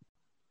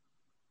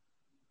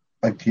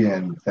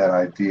 Again, that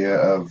idea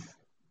of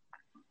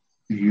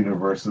the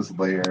universes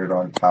layered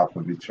on top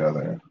of each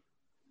other,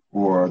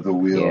 or the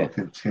wheel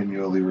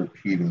continually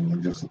repeating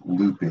and just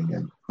looping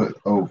and put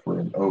over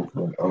and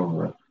over and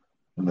over,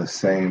 and the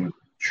same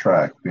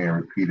track being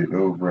repeated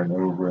over and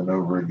over and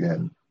over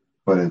again.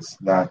 But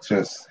it's not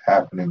just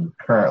happening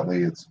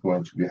currently, it's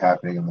going to be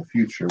happening in the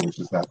future, which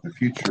is not the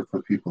future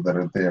for people that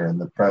are there in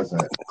the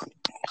present.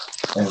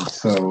 And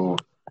so,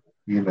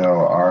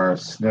 our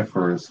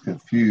sniffer is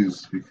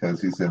confused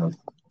because he's in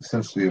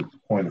essentially a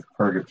point of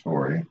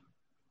purgatory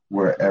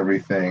where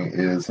everything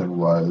is and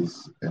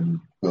was and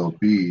will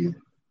be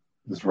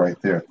is right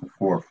there at the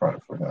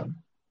forefront for him.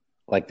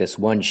 Like this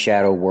one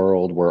shadow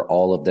world where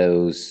all of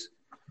those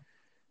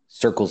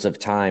circles of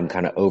time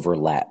kind of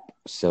overlap.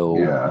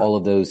 So all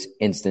of those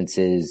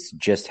instances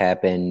just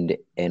happened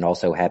and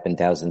also happened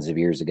thousands of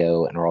years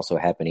ago and are also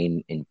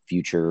happening in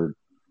future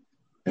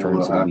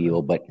turns of the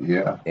wheel. But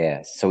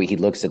so he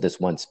looks at this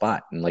one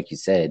spot, and like you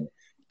said,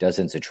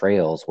 dozens of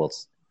trails. Well,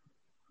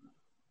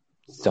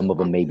 some of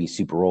them may be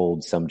super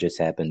old, some just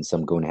happened,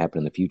 some going to happen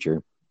in the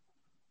future.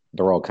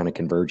 They're all kind of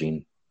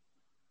converging.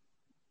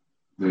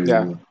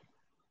 Yeah.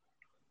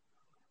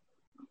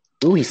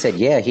 Ooh, he said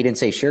yeah. He didn't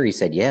say sure. He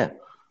said yeah.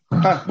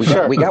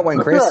 We got one,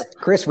 Chris. Sure.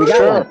 Chris, we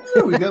got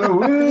one. We got a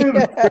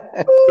win.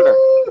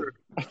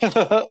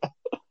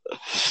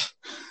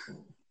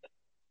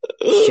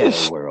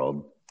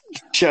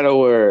 Shadow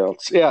World.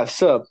 Yeah.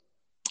 So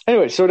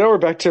anyway, so now we're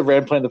back to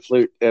Rand playing the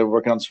flute and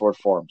working on sword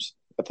forms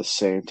at the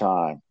same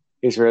time.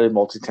 He's really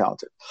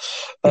multi-talented.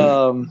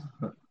 And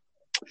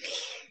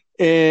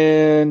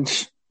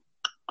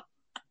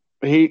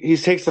he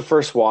takes the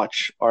first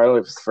watch, or I don't know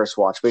if it's the first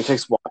watch, but he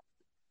takes watch,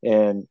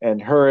 and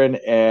Hurin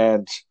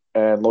and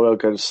Loial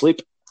go to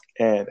sleep.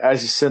 And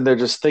as he's sitting there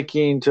just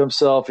thinking to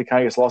himself, he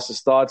kind of gets lost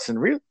his thoughts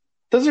and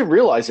doesn't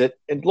realize it,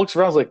 and looks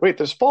around and is like, wait,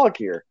 there's fog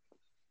here.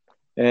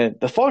 And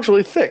the fog's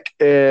really thick,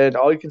 and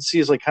all you can see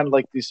is kind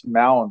of these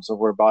mounds of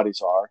where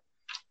bodies are,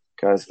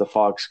 because the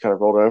fog's kind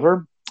of rolled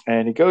over.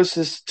 And he goes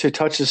to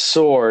touch his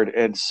sword,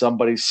 and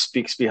somebody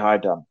speaks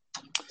behind him.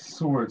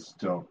 Swords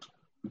do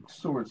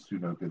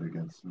no good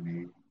against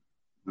me.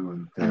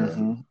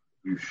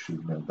 You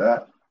should know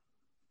that.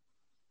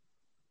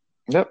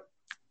 Yep.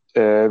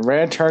 And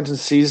Rand turns and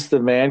sees the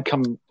man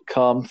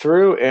come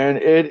through, and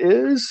it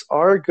is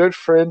our good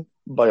friend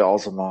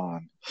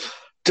Ba'alzamon.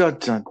 Dun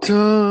dun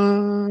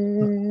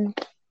dun.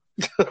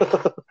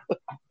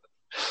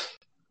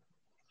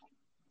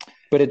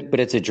 But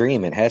it's a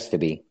dream. It has to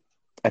be.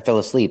 I fell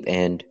asleep,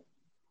 and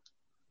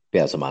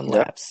Ba'alzamon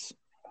laughs.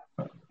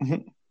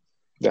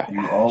 Yeah.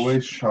 You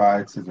always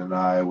try to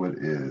deny what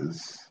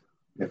is.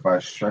 If I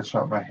stretch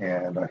out my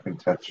hand, I can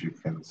touch you,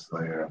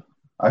 Kinslayer.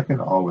 I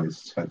can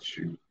always touch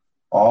you,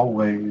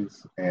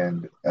 always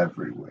and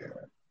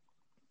everywhere.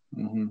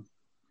 Mm-hmm.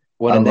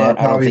 Well, I in love that,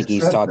 I how don't he think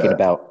he's said talking that.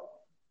 about.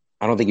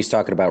 I don't think he's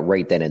talking about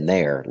right then and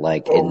there,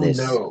 like Oh in this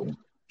no,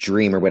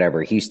 dream or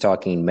whatever. He's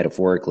talking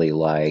metaphorically,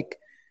 like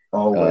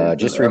always and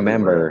just everywhere.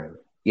 remember,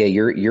 yeah,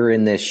 you're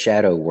in this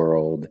shadow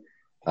world,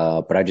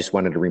 but I just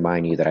wanted to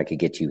remind you that I could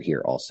get you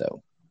here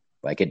also.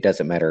 Like it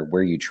doesn't matter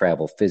where you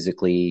travel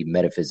physically,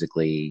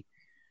 metaphysically,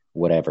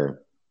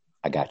 whatever.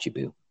 I got you,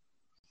 boo.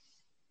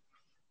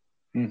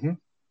 Mm-hmm.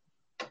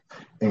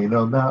 Ain't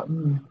no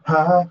mountain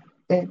high,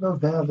 ain't no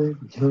valley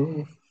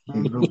low,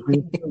 ain't no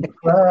river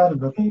wide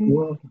enough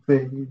for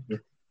baby.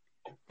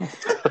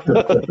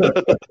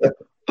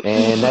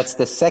 And that's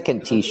the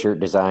second T-shirt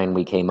design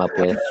we came up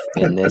with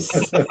in this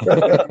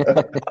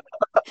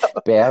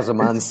Beelzebub It's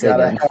gotta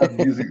singing. have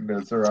music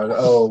notes around it.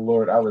 Oh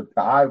Lord, I would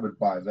buy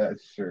that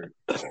shirt.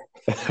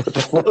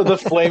 The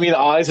flaming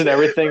eyes and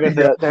everything with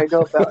Yeah. that. There you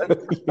go.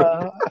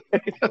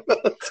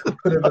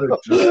 Put him in a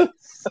dress.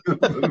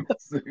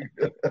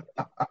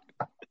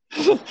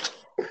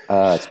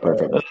 It's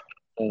perfect.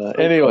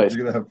 Anyways,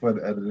 You're gonna have fun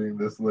editing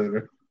this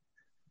later.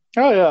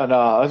 oh yeah, no,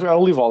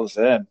 I'll leave all this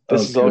in.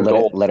 This is all Okay.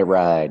 gold. Let it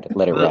ride.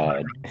 Let it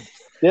ride.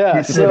 Yeah.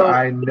 He said, So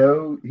I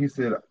know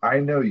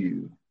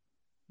you,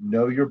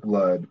 know your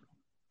blood,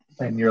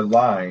 and your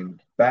line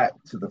back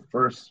to the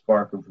first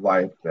spark of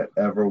life that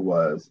ever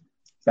was,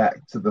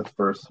 back to the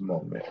first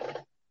moment.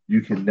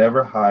 You can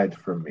never hide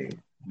from me,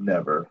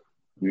 never.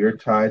 We are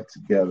tied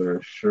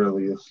together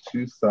surely as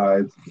two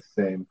sides of the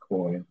same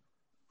coin.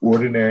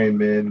 Ordinary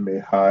men may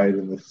hide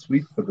in the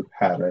sweep of the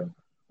pattern,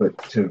 but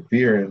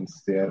Tavirans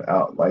stand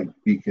out like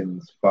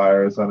beacons,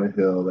 fires on a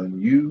hill,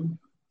 and you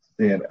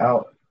stand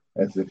out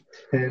as if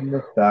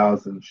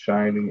 10,000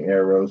 shining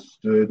arrows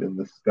stood in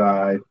the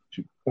sky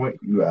to point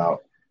you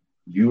out.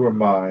 You are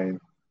mine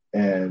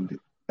and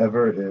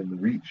ever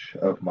in reach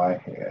of my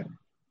hand.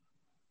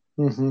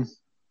 mhm.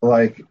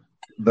 Like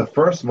the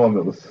first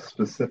moment was a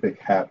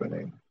specific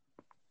happening.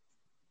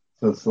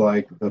 So it's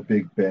like the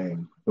Big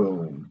Bang,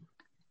 boom,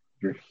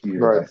 you're here.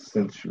 Right. I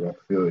sense you, I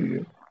feel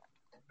you.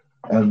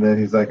 And then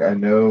he's like, I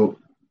know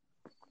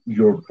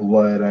your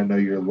blood, I know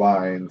your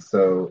line.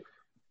 So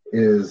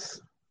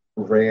is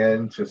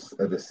Rand just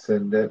a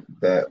descendant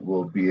that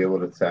will be able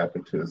to tap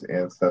into his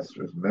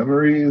ancestors'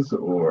 memories,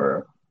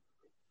 or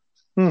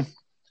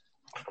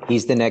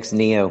He's the next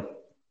Neo.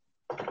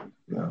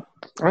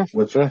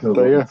 which Yeah, pill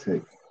there you will go. he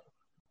take?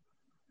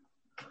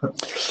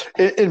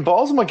 In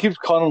Balsam keeps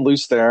calling him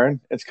Luce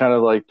Theron. It's kind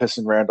of like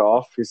pissing Rand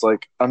off. He's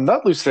like, I'm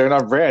not Luce Theron,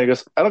 I'm Rand. He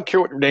goes, I don't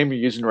care what name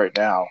you're using right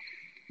now.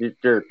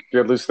 You're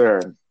Luce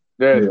Theron.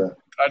 Yeah.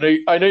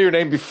 I know your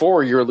name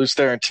before you were Luce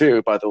Theron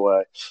too, by the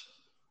way.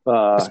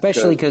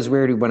 Especially because we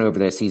already went over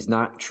this. He's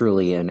not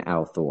truly an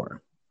Althor,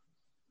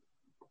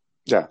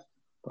 yeah.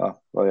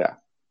 Well, yeah.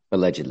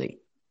 allegedly.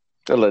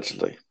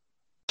 Allegedly.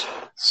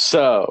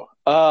 So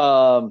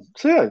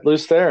yeah,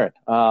 Luce Theron.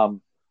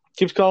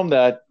 Keeps calling him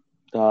that.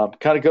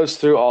 Kind of goes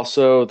through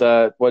also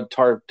that what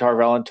Tar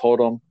Valon told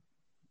him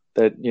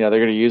that they're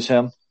going to use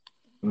him.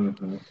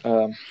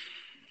 Mm-hmm.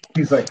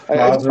 He's like, I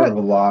just father want-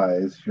 of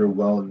lies, you're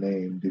well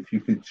named. If you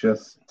could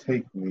just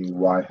take me,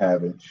 why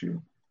haven't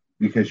you?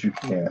 Because you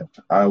can't.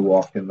 I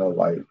walk in the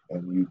light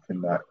and you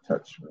cannot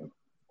touch me.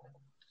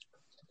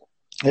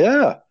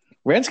 Yeah,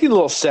 Rand's getting a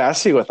little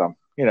sassy with him.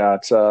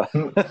 It's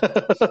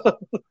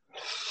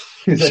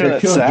He's like, Showing I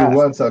that killed you sass.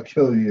 once, I'll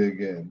kill you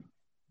again.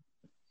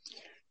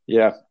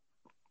 yeah,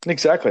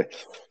 exactly.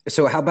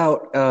 So how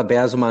about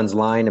Basilmon's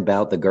line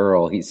about the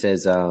girl? He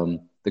says,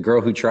 the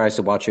girl who tries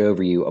to watch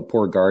over you, a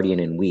poor guardian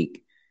and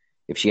weak.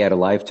 If she had a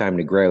lifetime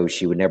to grow,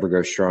 she would never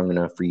grow strong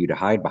enough for you to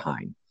hide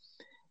behind.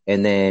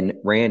 And then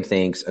Rand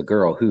thinks, a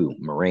girl who?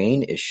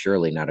 Moraine is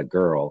surely not a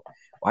girl.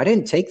 Well, I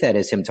didn't take that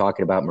as him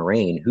talking about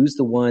Moraine. Who's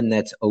the one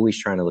that's always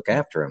trying to look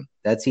after him?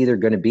 That's either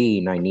going to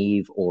be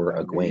Nynaeve or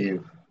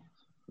Egwene.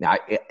 Now,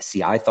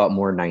 I thought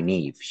more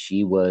Nynaeve.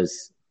 She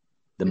was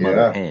the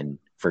mother hen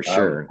for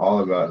sure. I'm all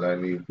about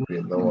Nynaeve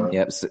being the one.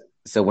 Yep.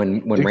 So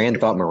when Rand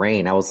thought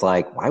Moraine, I was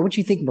like, why would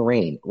you think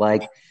Moraine?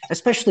 Like,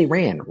 especially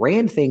Rand.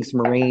 Rand thinks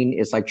Moraine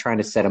is like trying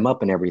to set him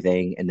up and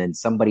everything, and then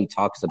somebody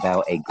talks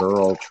about a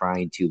girl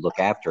trying to look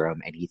after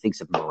him, and he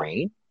thinks of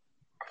Moraine.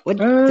 What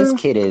this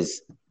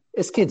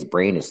kid's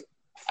brain is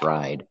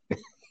fried.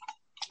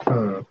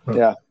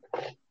 Yeah,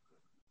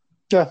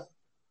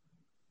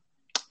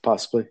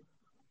 possibly.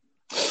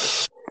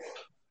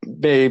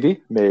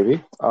 Maybe.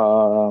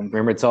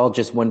 Remember, it's all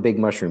just one big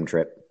mushroom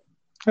trip.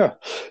 Yeah.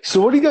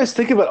 So what do you guys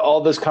think about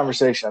all this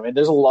conversation? I mean,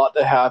 there's a lot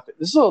that happened.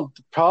 This is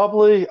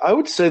probably, I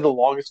would say, the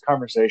longest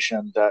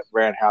conversation that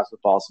Rand has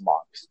with Balsamon.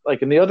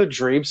 Like in the other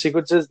dream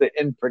sequences, they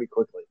end pretty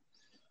quickly.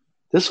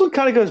 This one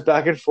kind of goes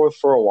back and forth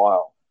for a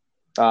while.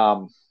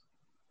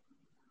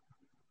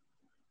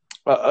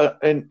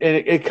 And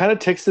it kind of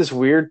takes this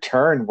weird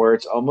turn where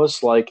it's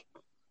almost like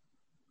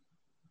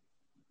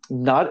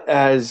not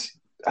as,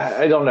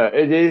 I don't know.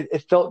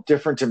 It felt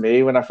different to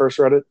me when I first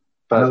read it.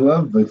 I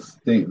love the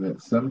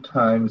statement.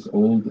 Sometimes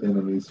old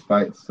enemies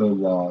fight so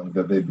long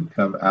that they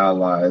become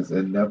allies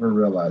and never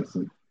realize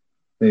it.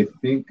 They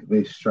think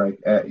they strike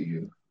at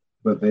you,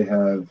 but they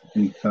have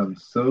become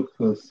so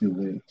closely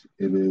linked,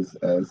 it is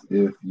as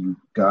if you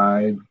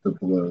guide the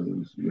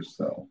blows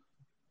yourself.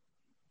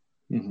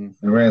 Mm-hmm.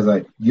 And Rand's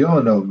like, you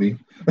don't know me.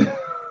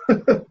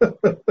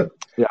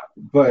 Yeah.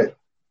 But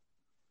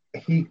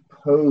he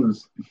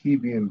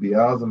being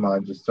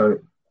Beelzemon, just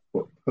started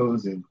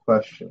posing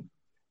question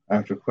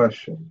after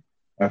question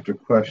after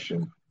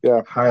question,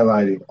 Yeah.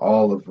 highlighting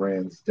all of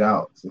Rand's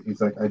doubts. And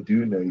he's like, I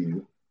do know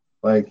you.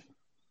 Like,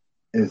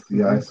 is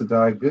the Aes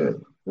Sedai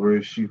good or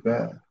is she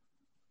bad?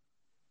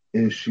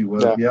 Is she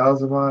one of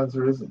Beelzemon's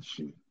or isn't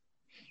she?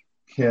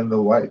 Can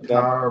the White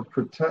Tower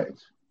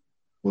protect?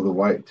 Will the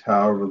White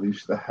Tower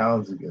release the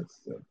hounds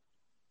against them?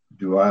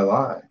 Do I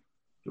lie?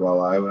 Do I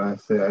lie when I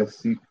say I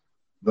seek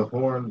the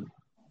horn?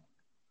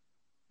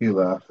 He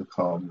laughed a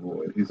calm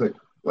voice. He's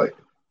like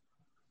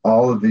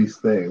all of these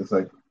things,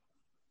 like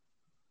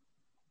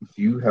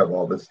you have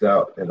all this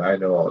doubt and I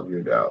know all of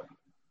your doubt.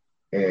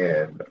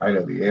 And I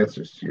know the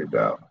answers to your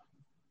doubt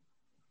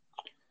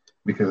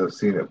because I've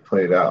seen it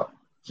played out.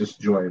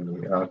 Just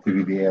join me. I'll give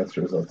you the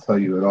answers. I'll tell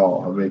you it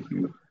all. I'll make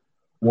you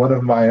one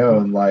of my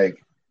own.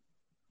 Like,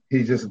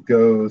 he just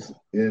goes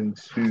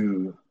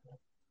into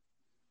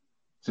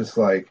just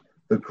like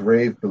the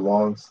grave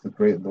belongs to the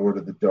great Lord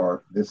of the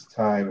Dark. This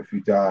time, if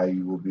you die,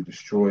 you will be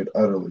destroyed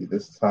utterly.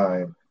 This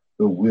time,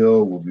 the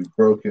will be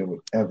broken,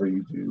 whatever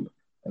you do,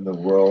 and the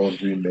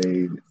world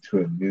remade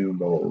to a new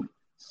mold.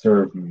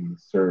 Serve me,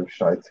 serve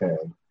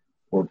Shaitan,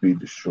 or be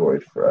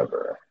destroyed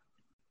forever.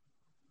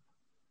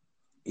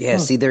 Yeah,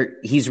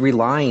 he's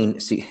relying.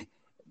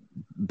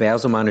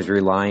 Beelzemon is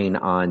relying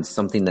on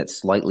something that's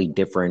slightly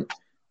different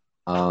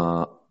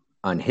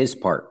on his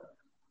part.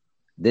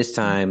 This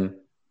time,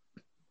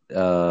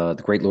 the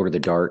Great Lord of the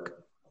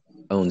Dark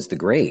owns the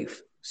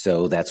grave,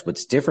 so that's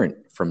what's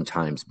different from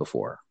times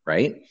before,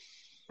 right?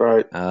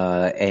 Right.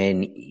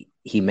 And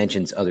he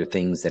mentions other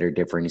things that are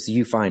different. So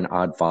you find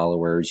odd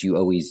followers. You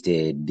always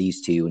did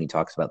these two, and he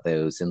talks about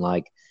those. And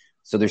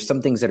so there's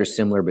some things that are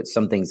similar, but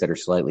some things that are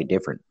slightly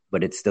different.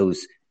 But it's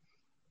those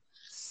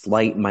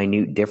slight,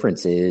 minute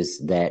differences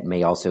that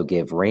may also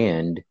give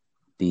Rand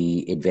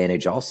the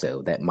advantage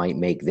also, that might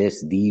make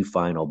this the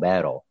final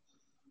battle.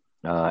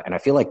 And I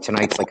feel like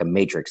tonight's like a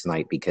Matrix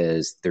night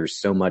because there's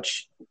so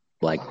much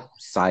like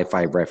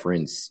sci-fi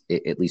reference,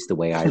 at least the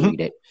way I read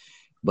it.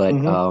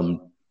 But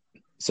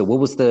so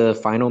what was the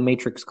final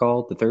Matrix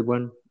called? The third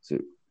one? Is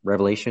it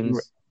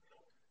Revelations?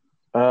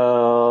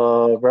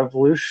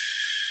 Revolution.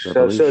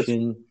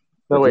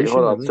 Wait,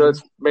 hold on. So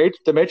it's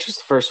the Matrix,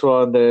 the first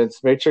one, then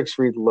it's Matrix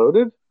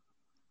Reloaded,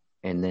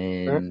 and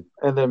then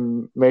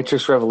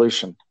Matrix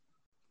Revolution.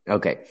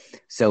 Okay,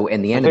 so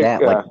in the end of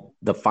that, like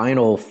the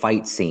final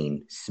fight scene,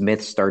 Agent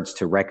Smith starts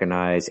to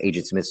recognize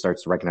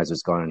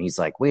what's going on. He's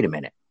like, wait a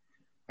minute,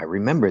 I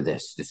remember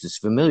this. This is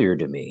familiar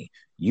to me.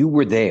 You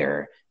were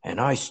there, and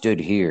I stood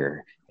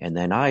here, and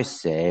then I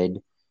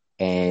said,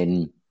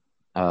 and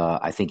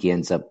I think he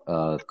ends up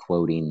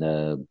quoting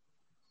the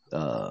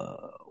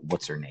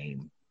what's her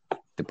name,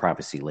 the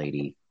prophecy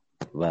lady.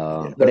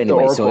 But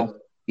anyway,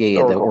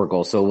 the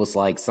Oracle. So it was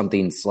like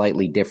something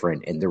slightly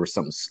different, and there was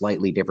something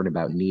slightly different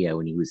about Neo,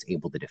 and he was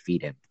able to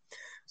defeat him.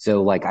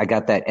 So like I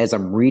got that as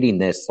I'm reading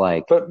this,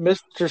 like. But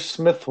Mr.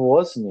 Smith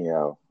was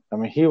Neo. I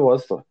mean, he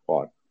was the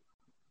one.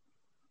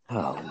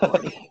 Oh,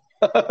 Lordy.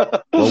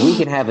 Well, we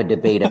can have a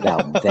debate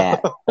about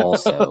that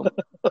also.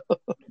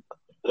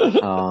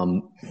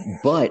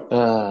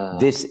 But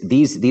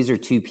these are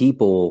two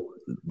people.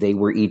 They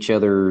were each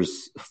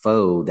other's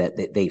foe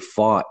that they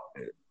fought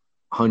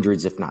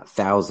hundreds, if not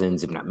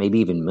thousands, if not maybe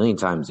even a million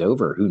times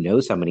over. Who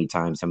knows how many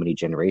times, how many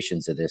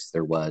generations of this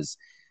there was.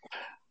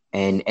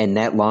 And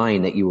that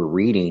line that you were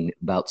reading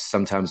about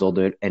sometimes all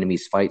the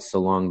enemies fight so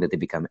long that they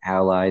become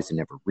allies and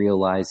never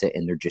realize it.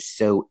 And they're just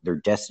their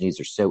destinies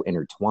are so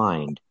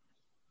intertwined.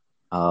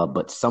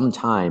 But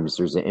sometimes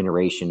there's an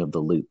iteration of the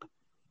loop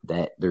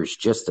that there's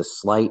just a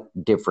slight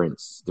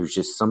difference. There's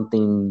just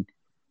something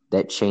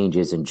that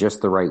changes in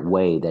just the right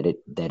way that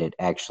it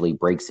actually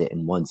breaks it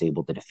and one's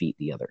able to defeat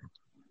the other.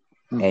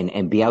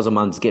 And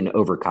Beelzemon's getting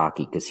over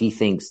cocky because he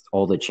thinks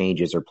all the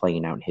changes are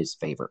playing out in his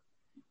favor.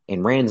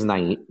 And Rand's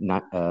naive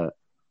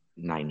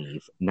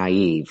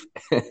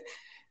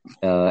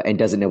and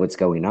doesn't know what's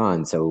going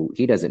on. So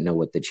he doesn't know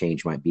what the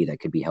change might be that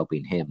could be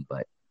helping him.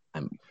 But,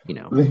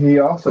 He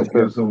also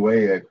gives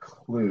away a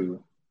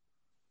clue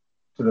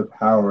to the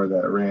power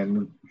that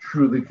Rand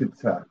truly could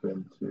tap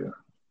into.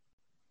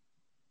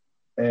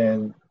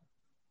 And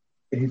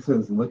he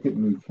says, look at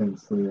me,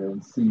 Kinsler,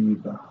 and see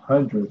the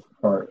 100th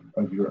part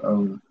of your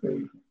own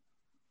fate.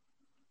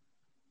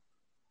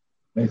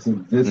 And he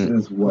said, this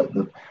is what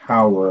the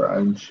power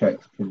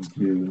unchecked can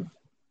do,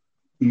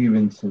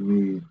 even to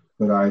me,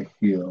 but I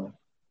heal.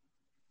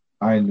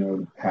 I know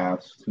the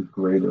paths to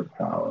greater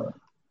power.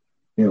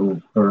 It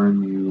will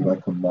burn you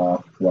like a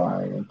moth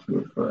flying into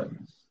a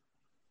furnace.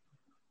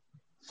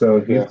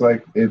 So he's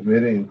like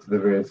admitting to the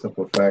very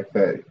simple fact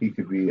that he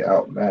could be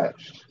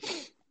outmatched,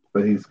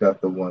 but he's got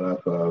the one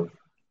up of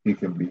he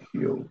can be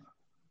healed.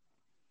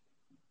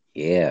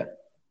 Yeah.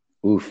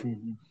 Oof.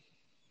 Mm-hmm.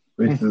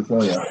 Which is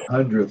only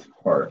 100th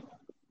part.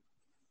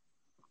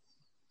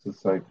 So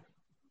it's like,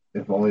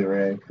 if only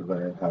Rand could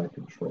learn how to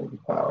control the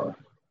power.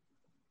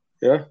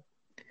 Yeah.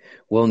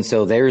 Well, and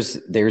so there's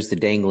the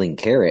dangling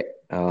carrot.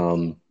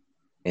 And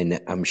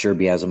I'm sure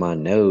Beelzemon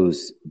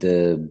knows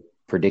the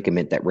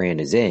predicament that Rand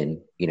is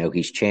in. You know,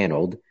 he's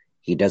channeled.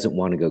 He doesn't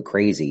want to go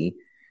crazy.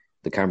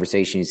 The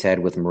conversation he's had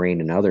with Moiraine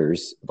and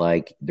others,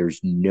 like, there's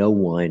no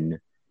one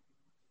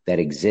that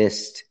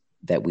exists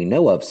that we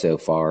know of so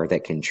far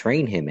that can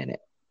train him in it.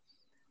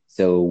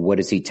 So what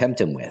does he tempt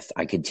him with?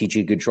 I can teach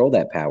you to control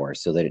that power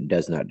so that it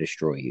does not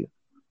destroy you.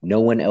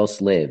 No one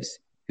else lives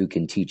who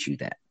can teach you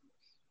that.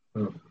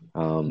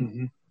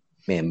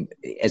 Man,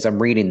 as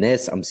I'm reading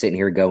this, I'm sitting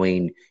here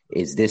going,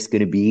 is this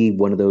going to be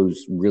one of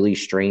those really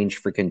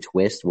strange freaking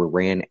twists where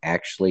Rand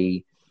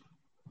actually,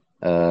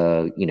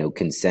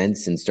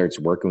 consents and starts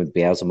working with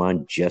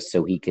Beelzemon just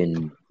so he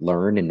can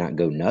learn and not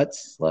go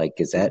nuts? Like,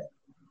 is that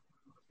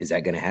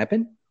going to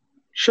happen?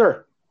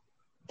 Sure.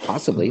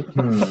 Possibly.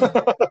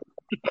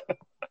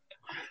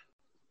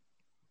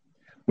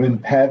 When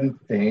Padden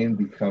Thane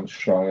becomes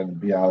strong in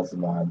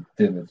Beelzemon,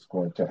 then it's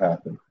going to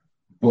happen.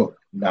 Book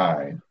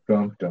 9.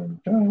 Dun, dun,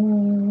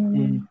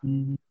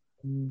 dun.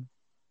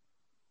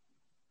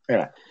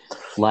 Yeah.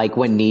 Like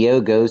when Neo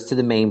goes to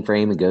the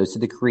mainframe and goes to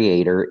the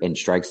creator and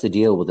strikes the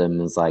deal with him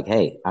and is like,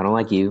 hey, I don't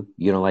like you.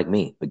 You don't like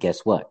me. But guess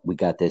what? We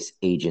got this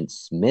Agent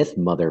Smith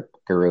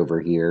motherfucker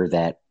over here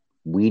that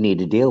we need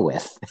to deal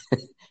with.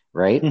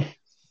 Right?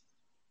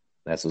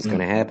 That's what's going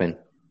to happen.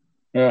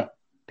 Yeah.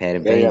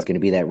 Padden Thane's going to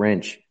be that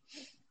wrench.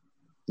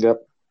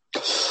 Yep.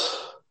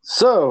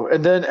 So,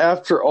 and then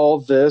after all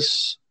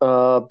this,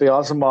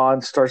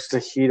 Beelzemon starts to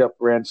heat up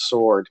Rand's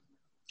sword.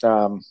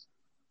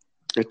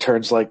 It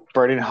turns like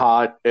burning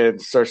hot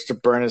and starts to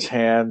burn his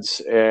hands.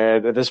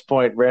 And at this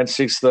point, Rand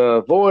seeks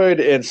the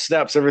void and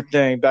snaps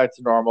everything back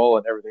to normal,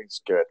 and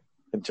everything's good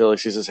until he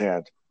sees his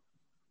hand.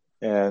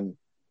 And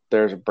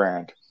there's a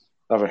brand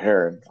of a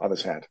heron on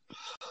his hand.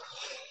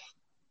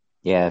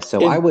 Yeah,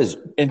 so I was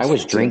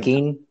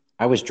drinking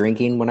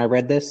when I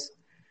read this.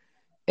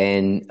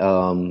 And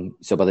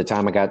so by the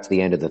time I got to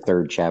the end of the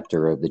third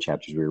chapter of the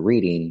chapters we were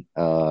reading,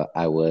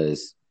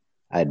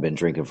 I had been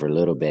drinking for a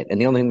little bit. And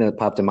the only thing that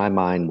popped in my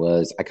mind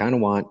was I kind of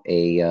want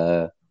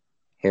a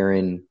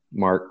heron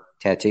mark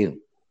tattoo.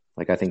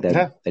 Like, I think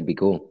that'd be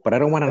cool. But I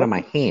don't want it on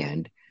my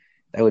hand.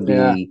 That would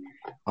be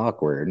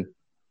awkward.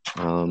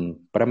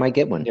 But I might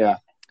get one. Yeah.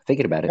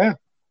 Thinking about it. Yeah.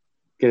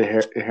 Get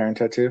a heron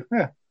tattoo.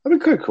 Yeah. That'd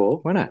be pretty cool.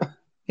 Why not?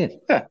 Yeah.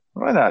 Yeah.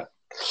 Why not?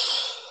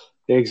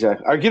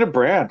 Exactly. Or get a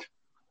brand.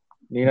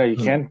 You know, you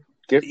can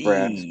get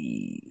brands.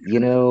 You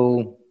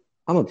know,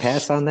 I'm going to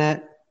pass on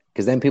that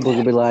because then people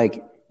will be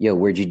like, yo,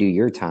 where'd you do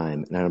your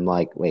time? And I'm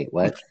like, wait,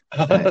 what?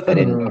 I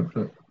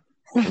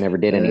never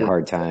did any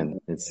hard time.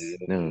 Tell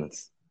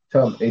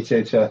them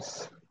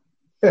HHS.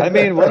 I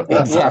mean,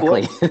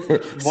 exactly.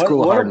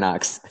 School Hard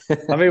Knocks.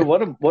 I mean,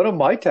 one of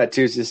my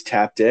tattoos is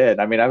tapped in.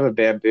 I mean, I have a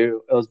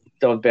bamboo. It was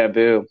done with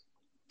bamboo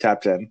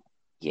tapped in.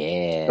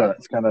 Yeah. So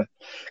it's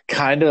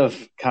kind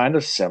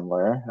of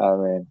similar. I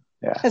mean,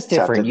 yeah. That's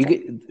different.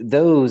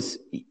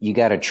 You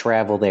got to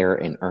travel there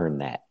and earn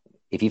that.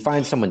 If you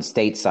find someone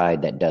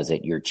stateside that does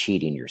it, you're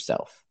cheating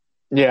yourself.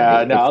 Yeah,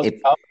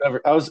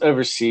 I was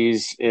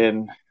overseas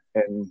in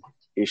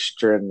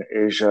Eastern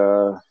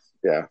Asia.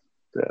 Yeah.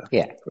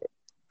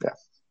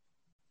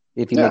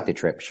 If you make the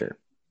trip,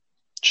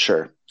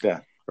 sure.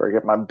 Yeah. Or I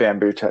get my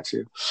bamboo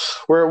tattoo,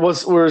 where it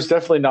was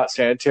definitely not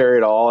sanitary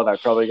at all, and I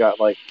probably got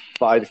like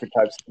 5 different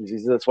types of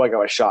diseases. That's why I got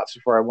my shots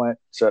before I went,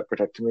 so it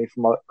protected me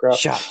from all that crap.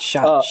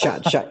 Shot.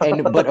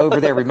 But over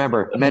there,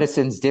 remember,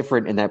 medicine's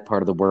different in that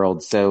part of the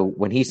world. So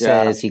when he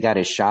says he got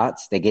his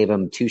shots, they gave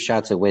him 2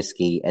 shots of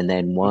whiskey and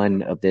then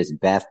 1 of this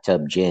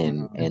bathtub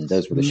gin, and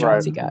those were the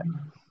shots he got.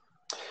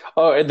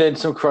 Oh, and then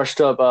some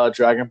crushed up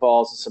Dragon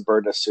Balls and some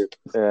bird nest soup,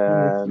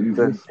 and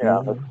then,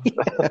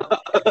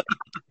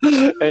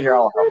 and you're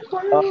all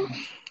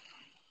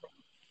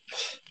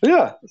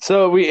yeah.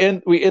 So we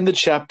end the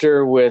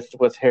chapter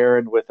with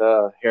Heron with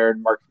a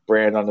heron marked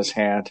brand on his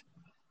hand,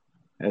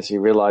 as he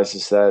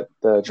realizes that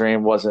the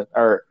dream wasn't,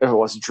 or if it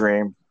was a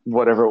dream,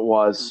 whatever it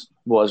was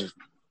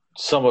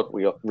somewhat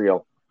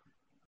real.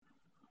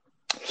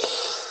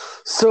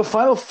 So,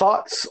 final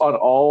thoughts on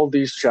all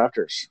these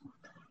chapters.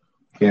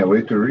 Can't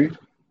wait to read.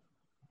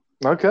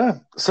 Okay.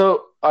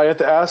 So I have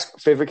to ask,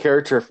 favorite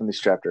character from these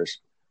chapters.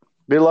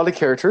 We had a lot of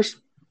characters.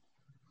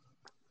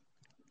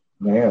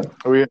 Man.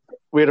 We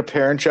had a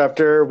parent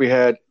chapter.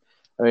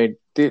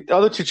 The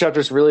other 2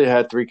 chapters really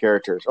had 3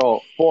 characters. Oh,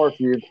 4 if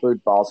you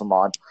include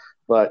Beelzemon.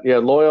 But you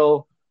had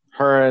Loial,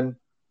 Hurin,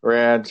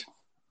 Rand,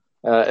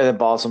 and then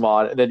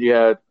Beelzemon. And then you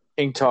had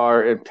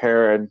Ingtar and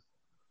Perrin.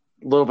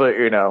 A little bit,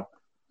 And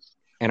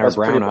our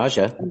brown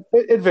Aja. And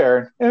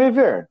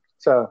Varen.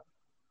 So...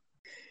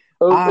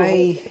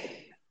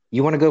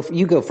 You want to go?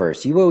 You go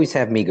first. You always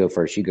have me go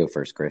first. You go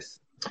first, Chris.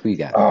 Who you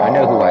got? I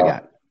know who I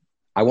got.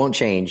 I won't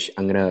change.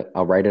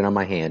 I'll write it on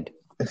my hand.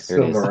 It's still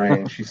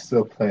Moiraine. She's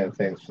still playing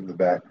things from the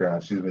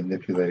background. She's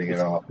manipulating it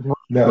all.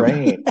 No.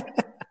 Moiraine.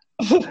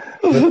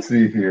 Let's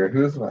see here.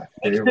 Who's my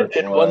favorite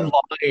In one? one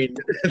line in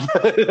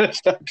the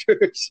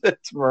chapters,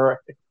 it's Moraine.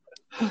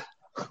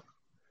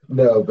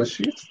 No, but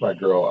she's my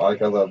girl.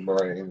 Like I love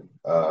Moraine.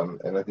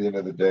 And at the end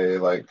of the day,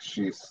 like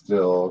she's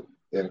still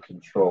in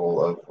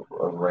control of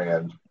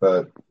Rand,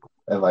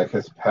 and like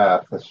his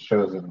path his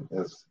chosen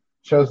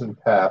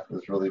path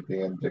is really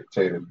being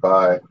dictated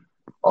by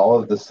all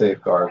of the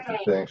safeguards and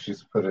things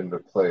she's put into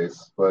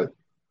place. But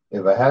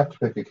if I have to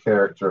pick a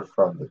character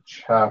from the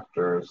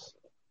chapters,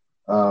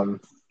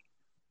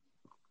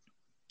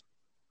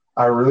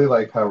 I really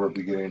like how we're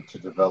beginning to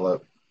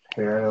develop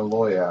Perrin and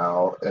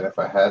Loyal, and if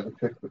I had to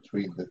pick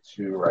between the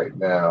two right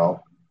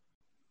now,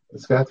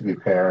 it's got to be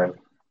Perrin.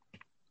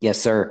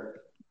 Yes,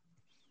 sir.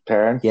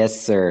 Perrin?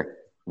 Yes, sir.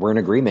 We're in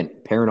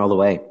agreement. Perrin all the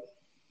way.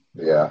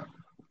 Yeah.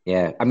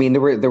 Yeah. I mean,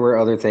 there were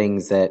other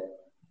things that,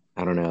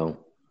 I don't know.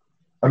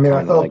 I mean, I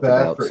kinda felt liked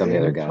bad about for some of the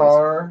other guys.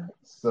 Ingtar,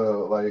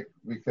 so like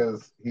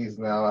because he's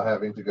now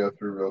having to go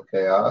through real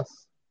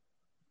chaos,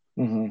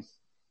 Mm-hmm.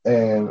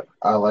 and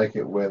I like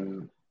it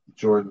when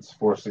Jordan's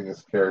forcing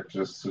his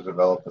characters to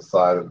develop a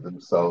side of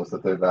themselves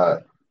that they're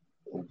not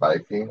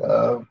liking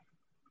of.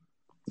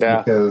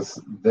 Yeah.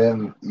 Because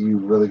then you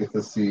really get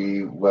to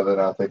see whether or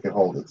not they can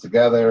hold it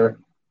together,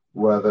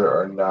 whether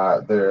or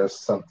not there's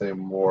something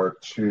more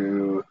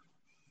to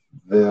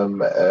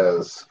them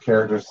as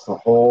characters as a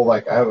whole.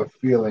 Like, I have a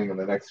feeling in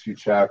the next few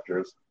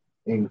chapters,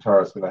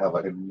 Ingtar is going to have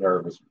like a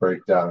nervous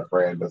breakdown if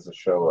Rand doesn't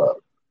show up.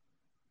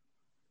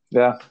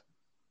 Yeah.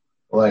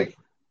 Like,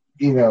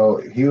 you know,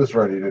 he was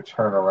ready to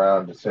turn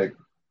around to take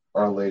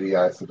Our Lady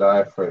Aes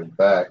Sedai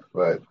back,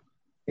 but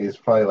he's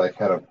probably like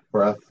had a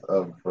breath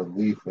of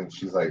relief when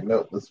she's like,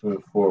 nope, let's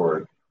move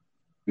forward,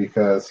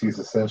 because he's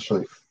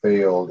essentially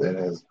failed in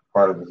his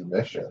part of his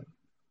mission.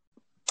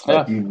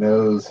 Like, he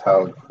knows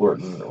how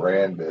important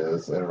Rand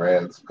is, and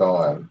Rand's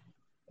gone.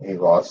 He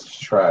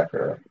lost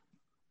Tracker.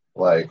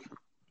 Like,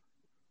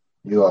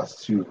 he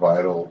lost two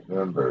vital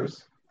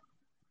members.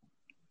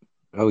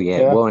 Oh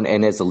yeah. Well,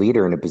 and as a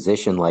leader in a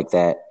position like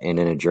that and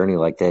in a journey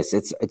like this,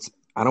 it's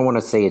I don't want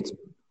to say it's,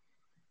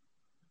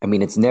 I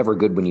mean, it's never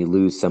good when you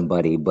lose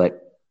somebody,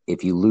 but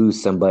if you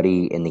lose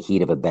somebody in the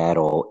heat of a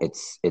battle,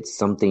 it's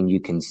something you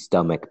can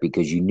stomach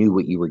because you knew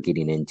what you were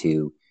getting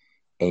into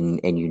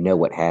and you know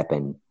what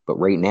happened. But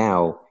right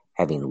now,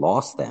 having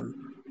lost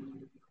them,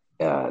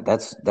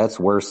 that's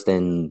worse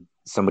than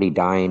somebody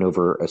dying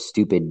over a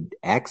stupid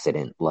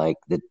accident. Like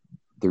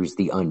there's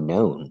the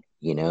unknown,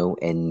 you know,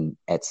 and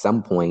at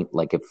some point,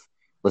 like if,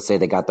 let's say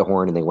they got the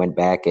horn and they went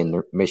back and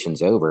their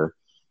mission's over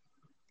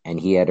and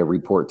he had to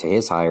report to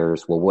his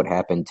hires, well, what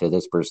happened to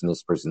this person,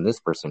 this person, this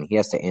person? He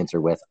has to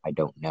answer with, I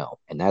don't know.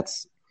 And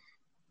that's,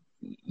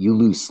 you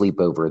lose sleep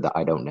over the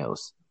I don't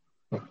knows.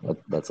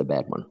 That's a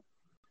bad one.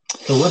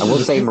 So I will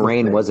say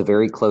Moraine was a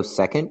very close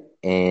second,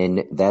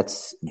 and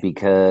that's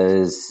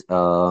because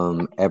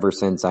ever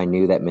since I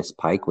knew that Miss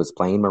Pike was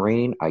playing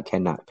Moraine, I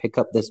cannot pick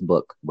up this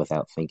book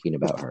without thinking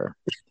about her.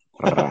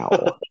 Wow.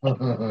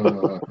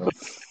 All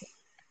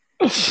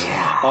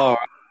right.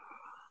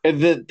 And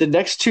the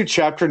next two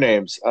chapter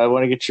names, I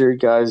want to get your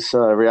guys'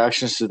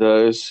 reactions to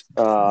those.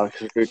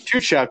 Because we have two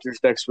chapters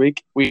next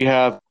week. We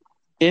have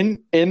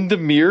in the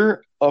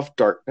Mirror of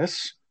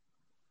Darkness.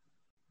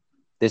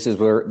 This is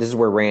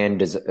where Rand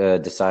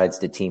decides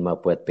to team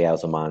up with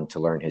Beauzemon to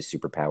learn his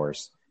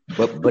superpowers.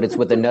 But it's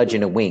with a nudge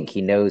and a wink.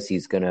 He knows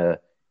he's gonna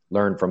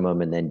learn from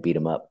him and then beat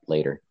him up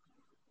later.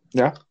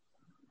 Yeah.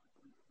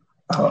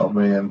 Oh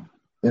man,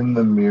 in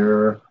the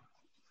Mirror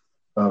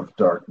of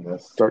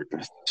Darkness.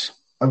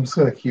 I'm just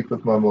gonna keep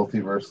with my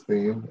multiverse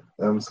theme.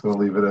 I'm just gonna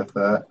leave it at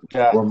that.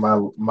 Yeah. Or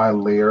my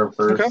layer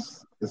verse. Okay.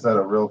 Is that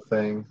a real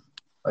thing?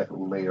 Like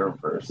layer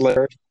verse.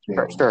 Sure.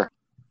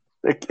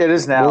 It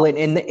is now. Well,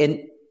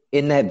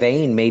 in that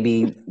vein,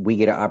 maybe we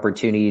get an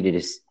opportunity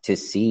to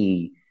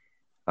see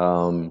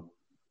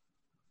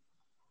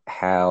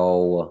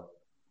how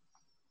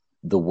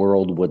the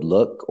world would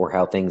look or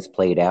how things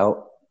played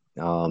out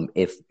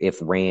if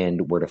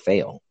Rand were to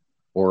fail,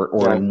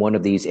 or in one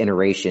of these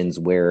iterations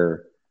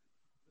where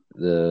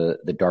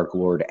the Dark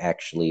Lord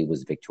actually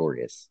was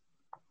victorious.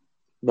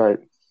 Right.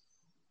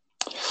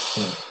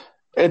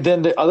 And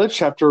then the other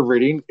chapter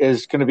reading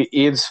is going to be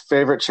Ian's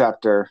favorite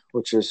chapter,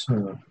 which is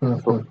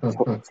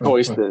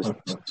Choices.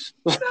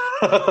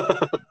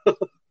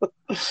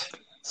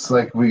 It's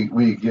like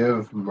we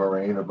give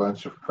Moraine a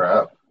bunch of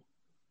crap,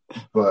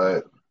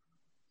 but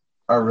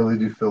I really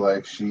do feel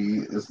like she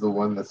is the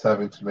one that's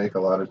having to make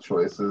a lot of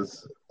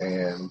choices.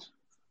 And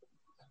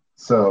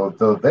so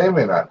though they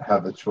may not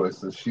have the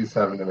choices, she's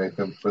having to make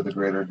them for the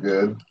greater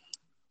good.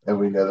 And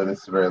we know that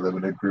it's a very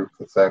limited group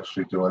that's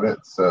actually doing it.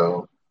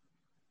 So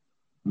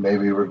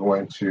maybe we're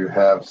going to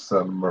have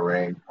some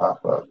Moraine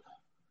pop up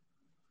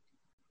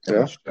in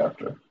this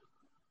chapter.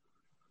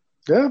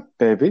 Yeah,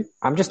 maybe.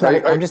 I'm just not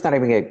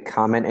even going to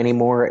comment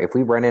anymore. If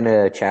we run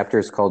into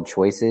chapters called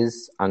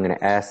Choices, I'm going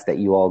to ask that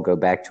you all go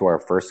back to our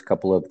first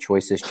couple of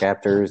Choices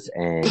chapters,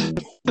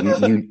 and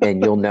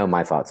you'll know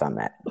my thoughts on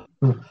that.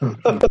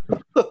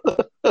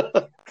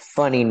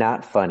 Funny,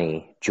 not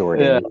funny,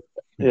 Jordan.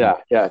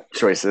 Yeah.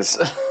 Choices.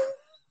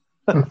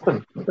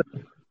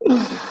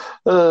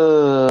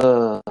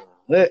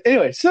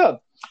 Anyway, so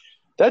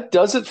that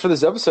does it for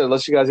this episode.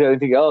 Unless you guys got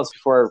anything else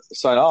before I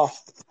sign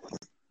off.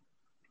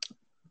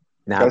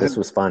 Now this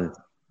was fun.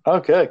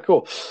 Okay,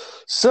 cool.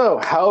 So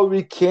how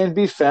we can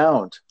be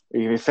found?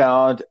 You can be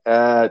found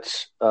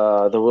at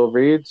The Will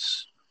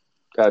Reads,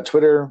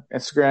 Twitter,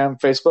 Instagram,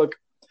 Facebook.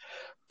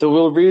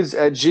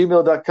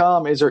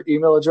 TheWillReads@gmail.com is our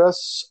email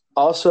address.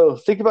 Also,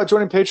 think about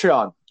joining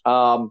Patreon.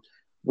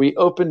 We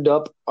opened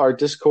up our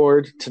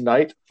Discord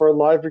tonight for a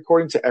live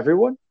recording to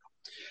everyone.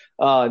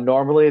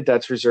 Normally,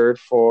 that's reserved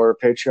for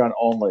Patreon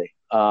only.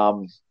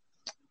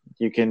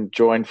 You can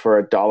join for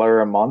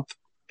 $1 a month,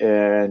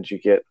 and you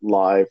get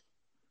live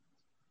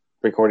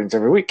recordings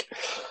every week.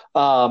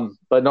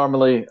 But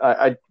normally,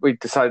 we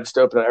decided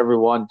to open it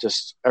everyone.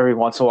 Just every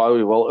once in a while,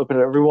 we will open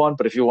it everyone.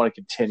 But if you want to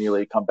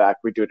continually come back,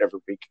 we do it every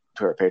week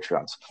to our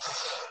Patreons.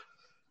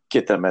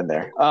 Get them in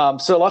there.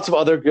 So lots of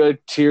other good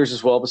tiers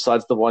as well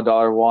besides the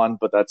 $1 one,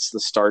 but that's the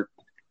start.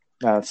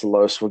 That's the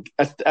lowest.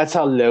 That's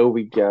how low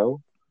we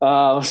go.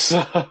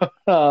 But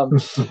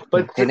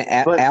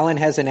Alan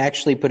hasn't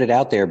actually put it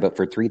out there, but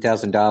for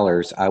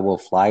 $3,000, I will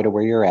fly to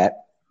where you're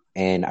at,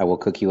 and I will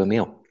cook you a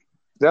meal.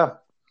 Yeah.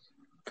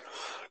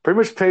 Pretty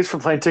much pays for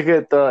plane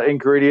ticket, the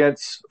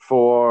ingredients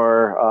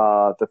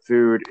for the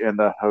food in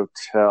the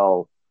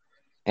hotel.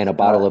 And a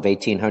bottle of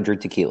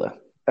 1800 tequila.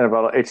 And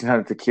about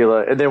 1800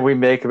 tequila. And then we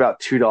make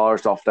about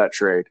 $2 off that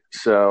trade.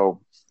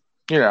 So,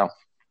 you know.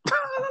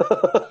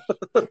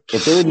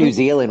 If they're in New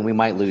Zealand, we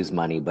might lose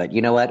money. But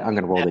you know what? I'm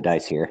going to roll the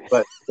dice here.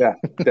 But yeah,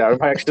 we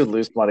might actually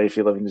lose money if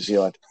you live in New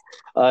Zealand.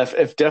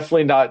 If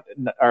definitely not,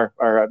 or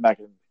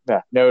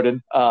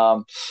Noden,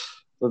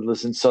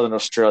 lives in Southern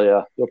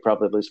Australia, you'll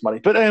probably lose money.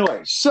 But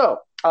anyway, so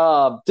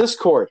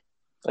Discord,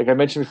 like I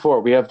mentioned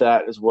before, we have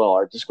that as well.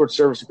 Our Discord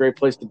server is a great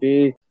place to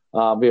be.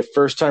 We have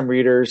first-time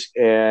readers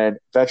and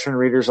veteran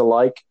readers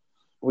alike.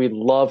 We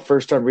love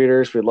first-time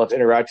readers. We love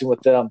interacting with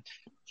them,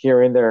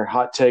 hearing their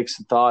hot takes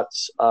and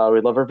thoughts.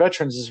 We love our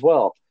veterans as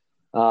well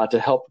to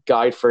help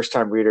guide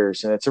first-time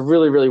readers. And it's a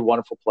really, really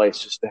wonderful place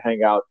just to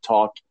hang out,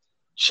 talk,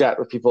 chat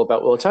with people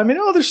about Wheel of Time and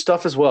other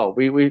stuff as well.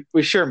 We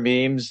share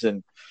memes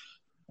and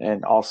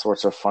all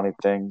sorts of funny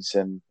things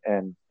and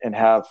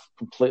have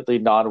completely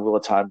non-Wheel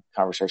of Time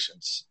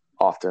conversations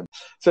often.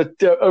 So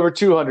over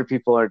 200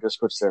 people on our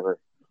Discord server.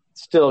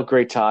 Still a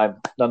great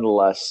time,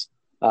 nonetheless.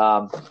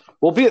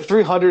 We'll be at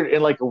 300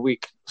 in like a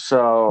week.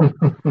 So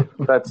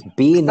that's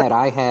being that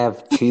I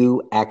have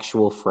 2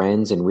 actual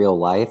friends in real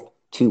life,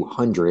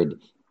 200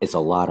 is a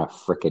lot of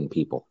freaking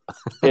people.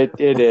 It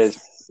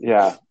is.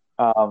 Yeah.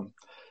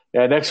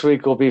 Next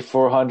week will be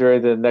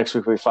 400 and next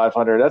week will be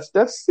 500.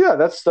 That's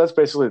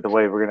basically the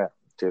way we're going to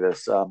do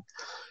this.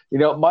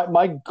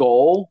 My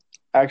goal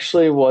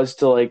actually was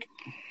to like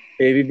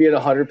maybe be at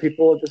 100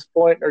 people at this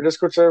point in our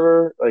Discord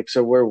server.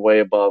 So we're way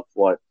above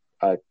what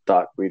I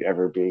thought we'd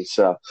ever be.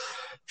 So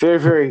very,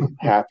 very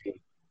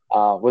happy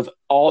with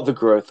all the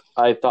growth.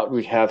 I thought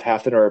we'd have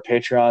half the number of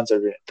Patreons. I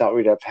thought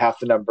we'd have half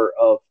the number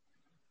of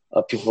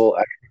people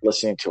actually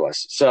listening to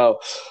us. So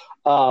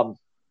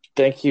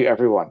thank you,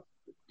 everyone.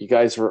 You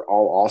guys were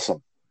all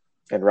awesome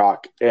and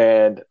rock.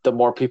 And the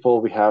more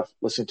people we have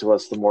listening to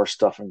us, the more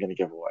stuff I'm going to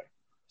give away.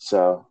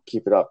 So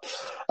keep it up.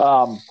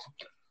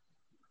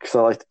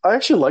 Because I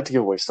actually like to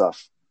give away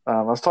stuff.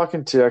 I was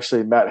talking to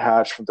actually Matt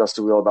Hatch from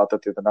Dusty Wheel about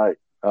that the other night.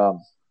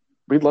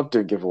 We love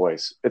doing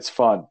giveaways. It's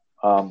fun.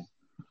 Not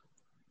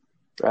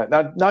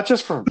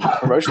just for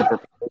promotion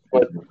purposes,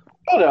 but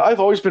I don't know.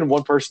 I've always been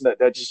one person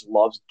that just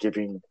loves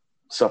giving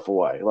stuff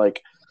away.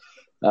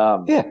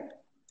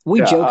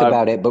 We joke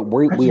about it, but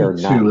we are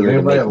not here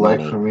to make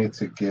money. For me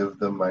to give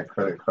them my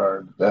credit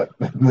card debt,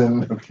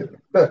 then I'm kidding.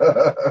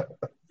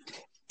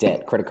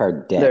 Credit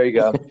card debt. There you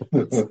go.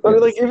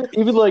 But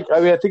even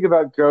I think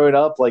about growing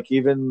up,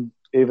 even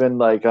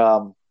when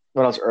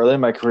I was early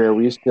in my career,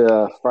 we used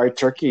to fry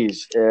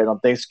turkeys, and on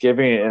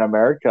Thanksgiving in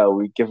America,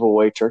 we give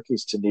away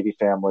turkeys to needy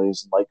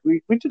families, and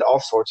we did all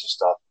sorts of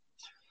stuff.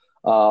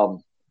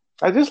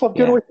 I just love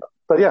giving away stuff.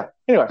 But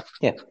anyway,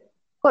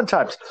 fun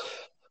times.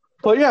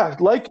 But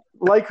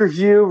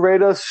review,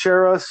 rate us,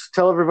 share us,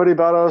 tell everybody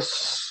about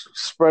us,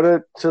 spread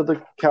it till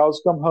the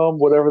cows come home,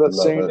 whatever that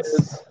saying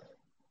is.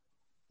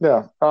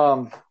 Yeah.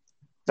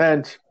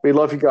 And we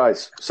love you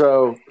guys.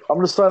 So I'm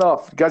going to sign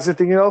off. You guys,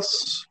 anything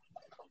else?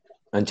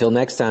 Until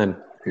next time.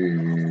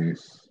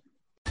 Peace.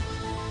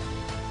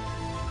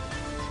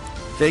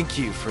 Thank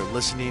you for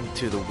listening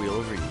to The Wheel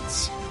of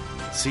Reads.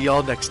 See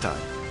y'all next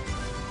time.